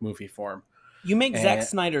comic book movie form. You make Zack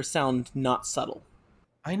Snyder sound not subtle.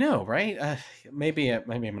 I know, right? Maybe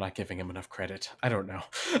I'm not giving him enough credit. I don't know.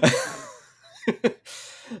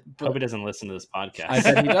 Hope he doesn't listen to this podcast. I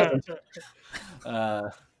bet he doesn't.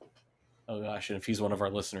 Oh gosh, and if he's one of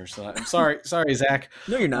our listeners, I'm sorry, Zach.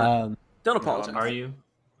 No, you're not. Don't apologize. Are you?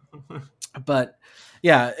 But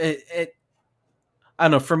yeah, it. I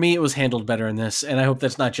don't know. For me, it was handled better in this, and I hope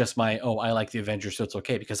that's not just I like the Avengers, so it's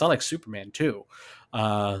okay, because I like Superman too,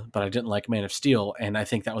 but I didn't like Man of Steel, and I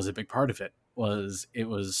think that was a big part of it. It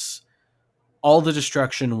was all the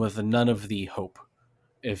destruction with none of the hope,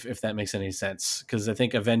 if that makes any sense, because I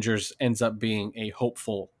think Avengers ends up being a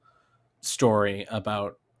hopeful story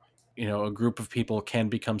about, a group of people can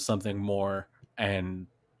become something more, and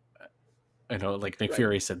like Nick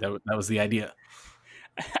Fury said, that was the idea.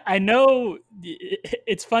 I know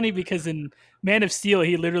it's funny because in Man of Steel,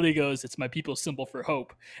 he literally goes, "It's my people's symbol for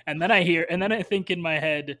hope." And then I think in my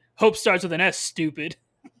head, hope starts with an S, stupid.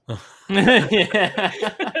 Yeah.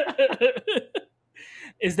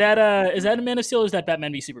 Is that a Man of Steel, or is that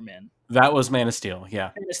Batman v Superman? That was Man of Steel,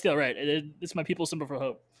 yeah. Man of Steel, right. It's my people's symbol for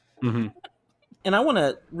hope. Mm-hmm. And I want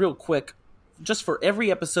to, real quick, just for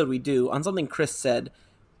every episode we do, on something Chris said,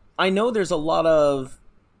 I know there's a lot of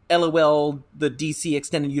LOL, the DC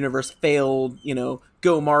Extended Universe failed,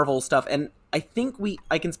 go Marvel stuff, and I think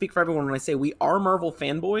I can speak for everyone when I say we are Marvel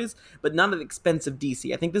fanboys, but not at the expense of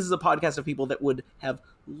DC. I think this is a podcast of people that would have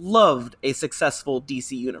loved a successful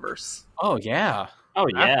DC universe. Oh, yeah. Oh,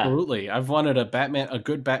 yeah. Absolutely. I've wanted a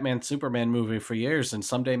good Batman Superman movie for years, and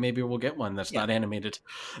someday maybe we'll get one that's not animated.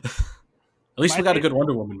 At least we got a good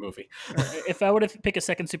Wonder Woman movie. If I were to pick a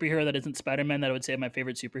second superhero that isn't Spider-Man, that I would say my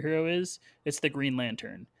favorite superhero it's the Green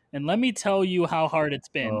Lantern. And let me tell you how hard it's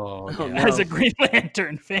been as a Green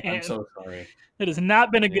Lantern fan. I'm so sorry. It has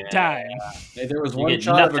not been a good time. Hey, there was one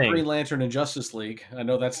shot of a Green Lantern in Justice League. I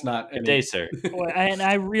know that's not a day, sir. And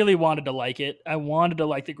I really wanted to like it. I wanted to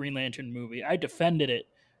like the Green Lantern movie. I defended it.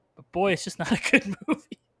 But boy, it's just not a good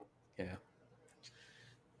movie. Yeah.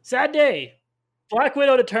 Sad day. Black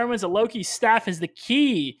Widow determines that Loki's staff is the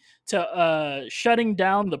key to shutting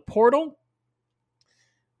down the portal.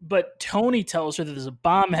 But Tony tells her that there's a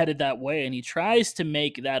bomb headed that way, and he tries to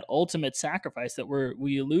make that ultimate sacrifice that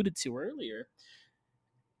we alluded to earlier.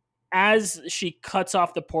 As she cuts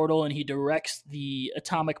off the portal and he directs the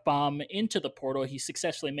atomic bomb into the portal, he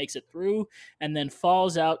successfully makes it through and then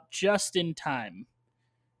falls out just in time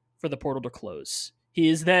for the portal to close. He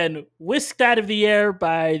is then whisked out of the air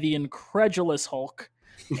by the incredulous Hulk.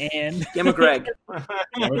 And Gamma Greg.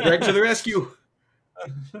 Gamma Greg to the rescue.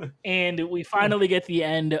 And we finally get the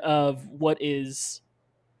end of what is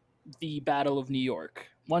the Battle of New York.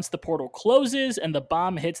 Once the portal closes and the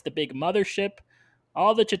bomb hits the big mothership,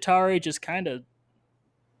 all the Chitauri just kind of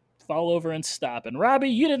fall over and stop. And Robbie,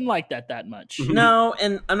 you didn't like that much. No,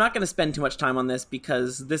 and I'm not going to spend too much time on this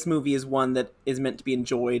because this movie is one that is meant to be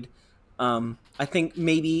enjoyed. I think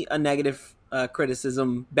maybe a negative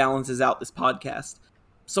criticism balances out this podcast.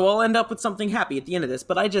 So I'll end up with something happy at the end of this.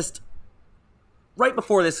 But right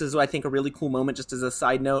before this is, I think, a really cool moment, just as a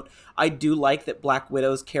side note. I do like that Black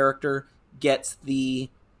Widow's character gets the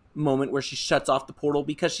moment where she shuts off the portal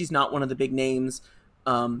because she's not one of the big names.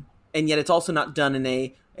 And yet it's also not done in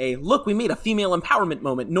a look, we made a female empowerment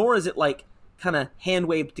moment, nor is it like kind of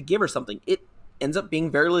hand-waved to give her something. It ends up being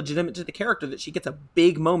very legitimate to the character that she gets a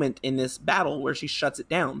big moment in this battle where she shuts it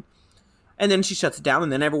down. And then she shuts it down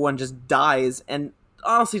and then everyone just dies. And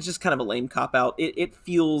honestly, it's just kind of a lame cop-out. It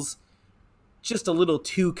feels just a little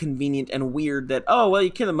too convenient and weird that, oh, well, you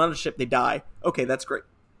kill the mothership, they die. Okay, that's great.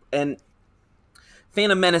 And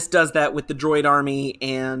Phantom Menace does that with the droid army,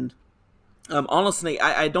 and honestly,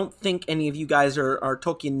 I don't think any of you guys are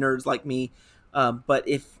Tolkien nerds like me, but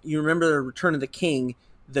if you remember Return of the King,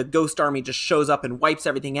 the Ghost Army just shows up and wipes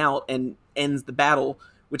everything out and ends the battle,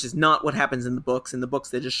 which is not what happens in the books. In the books,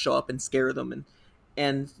 they just show up and scare them.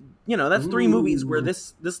 And that's 3 movies where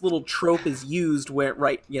this little trope is used. Where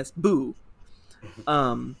boo,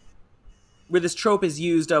 where this trope is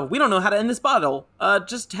used of we don't know how to end this battle.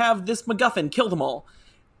 Just have this MacGuffin kill them all,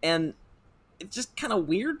 and it's just kind of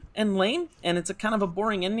weird and lame, and it's a kind of a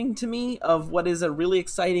boring ending to me of what is a really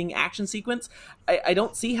exciting action sequence. I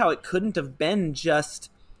don't see how it couldn't have been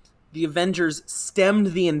just the Avengers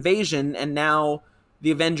stemmed the invasion, and now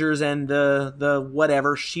the Avengers and the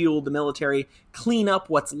whatever SHIELD, the military, clean up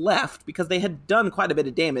what's left, because they had done quite a bit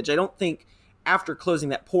of damage. I don't think after closing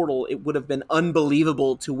that portal it would have been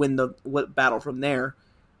unbelievable to win the battle from there.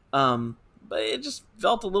 But it just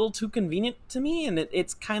felt a little too convenient to me, and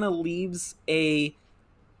it's kind of leaves the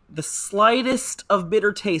slightest of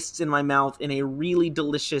bitter tastes in my mouth in a really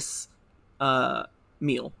delicious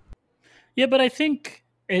meal. Yeah, but I think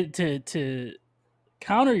to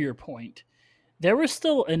counter your point, there were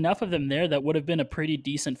still enough of them there that would have been a pretty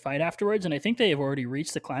decent fight afterwards, and I think they have already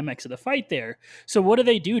reached the climax of the fight there. So what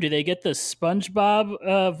do? Do they get the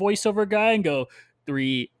SpongeBob voiceover guy and go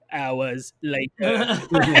 3 hours later,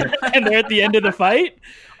 and they're at the end of the fight?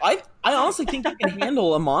 I honestly think you can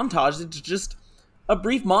handle a montage. It's just a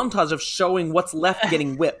brief montage of showing what's left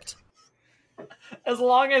getting whipped. As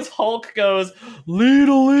long as Hulk goes,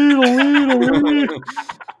 Leedle.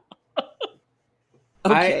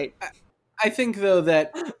 Okay. I think though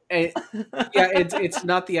that it's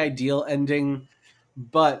not the ideal ending,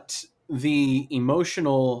 but the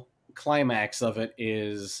emotional climax of it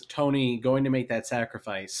is Tony going to make that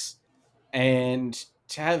sacrifice, and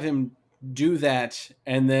to have him do that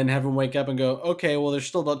and then have him wake up and go, okay, well, there's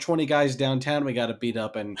still about 20 guys downtown we got to beat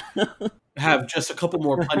up and have just a couple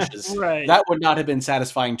more punches. Right. That would not have been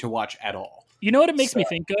satisfying to watch at all. You know what it makes me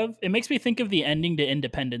think of? It makes me think of the ending to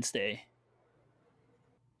Independence Day.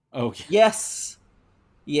 Oh, yes.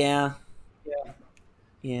 Yeah.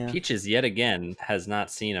 Peaches yet again has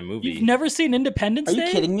not seen a movie. You've never seen Independence Are Day?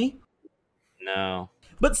 you kidding me? No.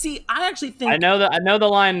 But see, I actually think I know the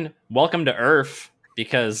line "Welcome to Earth"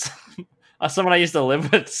 because someone I used to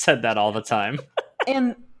live with said that all the time.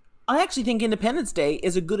 And I actually think Independence Day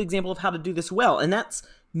is a good example of how to do this well. And that's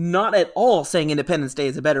not at all saying Independence Day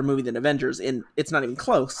is a better movie than Avengers, and it's not even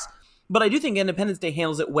close. But I do think Independence Day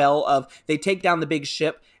handles it well of they take down the big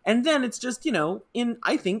ship, and then it's just, in,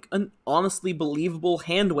 I think, an honestly believable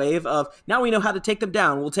hand wave of, now we know how to take them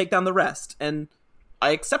down, we'll take down the rest. And I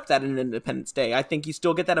accept that in Independence Day. I think you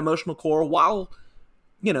still get that emotional core while,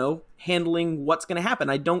 handling what's going to happen.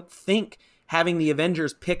 I don't think having the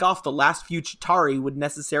Avengers pick off the last few Chitauri would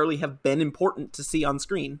necessarily have been important to see on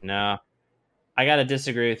screen. No. I got to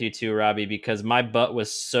disagree with you too, Robbie, because my butt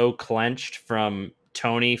was so clenched from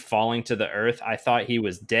Tony falling to the earth. I thought he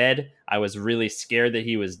was dead. I was really scared that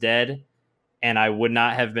he was dead, and I would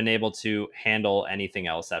not have been able to handle anything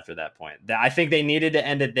else after that point. I think they needed to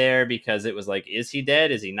end it there because it was like, is he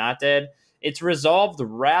dead? Is he not dead? It's resolved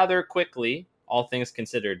rather quickly, all things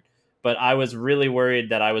considered, but I was really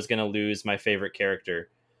worried that I was going to lose my favorite character.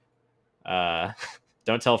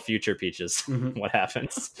 Don't tell future Peaches what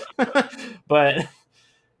happens. But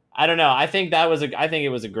I don't know. I think it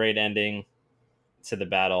was a great ending to the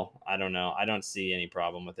battle. I don't know. I don't see any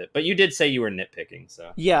problem with it. But you did say you were nitpicking,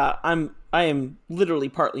 so. Yeah, I am literally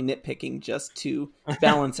partly nitpicking just to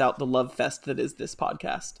balance out the love fest that is this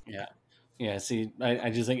podcast. Yeah. Yeah, see, I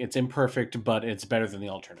just think it's imperfect, but it's better than the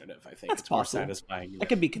alternative. I think That's it's possible. more satisfying. I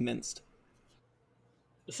could be convinced.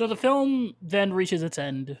 So the film then reaches its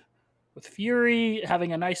end with Fury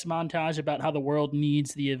having a nice montage about how the world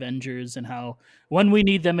needs the Avengers and how when we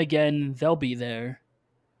need them again, they'll be there.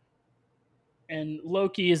 And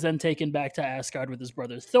Loki is then taken back to Asgard with his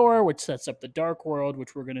brother Thor, which sets up the Dark World,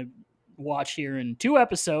 which we're going to watch here in 2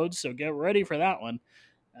 episodes, so get ready for that one.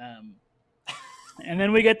 And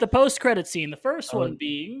then we get the post-credit scene, the first one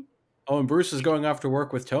being... Oh, and Bruce is going off to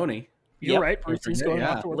work with Tony. You're right, Bruce is going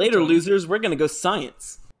off to work Later, with Tony. losers, we're going to go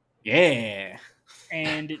science. Yeah.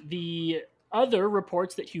 And the other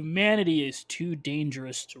reports that humanity is too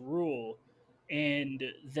dangerous to rule, and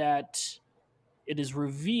that it is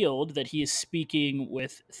revealed that he is speaking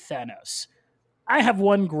with Thanos. I have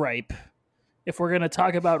one gripe, if we're going to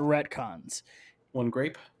talk about retcons. One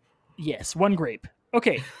grape? Yes, one grape.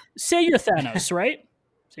 Okay, say you're Thanos, right?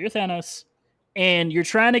 Say you're Thanos, and you're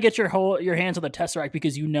trying to get your hands on the Tesseract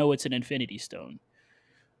because you know it's an Infinity Stone.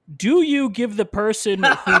 Do you give the person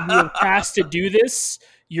who you have asked to do this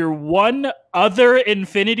your one other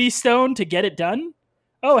Infinity Stone to get it done?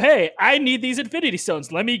 Oh, hey, I need these Infinity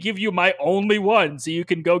Stones. Let me give you my only one so you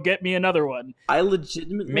can go get me another one. I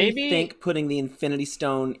legitimately think putting the Infinity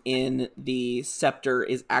Stone in the scepter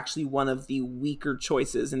is actually one of the weaker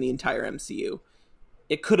choices in the entire MCU.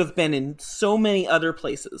 It could have been in so many other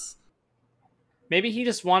places. Maybe he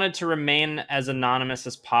just wanted to remain as anonymous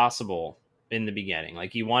as possible in the beginning.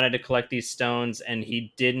 Like, he wanted to collect these stones and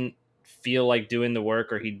he didn't feel like doing the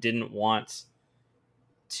work, or he didn't want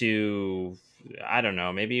to, I don't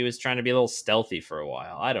know, maybe he was trying to be a little stealthy for a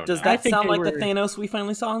while. I don't know. Does that sound like the Thanos we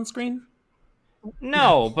finally saw on screen?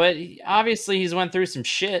 No, but obviously he's went through some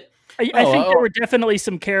shit. I think there were definitely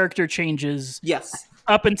some character changes. Yes.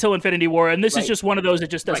 Up until Infinity War, and this Right. is just one of those that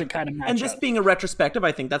just doesn't kind of match And this up. being a retrospective,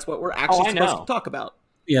 I think that's what we're actually supposed to talk about.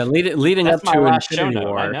 Yeah, leading That's up my to last Infinity show note,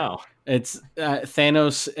 War. I know. It's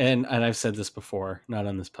Thanos, and I've said this before, not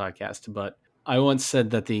on this podcast, but I once said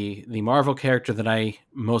that the Marvel character that I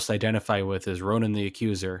most identify with is Ronan the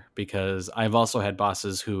Accuser, because I've also had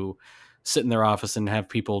bosses who sit in their office and have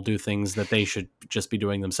people do things that they should just be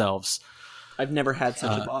doing themselves. I've never had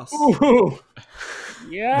such a boss. Ooh.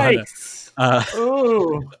 Yikes.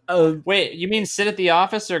 Wait, you mean sit at the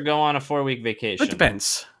office or go on a 4-week vacation? It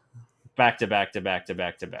depends. Back to back to back to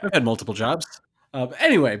back to back. I've had multiple jobs.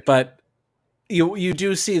 Anyway, but you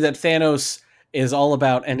do see that Thanos is all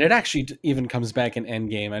about, and it actually even comes back in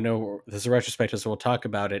Endgame. I know there's a retrospective, so we'll talk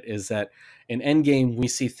about it, is that in Endgame, we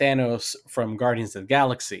see Thanos from Guardians of the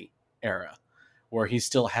Galaxy era, where he's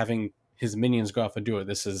still having his minions go off and do it.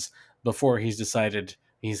 This is before he's decided,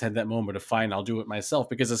 he's had that moment of, fine, I'll do it myself.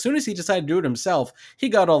 Because as soon as he decided to do it himself, he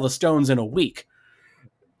got all the stones in a week.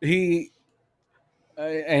 He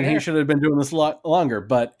should have been doing this a lot longer,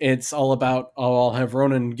 but it's all about, I'll have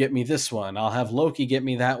Ronan get me this one. I'll have Loki get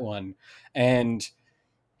me that one. And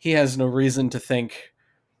he has no reason to think,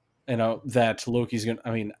 that Loki's going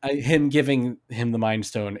to, him giving him the Mind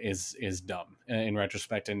Stone is dumb in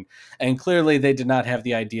retrospect. And clearly they did not have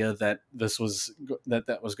the idea that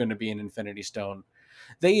that was going to be an Infinity Stone.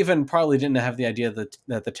 They even probably didn't have the idea that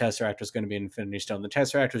the Tesseract was going to be an Infinity Stone. The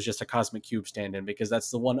Tesseract was just a Cosmic Cube stand-in, because that's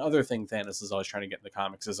the one other thing Thanos is always trying to get in the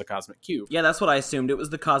comics, is a Cosmic Cube. Yeah, that's what I assumed. It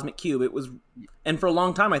was the Cosmic Cube. It was, and for a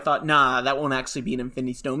long time I thought, nah, that won't actually be an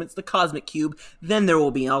Infinity Stone. It's the Cosmic Cube. Then there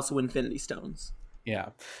will be also Infinity Stones. Yeah,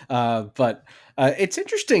 but it's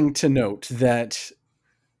interesting to note that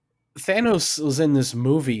Thanos was in this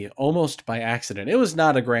movie almost by accident. It was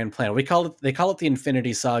not a grand plan. They call it the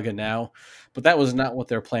Infinity Saga now, but that was not what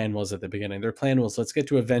their plan was at the beginning. Their plan was, let's get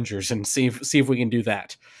to Avengers and see if we can do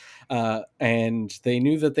that. And they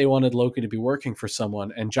knew that they wanted Loki to be working for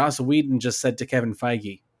someone. And Joss Whedon just said to Kevin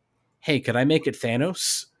Feige, "Hey, could I make it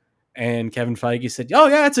Thanos?" And Kevin Feige said, "Oh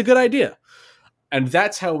yeah, that's a good idea." And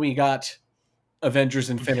that's how we got Avengers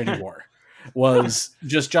Infinity War. Was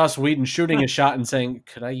just Joss Whedon shooting a shot and saying,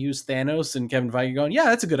 "Could I use Thanos?" And Kevin Feige going, "Yeah,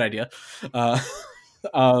 that's a good idea."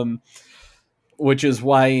 Which is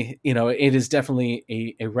why, it is definitely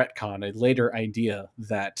a retcon, a later idea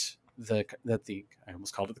that the I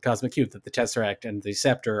almost called it the Cosmic Cube, that the Tesseract and the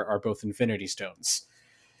Scepter are both Infinity Stones.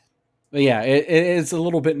 But yeah, it's a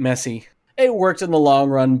little bit messy. It worked in the long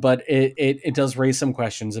run, but it does raise some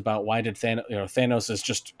questions about why did Thanos has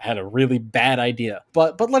just had a really bad idea.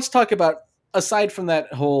 But let's talk about, aside from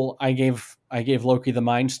that whole, I gave Loki the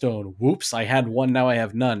Mind Stone. Whoops, I had one, now I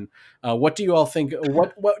have none. What do you all think?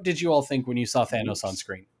 What did you all think when you saw Thanos on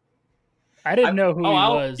screen? I didn't know who he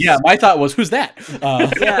was. Yeah, my thought was, who's that?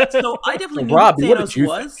 Yeah, so I definitely knew Rob, who what did Thanos you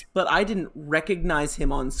was, think? but I didn't recognize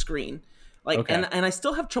him on screen. Okay. And I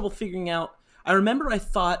still have trouble figuring out. I remember I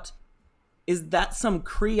thought, is that some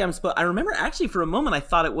Kree I remember actually for a moment I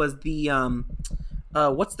thought it was the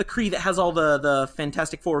what's the Kree that has all the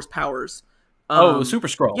Fantastic Four's powers? Super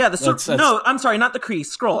Skrull. Yeah, no, I'm sorry, not the Kree,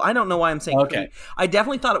 Skrull. I don't know why I'm saying Okay. Kree. I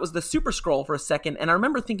definitely thought it was the Super Skrull for a second, and I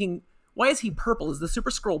remember thinking, why is he purple? Is the Super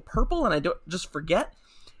Skrull purple? And I don't just forget.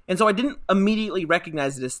 And so I didn't immediately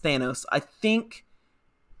recognize it as Thanos. I think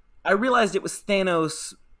I realized it was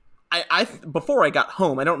Thanos I before I got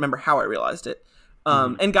home. I don't remember how I realized it.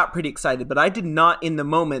 And got pretty excited, but I did not in the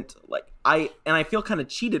moment, I feel kind of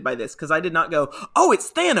cheated by this because I did not go, "Oh, it's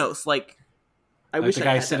Thanos!" I wish the I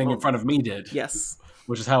guy had sitting that in front of me did. Yes,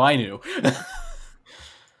 which is how I knew.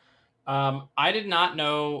 I did not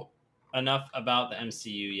know enough about the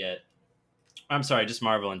MCU yet. I'm sorry, just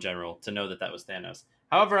Marvel in general, to know that was Thanos.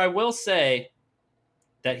 However, I will say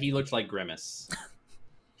that he looked like Grimace.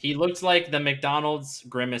 He looked like the McDonald's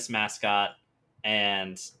Grimace mascot,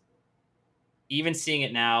 and even seeing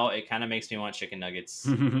it now, it kind of makes me want chicken nuggets.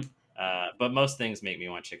 But most things make me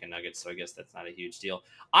want chicken nuggets, so I guess that's not a huge deal.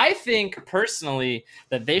 I think, personally,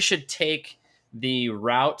 that they should take the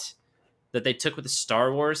route that they took with the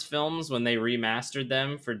Star Wars films when they remastered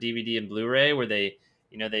them for DVD and Blu-ray, where they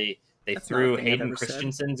threw Hayden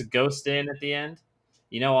Christensen's ghost in at the end.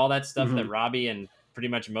 All that stuff that Robbie and pretty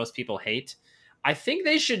much most people hate. I think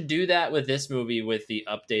they should do that with this movie with the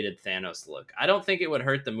updated Thanos look. I don't think it would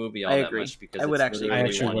hurt the movie all I that agree. much because I would actually- I literally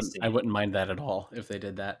actually one wouldn't. scene. I wouldn't mind that at all if they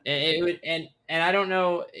did that. It would, and I don't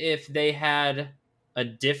know if they had a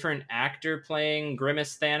different actor playing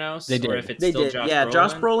Grimace Thanos, They did. or if it's They still did. Josh Yeah, Brolin.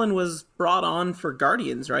 Josh Brolin was brought on for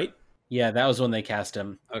Guardians, right? Yeah, that was when they cast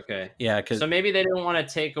him. Okay, Yeah, because so maybe they didn't want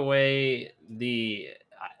to take away the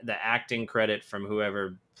acting credit from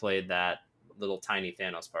whoever played that little tiny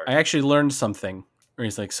Thanos part. I actually learned something. Where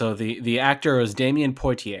he's like, so the actor is Damien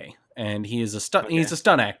Poitier, and he is a stunt. Okay. He's a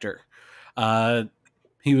stunt actor.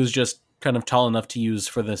 He was just kind of tall enough to use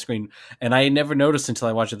for the screen, and I never noticed until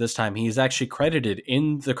I watched it this time. He's actually credited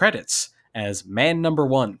in the credits as man number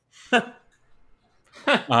 1.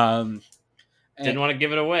 Didn't want to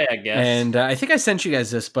give it away, I guess. And I think I sent you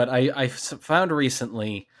guys this, but I found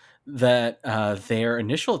recently that their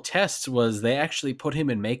initial tests was they actually put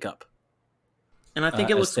him in makeup. And I think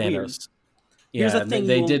it as looks weird. Thanos. Here's Yeah, the thing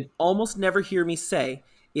they you'll did. almost never hear me say.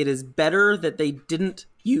 It is better that they didn't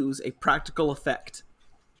use a practical effect.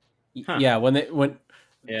 Huh. Yeah, when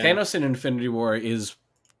Yeah. Thanos in Infinity War is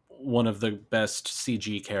one of the best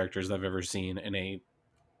CG characters I've ever seen in a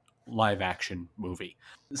live action movie.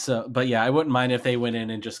 So, but yeah, I wouldn't mind if they went in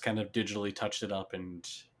and just kind of digitally touched it up and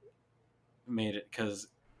made it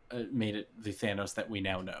the Thanos that we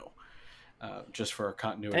now know, just for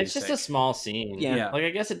continuity. It's just a small scene. Yeah. Like,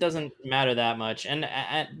 I guess it doesn't matter that much. And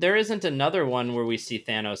there isn't another one where we see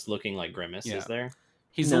Thanos looking like Grimace, Yeah. is there?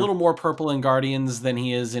 He's No. a little more purple in Guardians than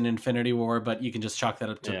he is in Infinity War, but you can just chalk that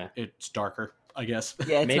up to Yeah. it's darker, I guess.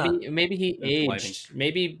 Yeah, it's not. Maybe he It's aged.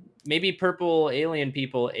 Maybe purple alien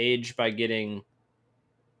people age by getting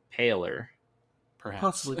paler. Perhaps.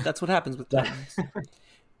 Possibly. That's what happens with time.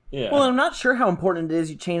 Yeah. Well, I'm not sure how important it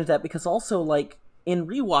is you change that because also, like, in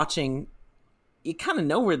rewatching, you kind of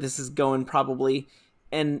know where this is going probably,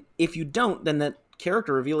 and if you don't, then that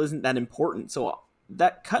character reveal isn't that important. So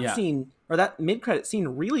that cutscene or that mid-credit scene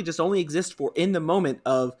really just only exists for in the moment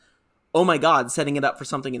of, oh my god, setting it up for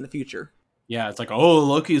something in the future. Yeah, it's like, oh,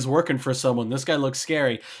 Loki's working for someone. This guy looks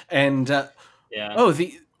scary. And yeah.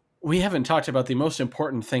 we haven't talked about the most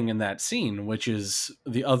important thing in that scene, which is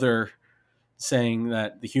the other saying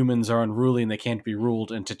that the humans are unruly and they can't be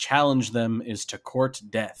ruled, and to challenge them is to court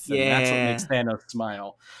death. And that's what Yeah. makes Thanos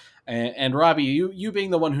smile. And Robbie, you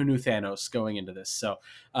being the one who knew Thanos going into this, so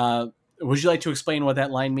would you like to explain what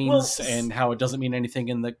that line means and how it doesn't mean anything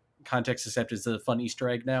in the context except it's a fun Easter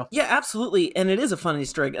egg now? Yeah, absolutely, and it is a fun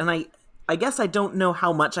Easter egg, and I guess I don't know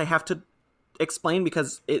how much I have to explain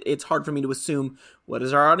because it's hard for me to assume what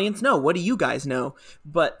does our audience know, what do you guys know,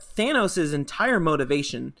 but Thanos' entire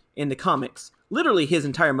motivation in the comics, literally his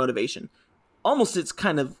entire motivation, almost it's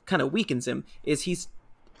kind of weakens him, is he's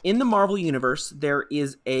in the Marvel universe. There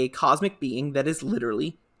is a cosmic being that is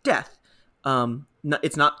literally death.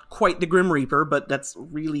 It's not quite the Grim Reaper, but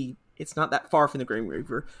it's not that far from the Grim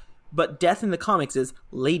Reaper. But Death in the comics is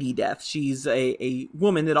Lady Death. She's a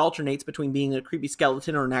woman that alternates between being a creepy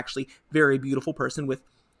skeleton or an actually very beautiful person with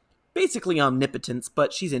basically omnipotence,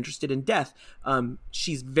 but she's interested in death.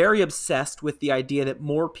 She's very obsessed with the idea that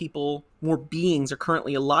more beings are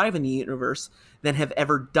currently alive in the universe than have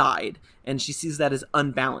ever died, and she sees that as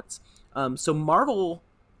unbalanced. So Marvel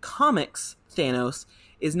Comics Thanos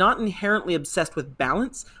is not inherently obsessed with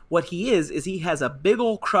balance. What he is he has a big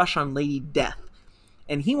old crush on Lady Death.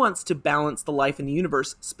 And he wants to balance the life in the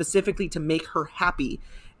universe specifically to make her happy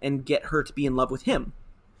and get her to be in love with him.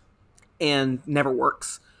 And never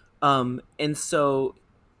works. And so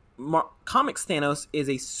Comics Thanos is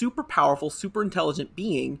a super powerful, super intelligent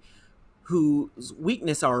being whose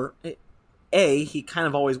weakness are, A, he kind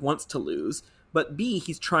of always wants to lose, but B,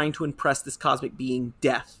 he's trying to impress this cosmic being,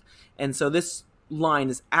 Death. And so this line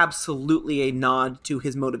is absolutely a nod to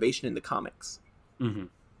his motivation in the comics. Mm-hmm.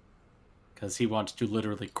 Because he wants to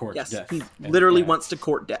literally court Yes, death. he literally wants to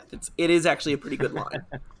court death. It is actually a pretty good line.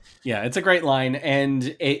 Yeah, it's a great line,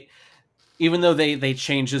 and even though they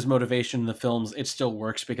change his motivation in the films, it still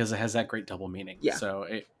works because it has that great double meaning. Yeah. So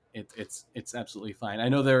it's absolutely fine. I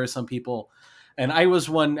know there are some people, and I was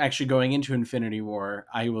one actually going into Infinity War,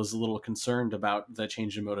 I was a little concerned about the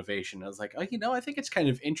change in motivation. I was like, I think it's kind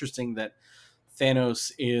of interesting that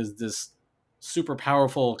Thanos is this super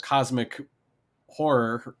powerful cosmic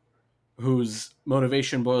horror whose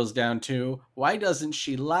motivation boils down to, why doesn't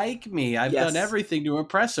she like me? I've done everything to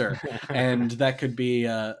impress her. And that could be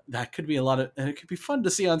a lot of, and it could be fun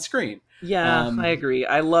to see on screen. Yeah, I agree.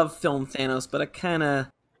 I love film Thanos, but I kind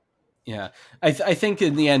of... Yeah. I think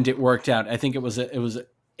in the end it worked out. I think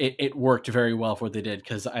it worked very well for what they did,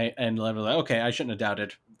 because I was like, okay, I shouldn't have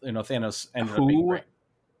doubted. Thanos ended up being great.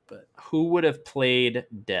 But who would have played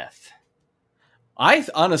Death?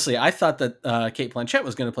 Honestly, I thought that Kate Blanchett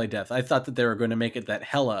was going to play Death. I thought that they were going to make it that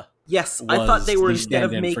Hela. Yes, I thought they were, the instead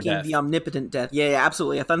of stand-in for making Death. the Omnipotent Death. Yeah,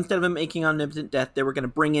 absolutely. I thought instead of making Omnipotent Death, they were going to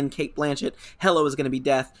bring in Kate Blanchett. Hela was going to be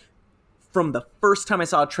Death. From the first time I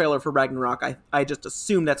saw a trailer for Ragnarok, I just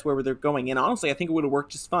assumed that's where they're going. And honestly, I think it would have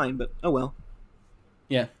worked just fine, but oh well.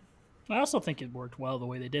 Yeah. I also think it worked well the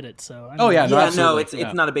way they did it. So I Oh, mean, yeah. No, Yeah, absolutely.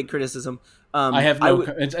 it's not a big criticism. I have no.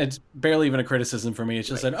 It's barely even a criticism for me. It's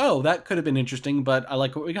just that, oh, that could have been interesting, but I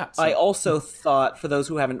like what we got. So. I also thought, for those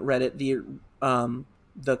who haven't read it,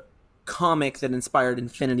 the comic that inspired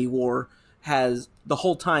Infinity War has the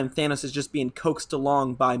whole time Thanos is just being coaxed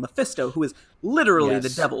along by Mephisto, who is literally the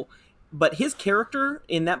devil. But his character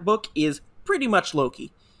in that book is pretty much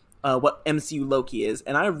Loki, what MCU Loki is.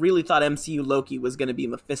 And I really thought MCU Loki was going to be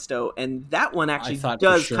Mephisto, and that one actually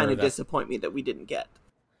does kind of disappoint me that we didn't get.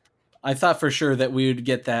 I thought for sure that we would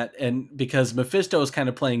get that, and because Mephisto is kind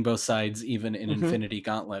of playing both sides, even in Infinity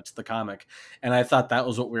Gauntlet, the comic, and I thought that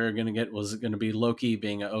was what we were going to get, was going to be Loki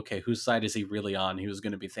being, okay, whose side is he really on? He was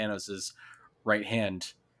going to be Thanos' right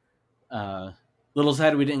hand. Little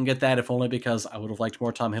sad we didn't get that, if only because I would have liked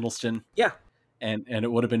more Tom Hiddleston. Yeah. And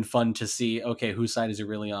it would have been fun to see, okay, whose side is he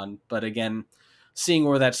really on? But again, seeing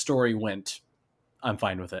where that story went, I'm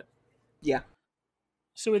fine with it. Yeah.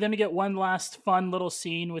 So we then get one last fun little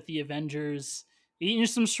scene with the Avengers eating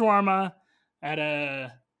some shawarma at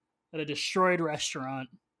a destroyed restaurant,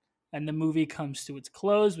 and the movie comes to its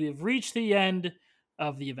close. We have reached the end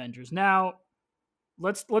of the Avengers. Now,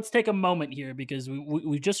 let's take a moment here, because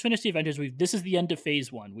we just finished the Avengers. This is the end of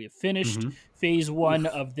Phase 1. We have finished Phase 1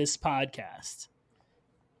 of this podcast,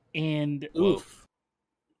 and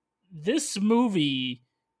this movie,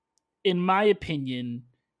 in my opinion,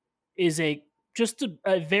 is just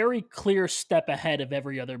a very clear step ahead of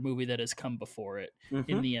every other movie that has come before it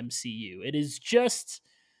in the MCU. It is just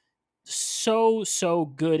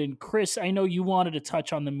so good. And Chris, I know you wanted to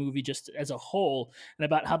touch on the movie just as a whole and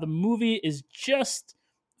about how the movie is just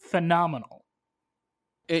phenomenal.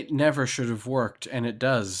 It never should have worked, and it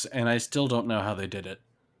does, and I still don't know how they did it.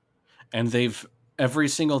 And every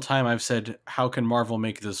single time I've said, how can Marvel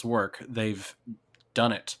make this work? They've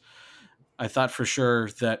done it. I thought for sure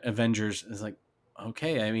that Avengers is like,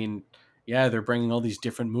 okay, I mean, yeah, they're bringing all these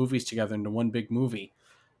different movies together into one big movie.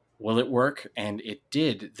 Will it work? And it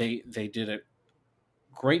did. They did a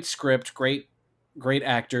great script, great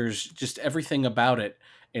actors, just everything about it.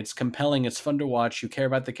 It's compelling. It's fun to watch. You care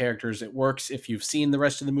about the characters. It works if you've seen the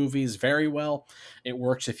rest of the movies very well. It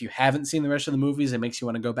works if you haven't seen the rest of the movies. It makes you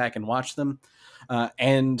want to go back and watch them.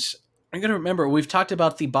 And I'm going to remember, we've talked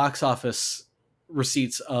about the box office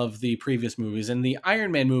receipts of the previous movies, and the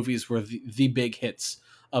Iron Man movies were the big hits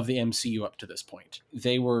of the MCU up to this point.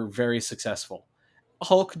 They were very successful.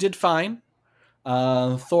 Hulk did fine.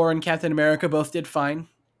 Thor and Captain America both did fine.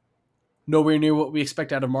 Nowhere near what we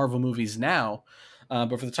expect out of Marvel movies now.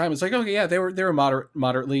 But for the time, it's like, okay, yeah, they were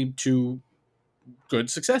moderately to good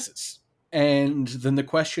successes. And then the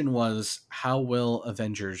question was, how will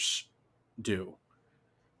Avengers do?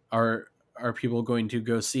 Are people going to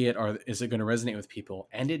go see it, or is it going to resonate with people?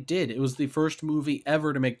 And it did. It was the first movie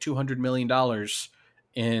ever to make $200 million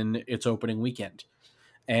in its opening weekend.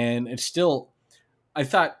 And it's still, I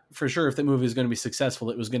thought for sure if the movie was going to be successful,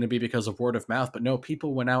 it was going to be because of word of mouth. But no,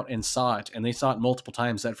 people went out and saw it, and they saw it multiple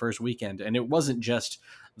times that first weekend. And it wasn't just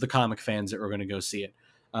the comic fans that were going to go see it.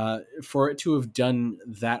 For it to have done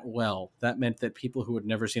that well, that meant that people who had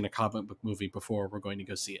never seen a comic book movie before were going to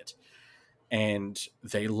go see it. And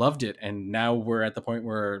they loved it. And now we're at the point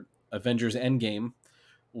where Avengers Endgame,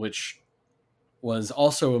 which was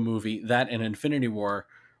also a movie, that and Infinity War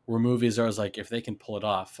were movies I was like, if they can pull it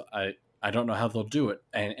off, I don't know how they'll do it.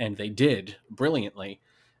 And they did brilliantly.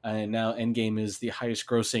 And now Endgame is the highest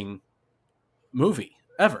grossing movie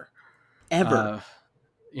ever.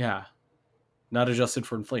 Yeah. Not adjusted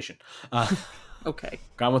for inflation. Okay.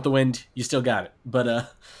 Gone with the Wind, you still got it.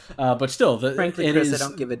 But still, frankly, Chris, I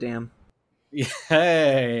don't give a damn.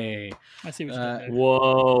 Hey. I see what you're doing.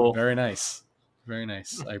 Whoa. Very nice. Very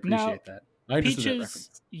nice. I appreciate that. I understood that reference.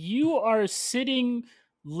 Peaches, you are sitting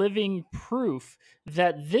living proof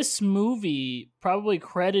that this movie probably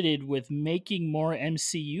credited with making more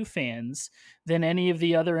MCU fans than any of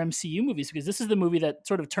the other MCU movies, because this is the movie that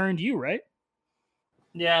sort of turned you, right?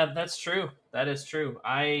 Yeah, that's true. That is true.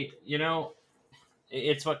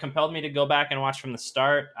 It's what compelled me to go back and watch from the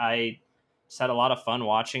start. I just had a lot of fun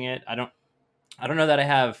watching it. I don't know that I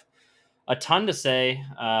have a ton to say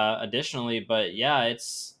additionally, but yeah,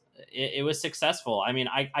 it was successful. I mean,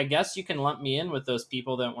 I guess you can lump me in with those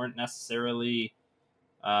people that weren't necessarily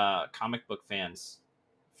comic book fans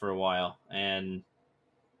for a while. And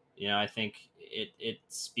You know, I think it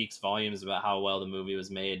speaks volumes about how well the movie was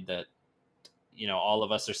made that, you know, all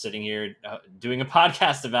of us are sitting here doing a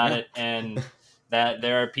podcast about it, and that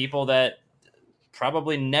there are people that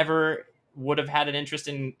probably never would have had an interest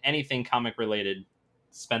in anything comic related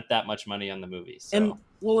spent that much money on the movie. So, And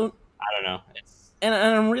well, I don't know. and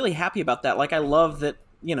I'm really happy about that. Like, I love that,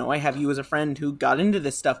 you know, I have you as a friend who got into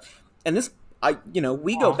this stuff, and this,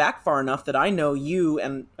 we go back far enough that I know you,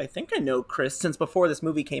 and I think I know Chris since before this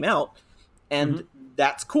movie came out, and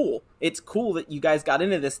that's cool. It's cool that you guys got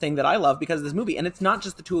into this thing that I love because of this movie, and it's not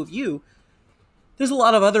just the two of you. There's a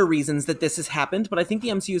lot of other reasons that this has happened, but I think the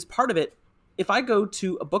MCU is part of it. If I go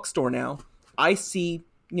to a bookstore now, I see,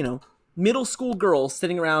 you know, middle school girls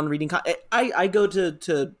sitting around reading. I go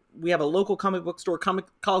to we have a local comic book store,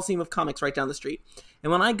 Coliseum of Comics, right down the street.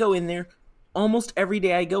 And when I go in there, almost every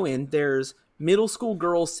day I go in, there's middle school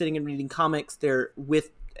girls sitting and reading comics. They're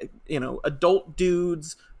with, you know, adult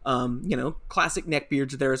dudes, you know, classic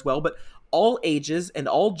neckbeards are there as well. But all ages and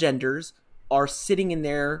all genders are sitting in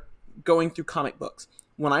there going through comic books.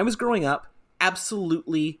 When I was growing up,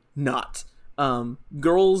 absolutely not.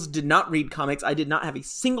 Girls did not read comics. I did not have a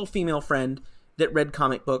single female friend that read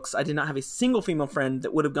comic books. I did not have a single female friend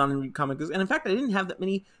that would have gone and read comic books. And in fact, I didn't have that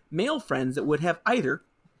many male friends that would have either.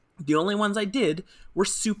 The only ones I did were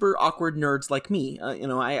super awkward nerds like me. You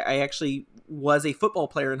know, I actually was a football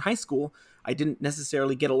player in high school. I didn't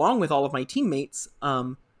necessarily get along with all of my teammates.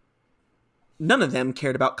 None of them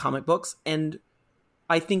cared about comic books. And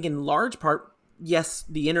I think in large part, yes,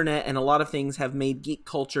 the internet and a lot of things have made geek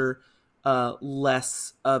culture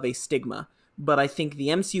less of a stigma. But I think the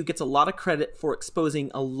MCU gets a lot of credit for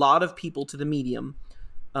exposing a lot of people to the medium,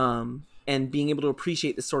 and being able to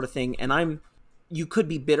appreciate this sort of thing. And you could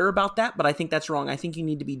be bitter about that, but I think that's wrong. I think you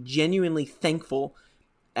need to be genuinely thankful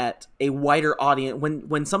at a wider audience.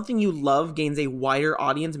 When something you love gains a wider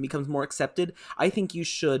audience and becomes more accepted, I think you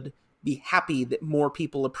should be happy that more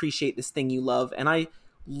people appreciate this thing you love. And I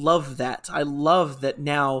love that. I love that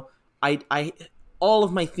now I all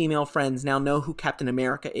of my female friends now know who Captain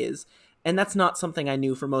America is. And that's not something I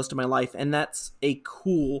knew for most of my life. And that's a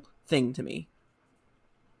cool thing to me.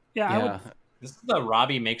 Yeah. This is the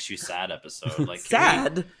Robbie makes you sad episode. Like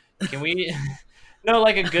sad? Can we no,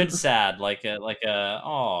 like a good sad, like a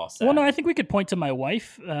sad. Well, no, I think we could point to my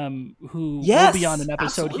wife, who Yes, will be on an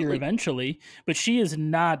episode absolutely. here eventually, but she is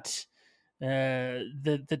not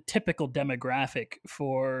the typical demographic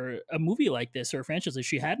for a movie like this or a franchise.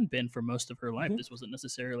 She hadn't been for most of her life. This wasn't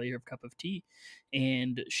necessarily her cup of tea,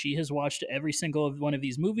 and she has watched every single one of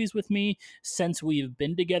these movies with me since we have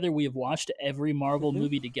been together. We have watched every Marvel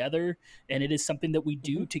movie together, and it is something that we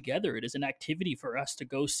do together. It is an activity for us to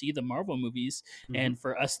go see the Marvel movies and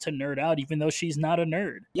for us to nerd out, even though she's not a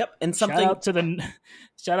nerd. Yep, and Shout out to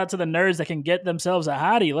the nerds that can get themselves a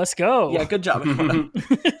hottie. Let's go. Yeah, good job.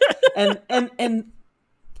 and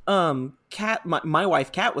Kat, my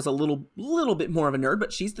wife Kat was a little bit more of a nerd,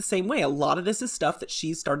 but she's the same way. A lot of this is stuff that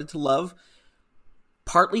she's started to love,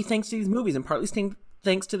 partly thanks to these movies and partly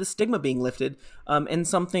thanks to the stigma being lifted. And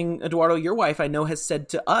something, Eduardo, your wife, I know, has said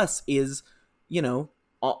to us is, you know,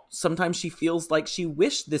 sometimes she feels like she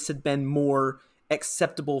wished this had been more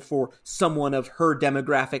acceptable for someone of her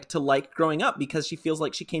demographic to like growing up, because she feels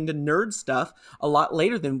like she came to nerd stuff a lot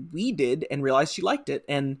later than we did and realized she liked it.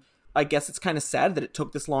 And I guess it's kind of sad that it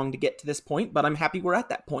took this long to get to this point, but I'm happy we're at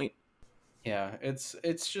that point. Yeah, it's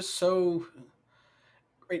just so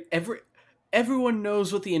great. Everyone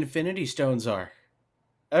knows what the Infinity Stones are.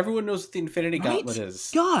 Everyone knows what the Infinity Gauntlet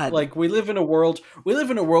is. God, like we live in a world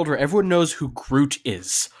where everyone knows who Groot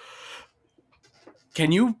is.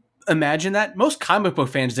 Can you imagine that? Most comic book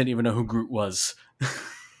fans didn't even know who Groot was,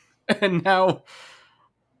 and now,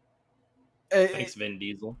 thanks, Vin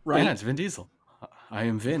Diesel. Right? Yeah, it's Vin Diesel. I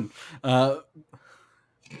am Vin. It's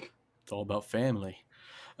all about family.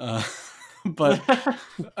 But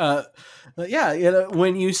yeah, you know,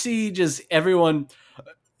 when you see just everyone,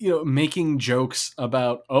 you know, making jokes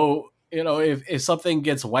about, oh, you know, if something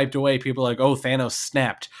gets wiped away, people are like, oh, Thanos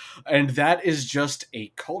snapped. And that is just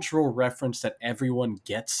a cultural reference that everyone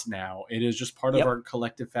gets now. It is just part of our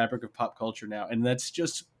collective fabric of pop culture now. And that's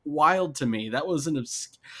just wild to me. That was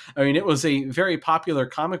it was a very popular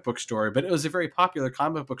comic book story, but it was a very popular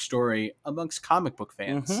comic book story amongst comic book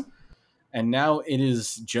fans. And now it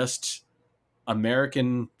is just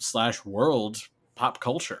American/world pop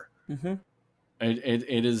culture.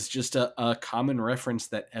 It is just a common reference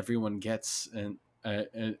that everyone gets, and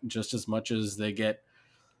just as much as they get,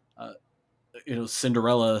 you know,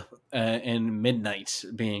 Cinderella and Midnight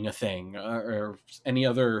being a thing, or any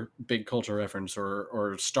other big culture reference,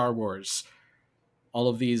 or Star Wars. all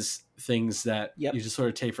of these things that Yep. you just sort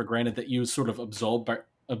of take for granted that you sort of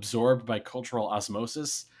absorbed by cultural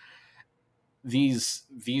osmosis. These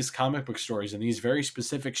comic book stories and these very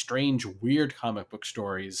specific, strange, weird comic book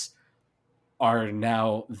stories are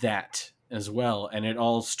now that as well. And it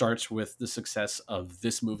all starts with the success of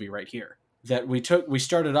this movie right here. That we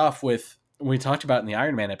started off with, we talked about in the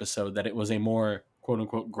Iron Man episode, that it was a more quote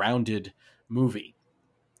unquote grounded movie.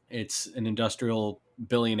 It's an industrial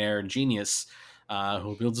billionaire genius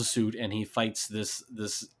who builds a suit and he fights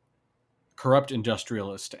this corrupt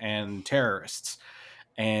industrialist and terrorists.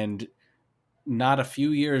 And not a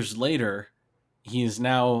few years later, he is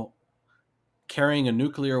now carrying a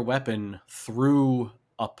nuclear weapon through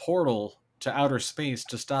a portal to outer space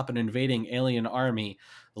to stop an invading alien army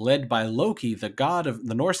led by Loki, the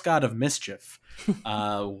Norse god of mischief,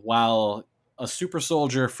 while a super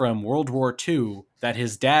soldier from World War II that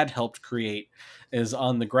his dad helped create is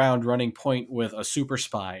on the ground running point with a super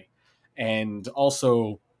spy. And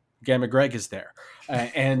also Gamma Greg is there.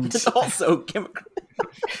 And also Gamma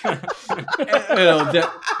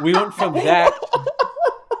we went from that,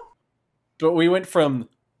 but we went from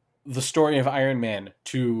the story of Iron Man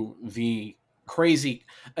to the crazy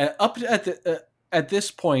at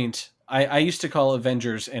this point. I used to call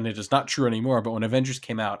Avengers, and it is not true anymore, but when Avengers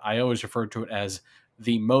came out, I always referred to it as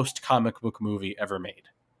the most comic book movie ever made.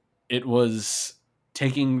 It was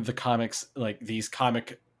taking the comics, like these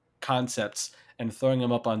comic concepts, and throwing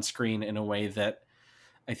them up on screen in a way that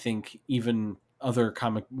I think even other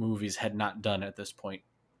comic movies had not done at this point.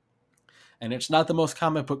 And it's not the most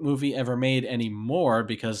comic book movie ever made anymore,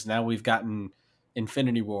 because now we've gotten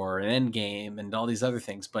Infinity War and Endgame and all these other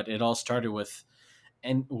things, but it all started with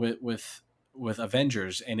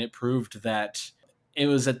Avengers, and it proved that it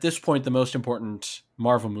was at this point the most important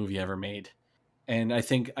Marvel movie ever made. And I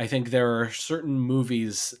think there are certain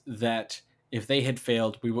movies that if they had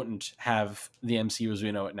failed, we wouldn't have the MCU as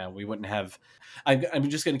we know it now. We wouldn't have. I'm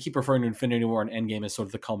just going to keep referring to Infinity War and Endgame as sort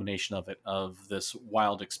of the culmination of it, of this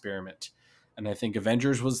wild experiment. And I think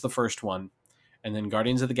Avengers was the first one, and then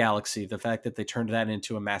Guardians of the Galaxy. The fact that they turned that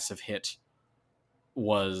into a massive hit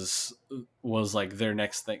was like their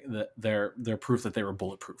next thing, their proof that they were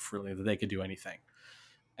bulletproof, really, that they could do anything.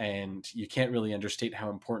 And you can't really understate how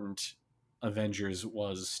important Avengers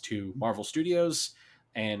was to Marvel Studios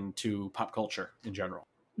and to pop culture in general.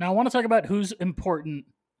 Now I want to talk about who's important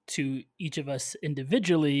to each of us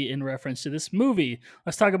individually in reference to this movie.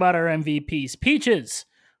 Let's talk about our MVPs. Peaches,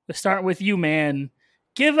 let's start with you, man.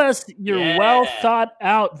 Give us your well thought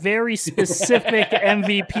out, very specific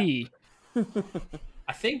MVP.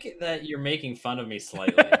 I think that you're making fun of me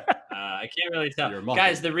slightly. I can't really tell.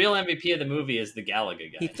 Guys, the real MVP of the movie is the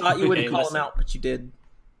Galaga guy. He thought you wouldn't call him out, but you did.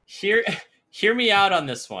 Hear me out on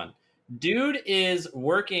this one. Dude is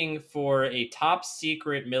working for a top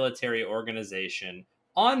secret military organization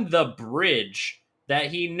on the bridge that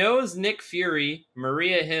he knows Nick Fury,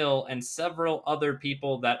 Maria Hill, and several other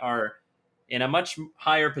people that are in a much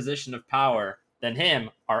higher position of power than him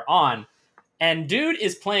are on. And dude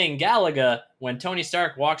is playing Galaga when Tony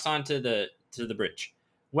Stark walks onto the bridge.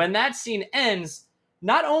 When that scene ends,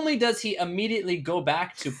 not only does he immediately go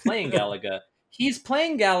back to playing Galaga, he's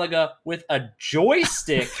playing Galaga with a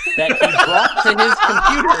joystick that he brought to his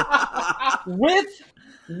computer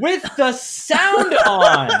with the sound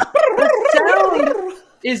on. The sound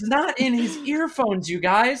is not in his earphones, you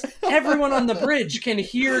guys. Everyone on the bridge can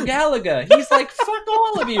hear Galaga. He's like, fuck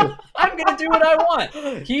all of you. I'm going to do what I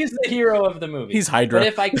want. He's the hero of the movie. He's Hydra. But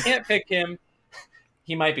if I can't pick him,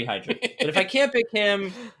 he might be Hydra. But if I can't pick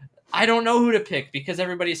him, I don't know who to pick because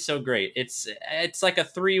everybody's so great. It's like a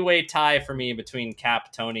three-way tie for me between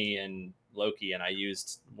Cap, Tony, and Loki, and I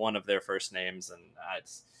used one of their first names, and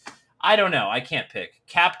I don't know. I can't pick.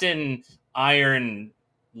 Captain Iron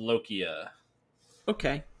Lokia.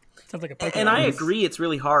 Okay. Sounds like a and I agree, it's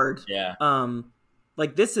really hard. Yeah.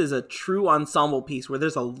 Like this is a true ensemble piece where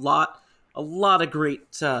there's a lot of great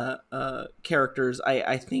characters.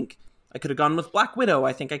 I think I could have gone with Black Widow.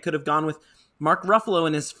 I think I could have gone with Mark Ruffalo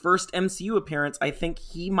in his first MCU appearance. I think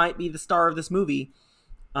he might be the star of this movie.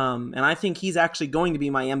 And I think he's actually going to be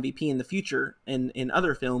my MVP in the future in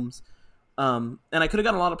other films. And I could have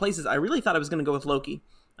gone a lot of places. I really thought I was going to go with Loki.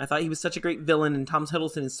 I thought he was such a great villain, and Tom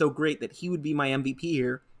Hiddleston is so great that he would be my MVP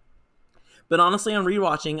here. But honestly, on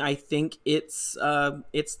rewatching, I think it's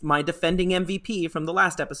my defending MVP from the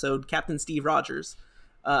last episode, Captain Steve Rogers.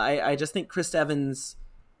 I just think Chris Evans,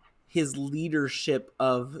 his leadership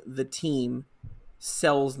of the team,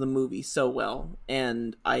 sells the movie so well,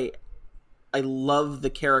 and I love the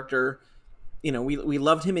character. You know, we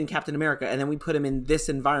loved him in Captain America, and then we put him in this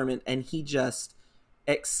environment, and he just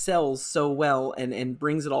excels so well and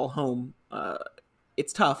brings it all home.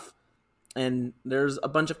 It's tough, and there's a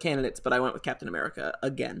bunch of candidates, but I went with Captain America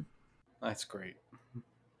again. That's great.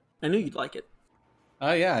 I knew you'd like it.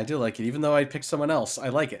 Oh yeah, I do like it. Even though I picked someone else, I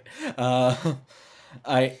like it.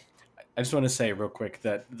 I just want to say real quick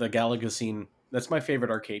that the Galaga scene, that's my favorite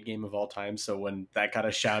arcade game of all time. So when that got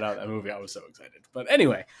a shout out, that movie, I was so excited. But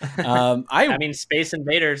anyway, I mean, Space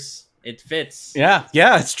Invaders, it fits. Yeah,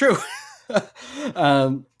 it's true.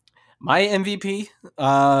 My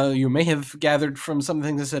MVP, you may have gathered from some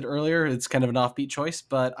things I said earlier, it's kind of an offbeat choice,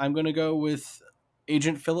 but I'm going to go with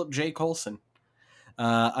Agent Philip J. Coulson.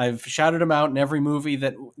 I've shouted him out in every movie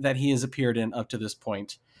that he has appeared in up to this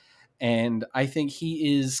point, and I think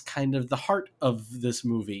he is kind of the heart of this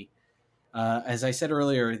movie. As I said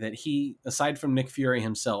earlier, that he, aside from Nick Fury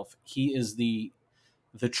himself, he is the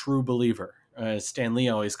true believer. Stan Lee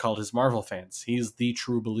always called his Marvel fans. He's the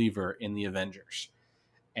true believer in the Avengers.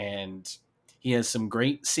 And he has some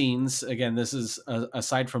great scenes. Again, this is,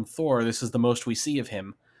 aside from Thor, this is the most we see of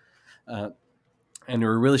him. And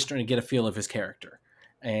we're really starting to get a feel of his character.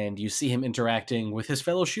 And you see him interacting with his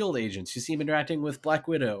fellow S.H.I.E.L.D. agents. You see him interacting with Black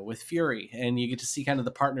Widow, with Fury. And you get to see kind of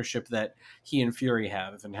the partnership that he and Fury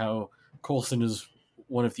have, and how Coulson is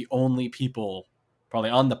one of the only people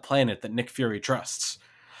probably on the planet that Nick Fury trusts.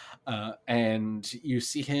 And you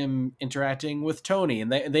see him interacting with Tony,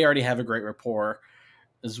 and they already have a great rapport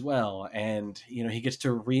as well. And, you know, he gets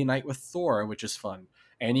to reunite with Thor, which is fun.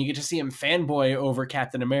 And you get to see him fanboy over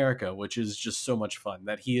Captain America, which is just so much fun,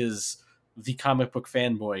 that he is the comic book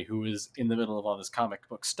fanboy who is in the middle of all this comic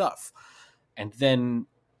book stuff. And then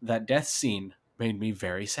that death scene made me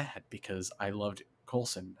very sad because I loved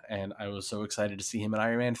Coulson and I was so excited to see him in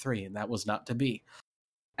Iron Man 3, and that was not to be.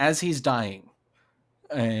 As he's dying,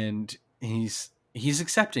 and he's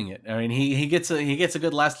accepting it. I mean, he gets a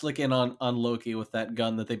good last lick in on Loki with that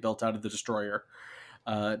gun that they built out of the Destroyer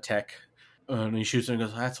tech, and he shoots him and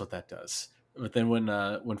goes, "That's what that does." But then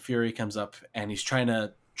when Fury comes up and he's trying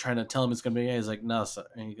to tell him it's going to be, he's like, "No, sir,"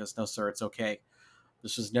 and he goes, "No, sir, it's okay.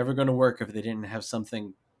 This was never going to work if they didn't have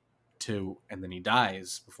something to," and then he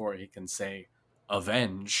dies before he can say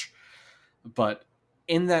avenge. But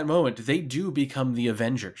in that moment, they do become the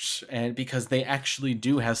Avengers, and because they actually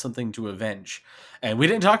do have something to avenge. And we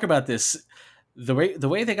didn't talk about this. The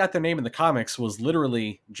way they got their name in the comics was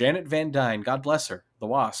literally Janet Van Dyne, God bless her, the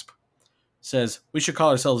Wasp, says, "We should call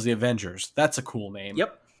ourselves the Avengers. That's a cool name."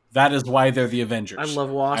 Yep. That is why they're the Avengers. I love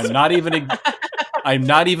Wasp. I'm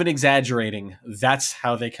not even exaggerating. That's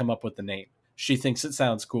how they come up with the name. She thinks it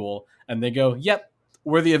sounds cool, and they go, "Yep,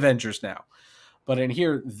 we're the Avengers now." But in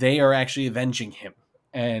here, they are actually avenging him.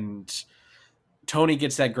 And Tony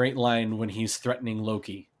gets that great line when he's threatening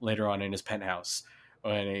Loki later on in his penthouse.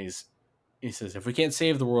 And he says, "If we can't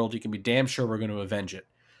save the world, you can be damn sure we're going to avenge it."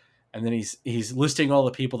 And then he's listing all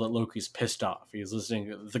the people that Loki's pissed off. He's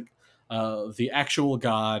listing the actual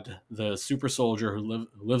god, the super soldier who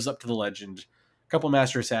lives up to the legend, a couple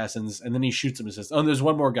master assassins, and then he shoots him and says, "Oh, there's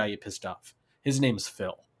one more guy you pissed off. His name's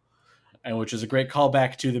Phil." And which is a great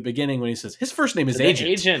callback to the beginning when he says, his first name is Agent.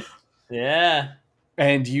 Agent. Yeah.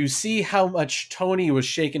 And you see how much Tony was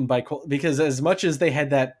shaken by because as much as they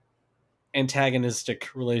had that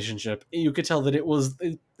antagonistic relationship, you could tell that it was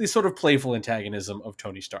the sort of playful antagonism of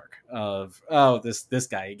Tony Stark, of, oh, this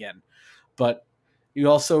guy again. But you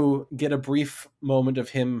also get a brief moment of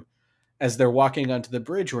him as they're walking onto the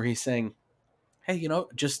bridge where he's saying, "Hey,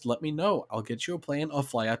 just let me know. I'll get you a plane. I'll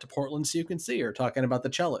fly out to Portland so you can see her," talking about the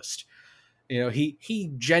cellist.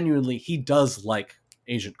 He genuinely, he does like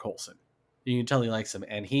Agent Coulson. You can tell he likes him,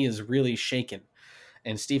 and he is really shaken.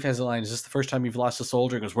 And Steve has a line, "Is this the first time you've lost a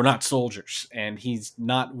soldier?" He goes, "We're not soldiers." And he's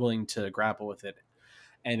not willing to grapple with it.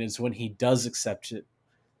 And it's when he does accept it,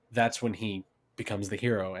 that's when he becomes the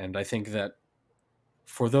hero. And I think that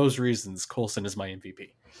for those reasons, Coulson is my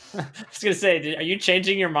MVP. I was going to say, are you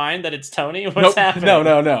changing your mind that it's Tony? What's happening?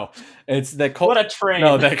 No. It's that what a train.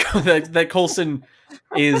 No, that Coulson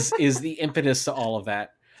is the impetus to all of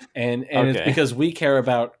that. And okay. It's because we care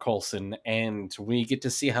about Coulson, and we get to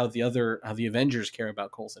see how the Avengers care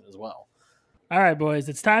about Coulson as well. All right, boys,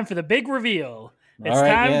 it's time for the big reveal. It's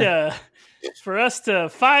time for us to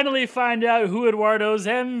finally find out who Eduardo's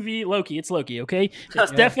Loki. It's Loki, okay?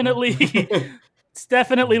 It's definitely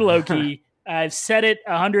Loki. I've said it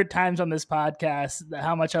 100 times on this podcast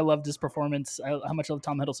how much I loved his performance, how much I love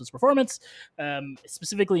Tom Hiddleston's performance,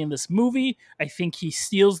 specifically in this movie. I think he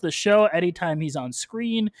steals the show anytime he's on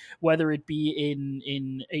screen, whether it be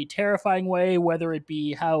in a terrifying way, whether it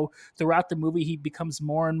be how throughout the movie he becomes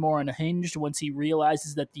more and more unhinged once he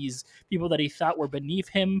realizes that these people that he thought were beneath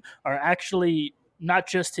him are actually not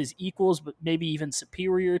just his equals, but maybe even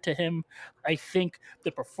superior to him. I think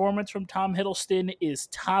the performance from Tom Hiddleston is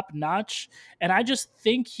top notch. And I just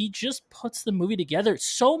think he just puts the movie together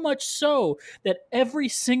so much so that every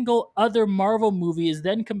single other Marvel movie is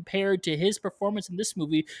then compared to his performance in this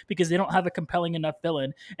movie because they don't have a compelling enough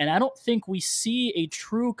villain. And I don't think we see a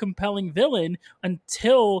true compelling villain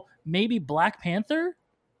until maybe Black Panther,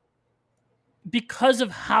 because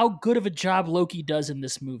of how good of a job Loki does in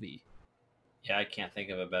this movie. Yeah, I can't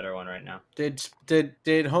think of a better one right now.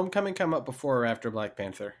 Did Homecoming come up before or after Black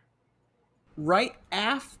Panther? Right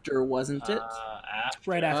after, wasn't it?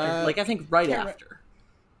 Right after. I think right after.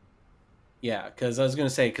 Yeah, because I was going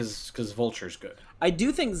to say, because Vulture's good. I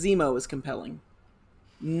do think Zemo is compelling.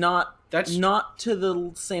 Not to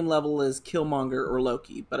the same level as Killmonger or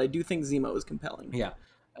Loki, but I do think Zemo is compelling. Yeah.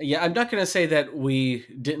 Yeah, I'm not going to say that we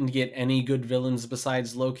didn't get any good villains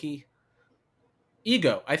besides Loki.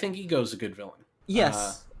 Ego. I think Ego's a good villain.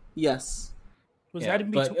 Yes. Yes. Was that in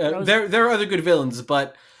but between? there are other good villains,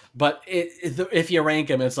 but if you rank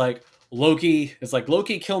them, it's like Loki,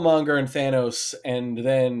 Killmonger, and Thanos, and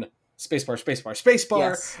then spacebar,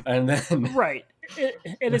 Yes. and then right.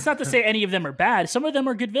 And it's not to say any of them are bad. Some of them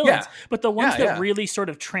are good villains, but the ones that really sort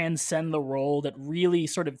of transcend the role, that really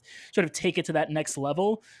sort of take it to that next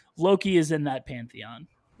level, Loki is in that pantheon.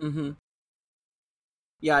 Mm-hmm.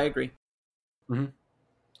 Yeah, I agree. Mm-hmm.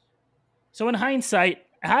 So in hindsight,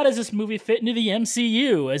 how does this movie fit into the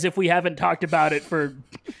MCU? As if we haven't talked about it for,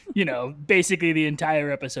 basically the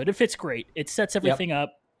entire episode. It fits great. It sets everything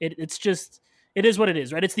up. It's just... It is what it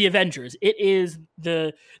is, right? It's the Avengers. It is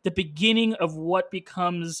the beginning of what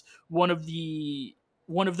becomes one of the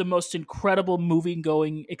most incredible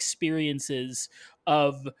movie-going experiences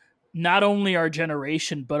of not only our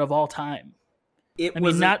generation but of all time.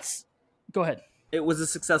 Go ahead. It was a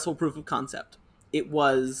successful proof of concept. It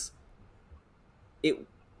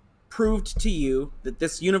proved to you that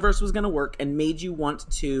this universe was going to work and made you want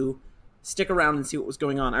to stick around and see what was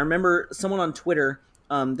going on. I remember someone on Twitter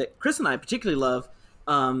that Chris and I particularly love,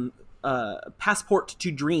 Passport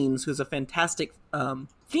to Dreams, who's a fantastic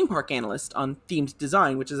theme park analyst on themed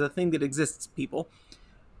design, which is a thing that exists, people.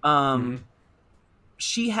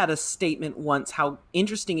 She had a statement once how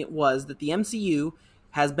interesting it was that the MCU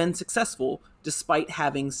has been successful despite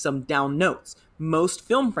having some down notes. Most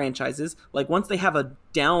film franchises, like once they have a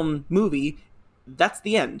down movie, that's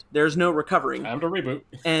the end. There's no recovering. Time to reboot.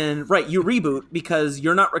 And right, you reboot because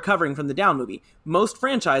you're not recovering from the down movie. Most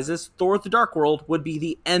franchises, Thor: The Dark World would be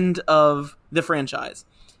the end of the franchise.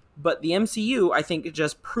 But the MCU, I think, it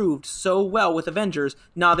just proved so well with Avengers,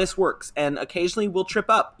 this works. And occasionally we'll trip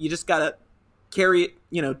up. You just gotta carry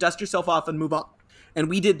it, dust yourself off and move on. And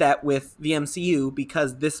we did that with the MCU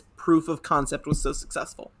because this proof of concept was so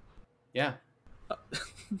successful. Yeah.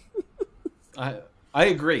 I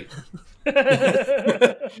agree.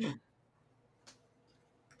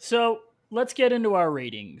 So let's get into our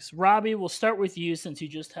ratings. Robbie, we'll start with you since you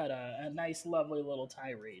just had a nice, lovely little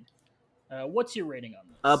tirade. What's your rating on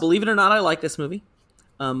this? Believe it or not, I like this movie.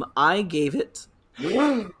 I gave it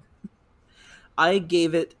 9.5. I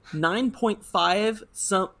give it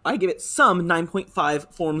some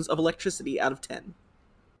 9.5 forms of electricity out of 10.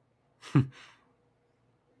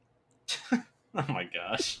 Oh my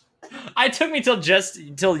gosh. It took me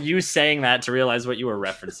till you saying that to realize what you were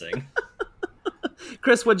referencing.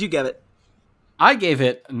 Chris, what'd you give it? I gave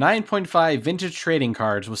it 9.5 vintage trading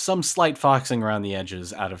cards with some slight foxing around the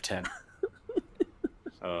edges out of 10.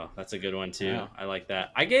 Oh, that's a good one too. Yeah. I like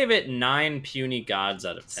that. I gave it 9 puny gods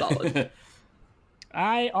out of 10. Solid.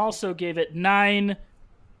 I also gave it 9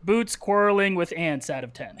 boots quarreling with ants out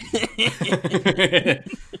of 10.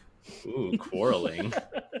 Ooh, quarreling.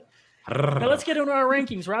 Now let's get into our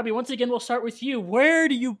rankings. Robbie, once again, we'll start with you. Where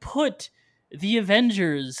do you put the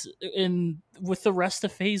Avengers in with the rest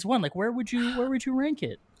of Phase 1? Like, where would you rank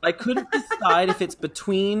it? I couldn't decide if it's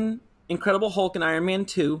between Incredible Hulk and Iron Man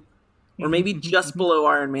 2, or maybe just below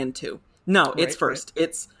Iron Man 2. No, it's first. Right.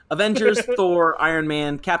 It's Avengers, Thor, Iron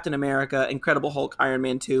Man, Captain America, Incredible Hulk, Iron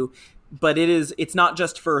Man 2. But it's not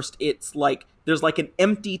just first. It's like there's like an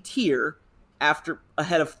empty tier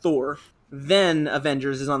ahead of Thor. Then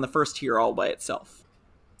Avengers is on the first tier all by itself.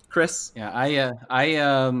 Chris? Yeah,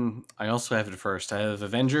 I also have it first. I have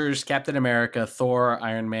Avengers, Captain America, Thor,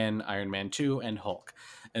 Iron Man 2, and Hulk.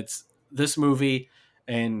 It's this movie,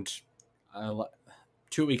 and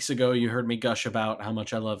 2 weeks ago you heard me gush about how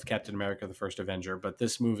much I love Captain America: The First Avenger. But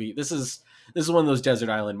this movie, this is one of those desert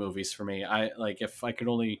island movies for me. If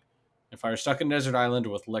I were stuck in a desert island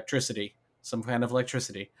with electricity, some kind of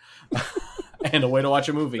electricity, and a way to watch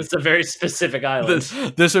a movie. It's a very specific island.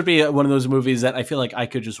 This would be one of those movies that I feel like I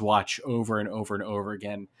could just watch over and over and over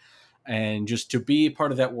again. And just to be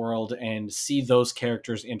part of that world and see those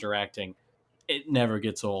characters interacting, it never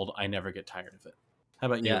gets old. I never get tired of it. How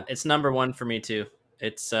about you? Yeah, it's number one for me too.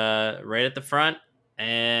 It's right at the front,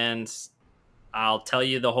 and I'll tell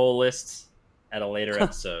you the whole list at a later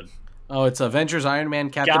episode. Oh, it's Avengers, Iron Man,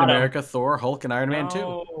 Captain Got him. America, Thor, Hulk, and Iron Man 2.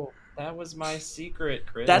 Oh, that was my secret,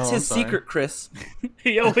 Chris. That's I'm his sorry. secret, Chris.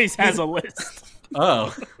 He always has a list.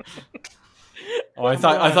 Oh. I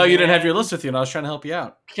thought you didn't have your list with you, and I was trying to help you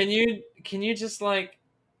out. Can you just like,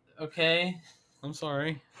 okay? I'm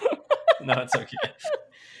sorry. No, it's okay.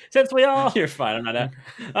 Since we all You're fine.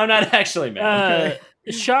 I'm not actually mad.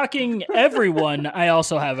 shocking everyone, I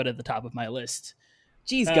also have it at the top of my list.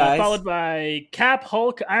 Jeez, guys. Followed by Cap,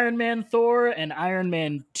 Hulk, Iron Man, Thor, and Iron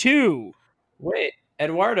Man 2. Wait,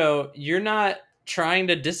 Eduardo, you're not trying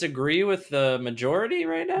to disagree with the majority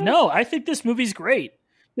right now? No, I think this movie's great.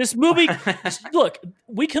 This movie, look,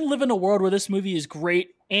 we can live in a world where this movie is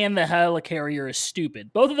great and the helicarrier is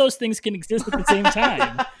stupid. Both of those things can exist at the same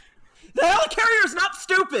time. The helicarrier is not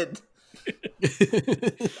stupid.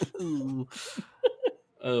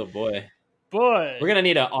 Oh boy. Boy. We're gonna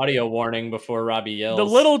need an audio warning before Robbie yells. The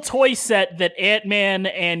little toy set that Ant-Man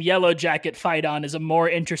and Yellow Jacket fight on is a more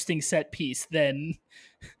interesting set piece than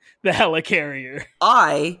the helicarrier.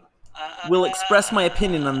 I will express my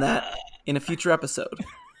opinion on that in a future episode.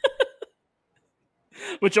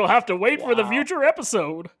 Which you'll have to wait for the future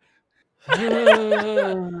episode.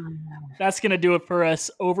 That's going to do it for us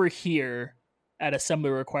over here at Assembly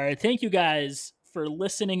Required. Thank you guys for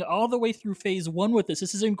listening all the way through phase 1 with us.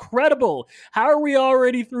 This is incredible. How are we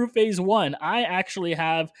already through phase 1? I actually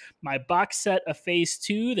have my box set of phase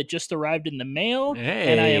 2 that just arrived in the mail,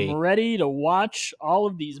 and I am ready to watch all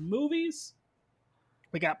of these movies.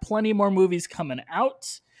 We got plenty more movies coming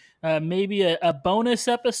out. Maybe a bonus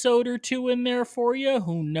episode or 2 in there for you.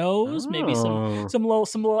 Who knows? Maybe some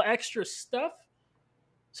little extra stuff.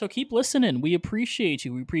 So keep listening. We appreciate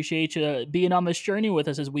you. We appreciate you being on this journey with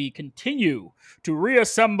us as we continue to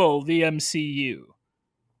reassemble the MCU. If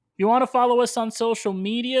you want to follow us on social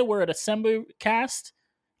media, we're at AssemblyCast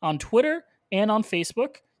on Twitter and on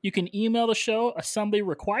Facebook. You can email the show,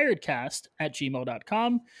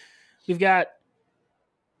 assemblyrequiredcast@gmail.com. We've got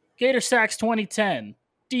GatorSax2010,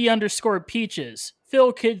 D_Peaches,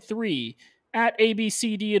 PhilKid3, at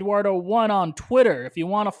ABCD Eduardo1 on Twitter if you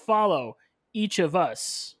want to follow each of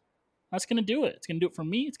us. That's going to do it. It's going to do it for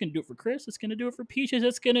me. It's going to do it for Chris. It's going to do it for Peaches.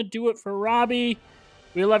 It's going to do it for Robbie.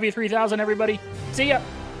 We love you 3000, everybody. See ya.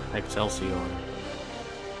 Excelsior.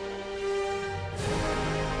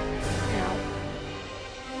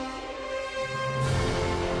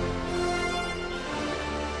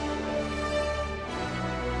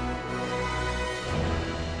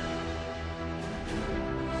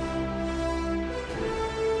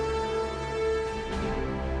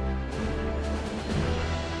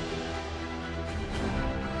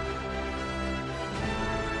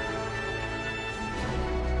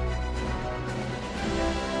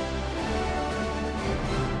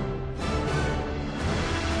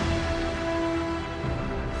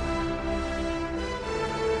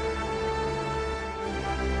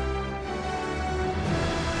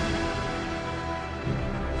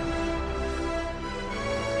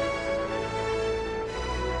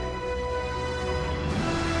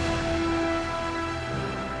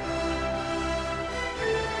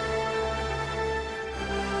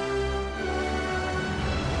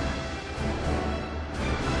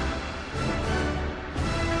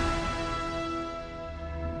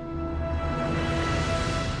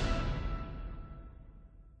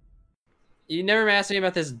 You never asked me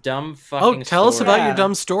about this dumb fucking tell us story. about your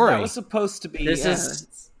dumb story. That was supposed to be. This yeah,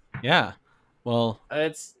 is- Yeah. Well,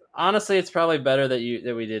 It's honestly, it's probably better that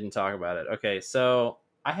we didn't talk about it. Okay, so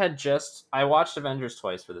I watched Avengers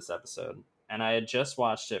twice for this episode, and I had just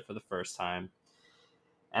watched it for the first time.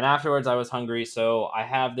 And afterwards, I was hungry, so I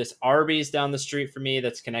have this Arby's down the street from me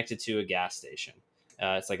that's connected to a gas station.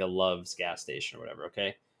 It's like a Love's gas station or whatever.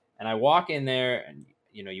 Okay, and I walk in there, and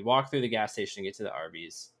you walk through the gas station and get to the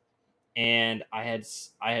Arby's, and I had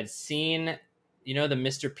seen, the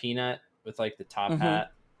Mr. Peanut with like the top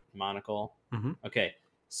hat monocle. Mhm. Okay,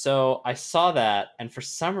 so I saw that, and for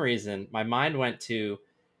some reason, my mind went to,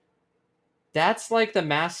 that's like the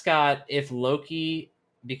mascot if Loki,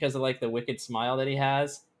 because of like the wicked smile that he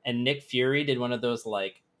has, and Nick Fury did one of those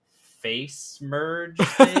like face merge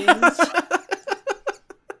things.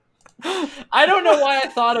 I don't know why I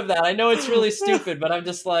thought of that. I know it's really stupid, but I'm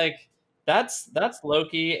just like, that's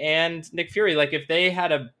Loki and Nick Fury. Like if they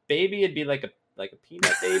had a baby, it'd be like like a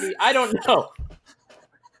peanut baby. I don't know.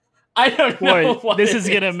 I don't know. Boy, this is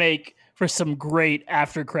gonna make for some great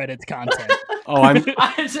after credits content. Oh,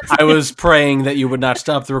 I was praying that you would not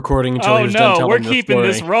stop the recording until he was done telling we're the keeping story.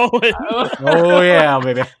 this rolling. Oh yeah,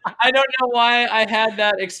 baby. I don't know why I had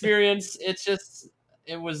that experience.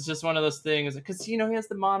 It was just one of those things because he has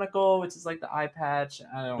the monocle, which is like the eye patch.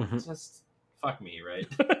 I don't just fuck me, right?